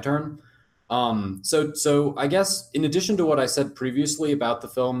that's my turn. So I guess in addition to what I said previously about the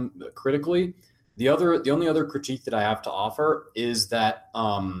film critically, the only other critique that I have to offer is that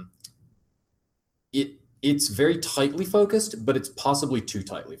it's very tightly focused, but it's possibly too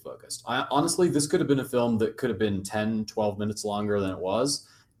tightly focused. Honestly, this could have been a film that could have been 10, 12 minutes longer than it was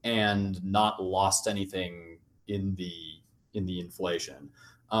and not lost anything in the inflation.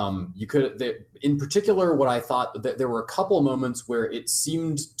 You could, in particular, what I thought that there were a couple moments where it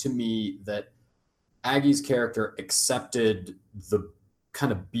seemed to me that Aggie's character accepted the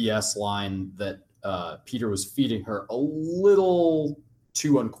kind of BS line that Peter was feeding her a little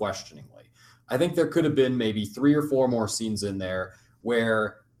too unquestioningly. I think there could have been maybe 3 or 4 more scenes in there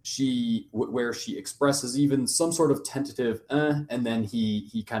where she expresses even some sort of tentative and then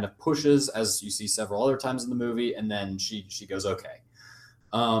he kind of pushes, as you see several other times in the movie, and then she goes okay.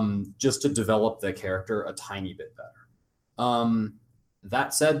 Just to develop the character a tiny bit better.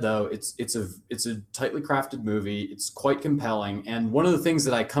 That said, though, it's a tightly crafted movie. It's quite compelling, and one of the things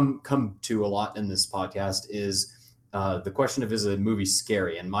that I come to a lot in this podcast is the question of, is a movie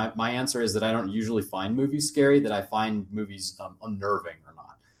scary? And my answer is that I don't usually find movies scary. That I find movies unnerving or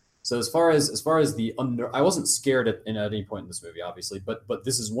not. So as far as I wasn't scared at any point in this movie, obviously, but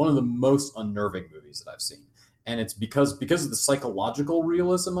this is one of the most unnerving movies that I've seen. And it's because of the psychological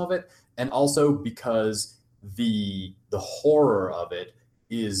realism of it, and also because the horror of it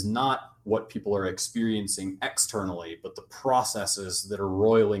is not what people are experiencing externally, but the processes that are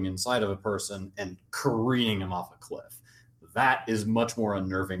roiling inside of a person and careening him off a cliff. That is much more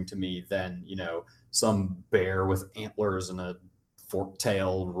unnerving to me than, you know, some bear with antlers and a forked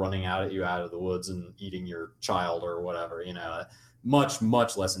tail running out at you out of the woods and eating your child or whatever, you know, much,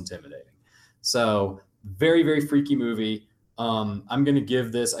 much less intimidating. So very, very freaky movie. I'm going to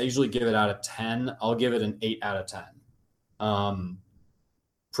give this, I usually give it out of 10. I'll give it an 8 out of 10.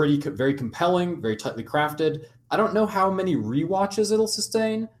 Very compelling, very tightly crafted. I don't know how many rewatches it'll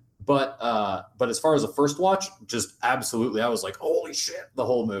sustain, but as far as a first watch, just absolutely, I was like, holy shit, the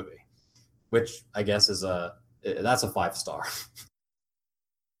whole movie, which I guess that's a 5-star.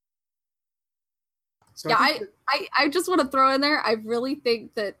 So yeah, I just want to throw in there, I really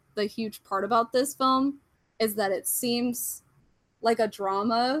think that the huge part about this film is that it seems like a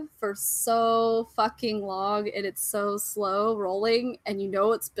drama for so fucking long, and it's so slow rolling, and you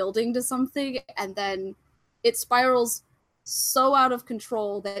know it's building to something, and then it spirals so out of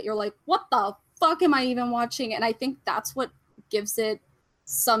control that you're like, what the fuck am I even watching? And I think that's what gives it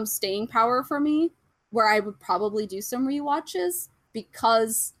some staying power for me, where I would probably do some rewatches,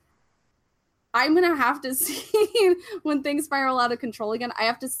 because I'm gonna have to see when things spiral out of control again. I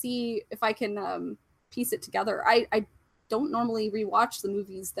have to see if I can piece it together. I don't normally rewatch the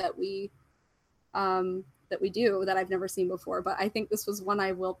movies that we that we do that I've never seen before, but I think this was one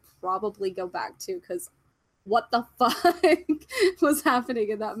I will probably go back to because what the fuck was happening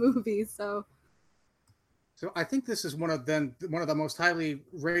in that movie? So I think this is one of the most highly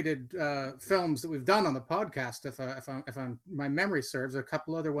rated films that we've done on the podcast. If my memory serves, a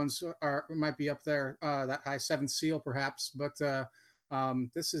couple other ones might be up there. That high Seventh Seal, perhaps, but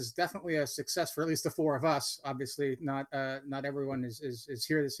this is definitely a success for at least the four of us. Obviously, not everyone is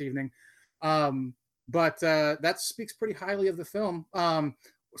here this evening, but that speaks pretty highly of the film.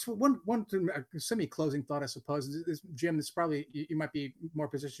 So one semi-closing thought, I suppose, is, Jim, this probably you might be more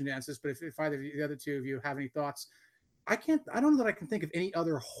positioned to answer this, but if either the other two of you have any thoughts, I don't know that I can think of any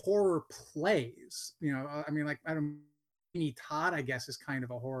other horror plays. You know, I mean, like Sweeney Todd, I guess, is kind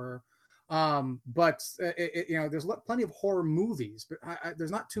of a horror, but you know, there's plenty of horror movies, but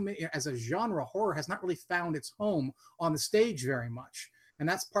there's not too many. As a genre, horror has not really found its home on the stage very much, and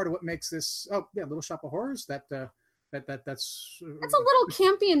that's part of what makes this. Oh yeah, Little Shop of Horrors. That's a little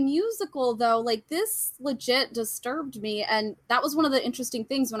campy and musical though. Like, this legit disturbed me, and that was one of the interesting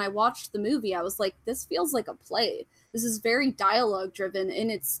things when I watched the movie. I was like, this feels like a play. This is very dialogue driven, and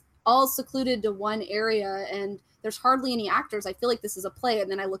it's all secluded to one area, and there's hardly any actors. I feel like this is a play,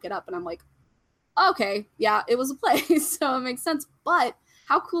 and then I look it up and I'm like, okay, yeah, it was a play. So it makes sense. But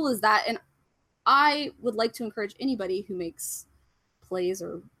how cool is that? And I would like to encourage anybody who makes plays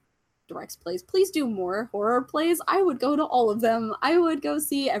or directs plays, please do more horror plays. I would go to all of them. I would go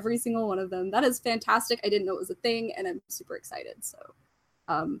see every single one of them. That is fantastic. I didn't know it was a thing, and I'm super excited. So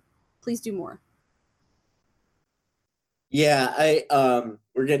please do more. Yeah,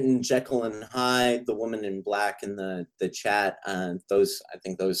 we're getting Jekyll and Hyde, the Woman in Black in the chat. Those, I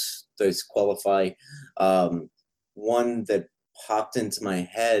think those qualify. One that popped into my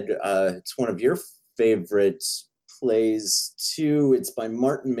head, it's one of your favorites plays too. It's by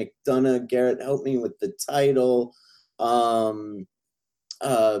Martin McDonagh. Garrett, help me with the title. Pillow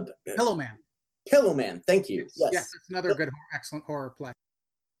Man. Pillow Man, thank you. Yes, it's another good, excellent horror play.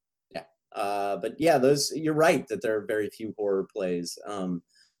 Yeah, but yeah, those, you're right that there are very few horror plays. And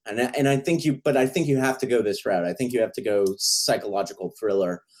I think you have to go this route. I think you have to go psychological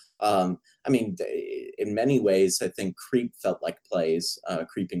thriller. I mean, in many ways, I think Creep felt like plays.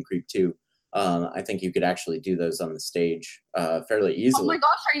 Creep and Creep 2. I think you could actually do those on the stage fairly easily. Oh my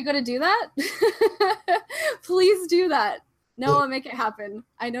gosh, are you going to do that? Please do that. Noah, make it happen.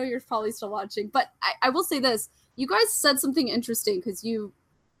 I know you're probably still watching, but I will say this. You guys said something interesting because you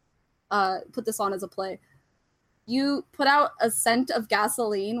put this on as a play. You put out a scent of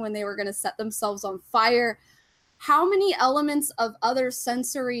gasoline when they were going to set themselves on fire. How many elements of other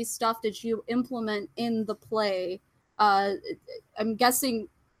sensory stuff did you implement in the play? I'm guessing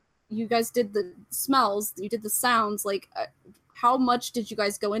you guys did the smells, you did the sounds. Like, how much did you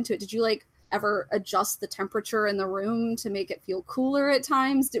guys go into it? Did you like ever adjust the temperature in the room to make it feel cooler at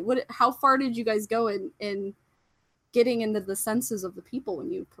times? How far did you guys go in getting into the senses of the people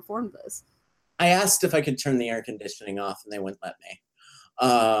when you performed this? I asked if I could turn the air conditioning off, and they wouldn't let me.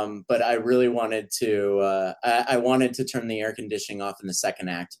 But I really wanted to. I wanted to turn the air conditioning off in the second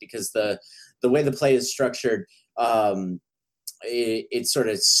act because the way the play is structured, it sort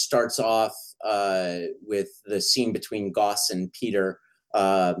of starts off with the scene between Goss and Peter,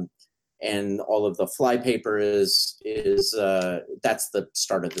 and all of the flypaper is that's the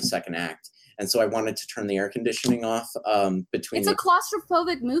start of the second act. And so I wanted to turn the air conditioning off between. It's a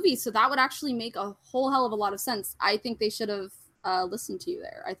claustrophobic movie, so that would actually make a whole hell of a lot of sense. I think they should have listened to you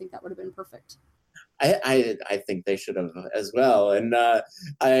there. I think that would have been perfect. I think they should have as well. And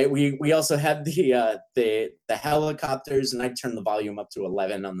we also had the helicopters, and I turned the volume up to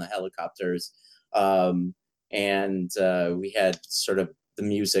 11 on the helicopters, and we had sort of the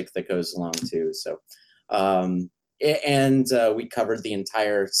music that goes along too. So. And we covered the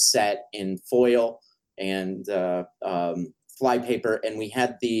entire set in foil and flypaper, and we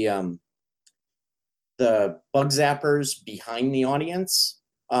had the bug zappers behind the audience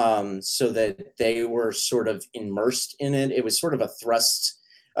so that they were sort of immersed in it. It was sort of a thrust.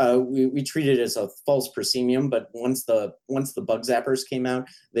 We treated it as a false proscenium, but once the bug zappers came out,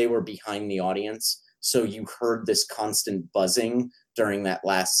 they were behind the audience. So you heard this constant buzzing during that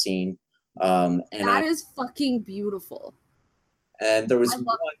last scene. And that is fucking beautiful. And there was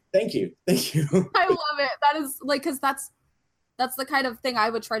thank you. I love it. That is like, because that's the kind of thing I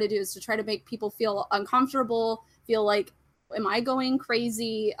would try to do, is to try to make people feel uncomfortable, feel like, am I going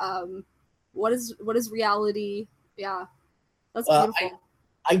crazy? What is reality? Yeah, that's beautiful.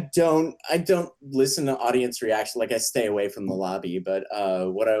 I don't listen to audience reaction. Like, I stay away from the lobby, but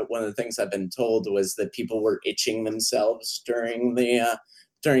one of the things I've been told was that people were itching themselves during the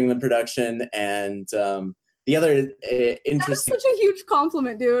production, and The other That is interesting. such a huge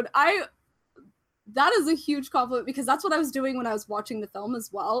compliment, dude. That is a huge compliment because that's what I was doing when I was watching the film as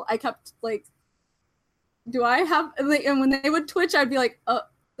well. I kept like, do I have? And when they would twitch, I'd be like, oh,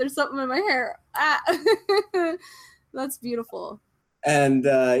 there's something in my hair. Ah. That's beautiful. And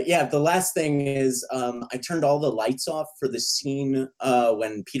yeah, the last thing is I turned all the lights off for the scene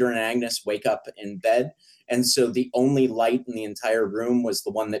when Peter and Agnes wake up in bed. And so the only light in the entire room was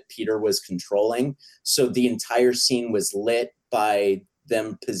the one that Peter was controlling. So the entire scene was lit by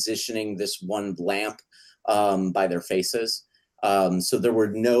them positioning this one lamp by their faces. So there were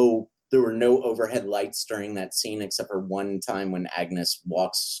no overhead lights during that scene except for one time when Agnes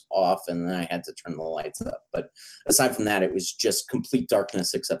walks off and then I had to turn the lights up. But aside from that, it was just complete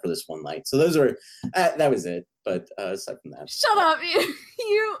darkness except for this one light. So those were, that was it. But aside from that. Shut up.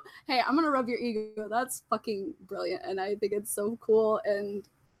 You, hey, I'm going to rub your ego. That's fucking brilliant. And I think it's so cool. And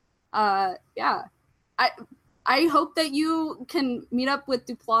yeah, I hope that you can meet up with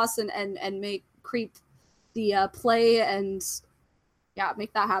Duplass and make Creep the play and yeah,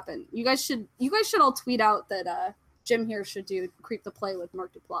 make that happen. You guys should all tweet out that Jim here should do Creep the play with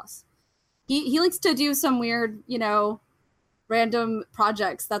Mark Duplass. He likes to do some weird, random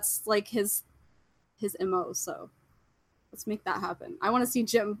projects. That's like his MO, so let's make that happen. I want to see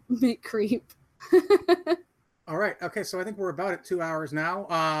Jim make Creep. All right. Okay. So I think we're about at 2 hours now.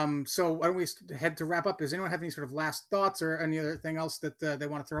 So why don't we head to wrap up? Does anyone have any sort of last thoughts or any other thing else that they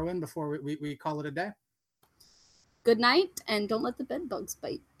want to throw in before we call it a day? Good night, and don't let the bed bugs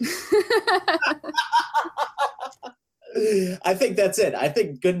bite. I think that's it. I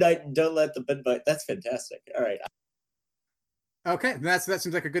think good night and don't let the bed bite. That's fantastic. All right. Okay, that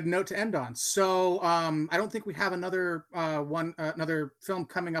seems like a good note to end on. So I don't think we have another another film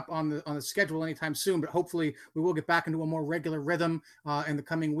coming up on the schedule anytime soon, but hopefully we will get back into a more regular rhythm in the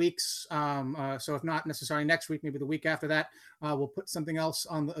coming weeks. So if not necessarily next week, maybe the week after that, we'll put something else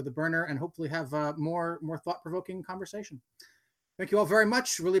on the burner and hopefully have more thought-provoking conversation. Thank you all very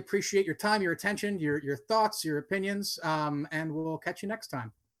much. Really appreciate your time, your attention, your thoughts, your opinions, and we'll catch you next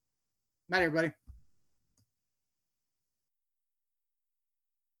time. Night, everybody.